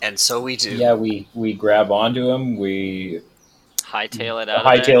 Yeah. And so we do. Yeah, we grab onto him. We hightail it out.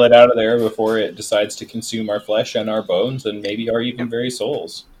 Hightail it out of there before it decides to consume our flesh and our bones, and maybe our even very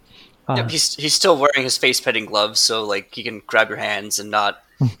souls. Yep, he's still wearing his face petting gloves, so he can grab your hands and not,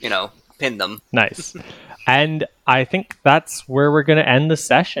 pin them. Nice. And I think that's where we're going to end the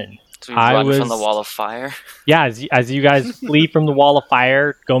session. So we run from the wall of fire. Yeah, as you guys flee from the wall of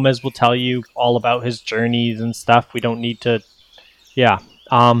fire, Gomez will tell you all about his journeys and stuff. We don't need to. Yeah.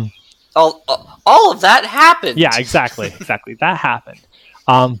 All of that happened. Yeah, exactly. That happened.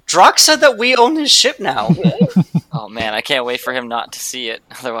 Drock said that we own his ship now. Oh man, I can't wait for him not to see it.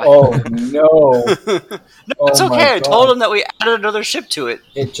 Otherwise, oh no! It's okay. I told him that we added another ship to it.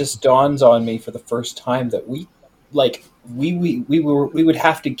 It just dawns on me for the first time that we would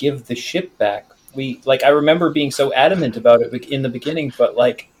have to give the ship back. I remember being so adamant about it in the beginning, but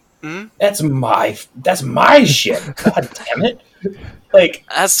that's my ship. God damn it! You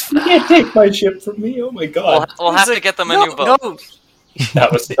can't take my ship from me. Oh my god! We'll have to get them a new boat. No.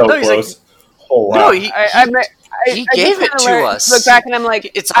 That was so close. Oh wow! No, he gave it to us. Look back and I'm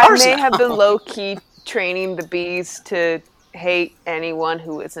it's I ours may now. have been low key training the bees to hate anyone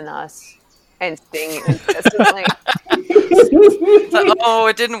who isn't us and sting incessantly. Oh,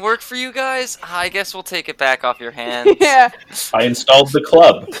 it didn't work for you guys? I guess we'll take it back off your hands. Yeah. I installed the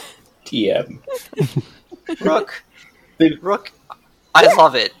club. TM. Rook, I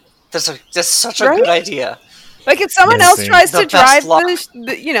love it. That's such a good idea. If someone else tries to drive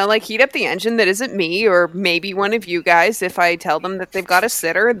heat up the engine that isn't me, or maybe one of you guys, if I tell them that they've got a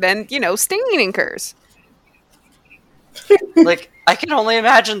sitter, then, stinging incurs. I can only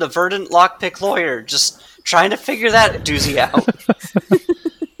imagine the verdant lockpick lawyer just trying to figure that doozy out.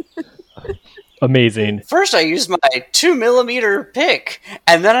 Amazing. First I used my 2mm pick,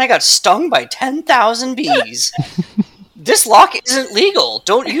 and then I got stung by 10,000 bees. This lock isn't legal.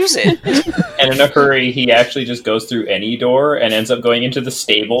 Don't use it. And in a hurry, he actually just goes through any door and ends up going into the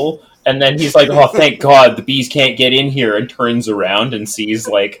stable. And then he's like, oh, thank God, the bees can't get in here, and turns around and sees,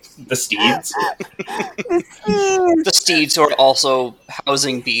 the steeds. The steeds are also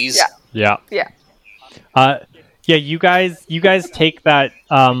housing bees. Yeah. Yeah. You guys take that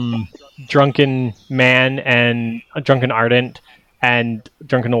drunken man and drunken Ardent and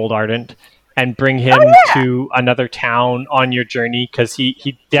drunken old Ardent and bring him to another town on your journey, because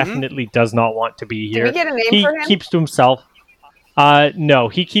he definitely does not want to be here. Did we get a name for him? He keeps to himself. No,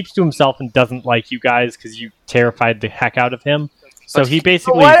 he keeps to himself and doesn't like you guys because you terrified the heck out of him. So he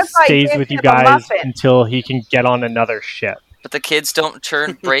basically stays with you guys until he can get on another ship. But the kids don't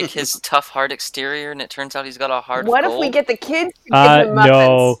break his tough, hard exterior, and it turns out he's got a heart What of if gold? we get the kids to give him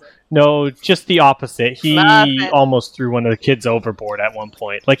muffins? No, just the opposite. He almost threw one of the kids overboard at one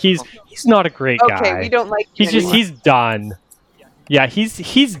point. Like he's not a great guy. Okay, we don't like him anymore. He's done. Yeah,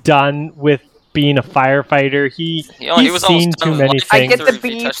 he's done with being a firefighter. He's seen too many things. I get the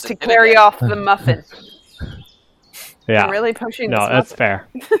bees to carry off the muffin. Yeah, I'm really pushing this. No, that's fair.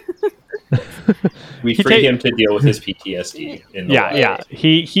 We free him to deal with his PTSD. Yeah.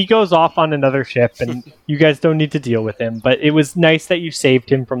 He goes off on another ship, and you guys don't need to deal with him. But it was nice that you saved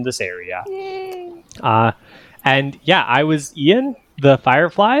him from this area. Yay. And yeah, I was Ian, the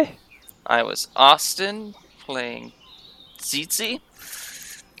Firefly. I was Austin playing Tsitsi.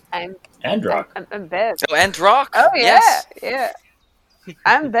 And Rock. I'm Bev. Oh, and Rock. Oh yeah, yes. yeah.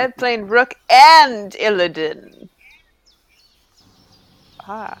 I'm Bev playing Rook and Illidan.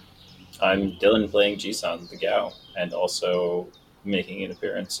 I'm Dylan playing Jisan, the Gao, and also making an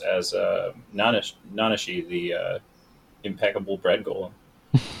appearance as Nanashi, the impeccable bread golem.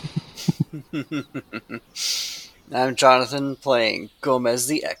 I'm Jonathan playing Gomez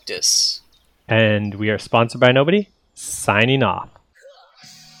the Ectus. And we are sponsored by nobody. Signing off.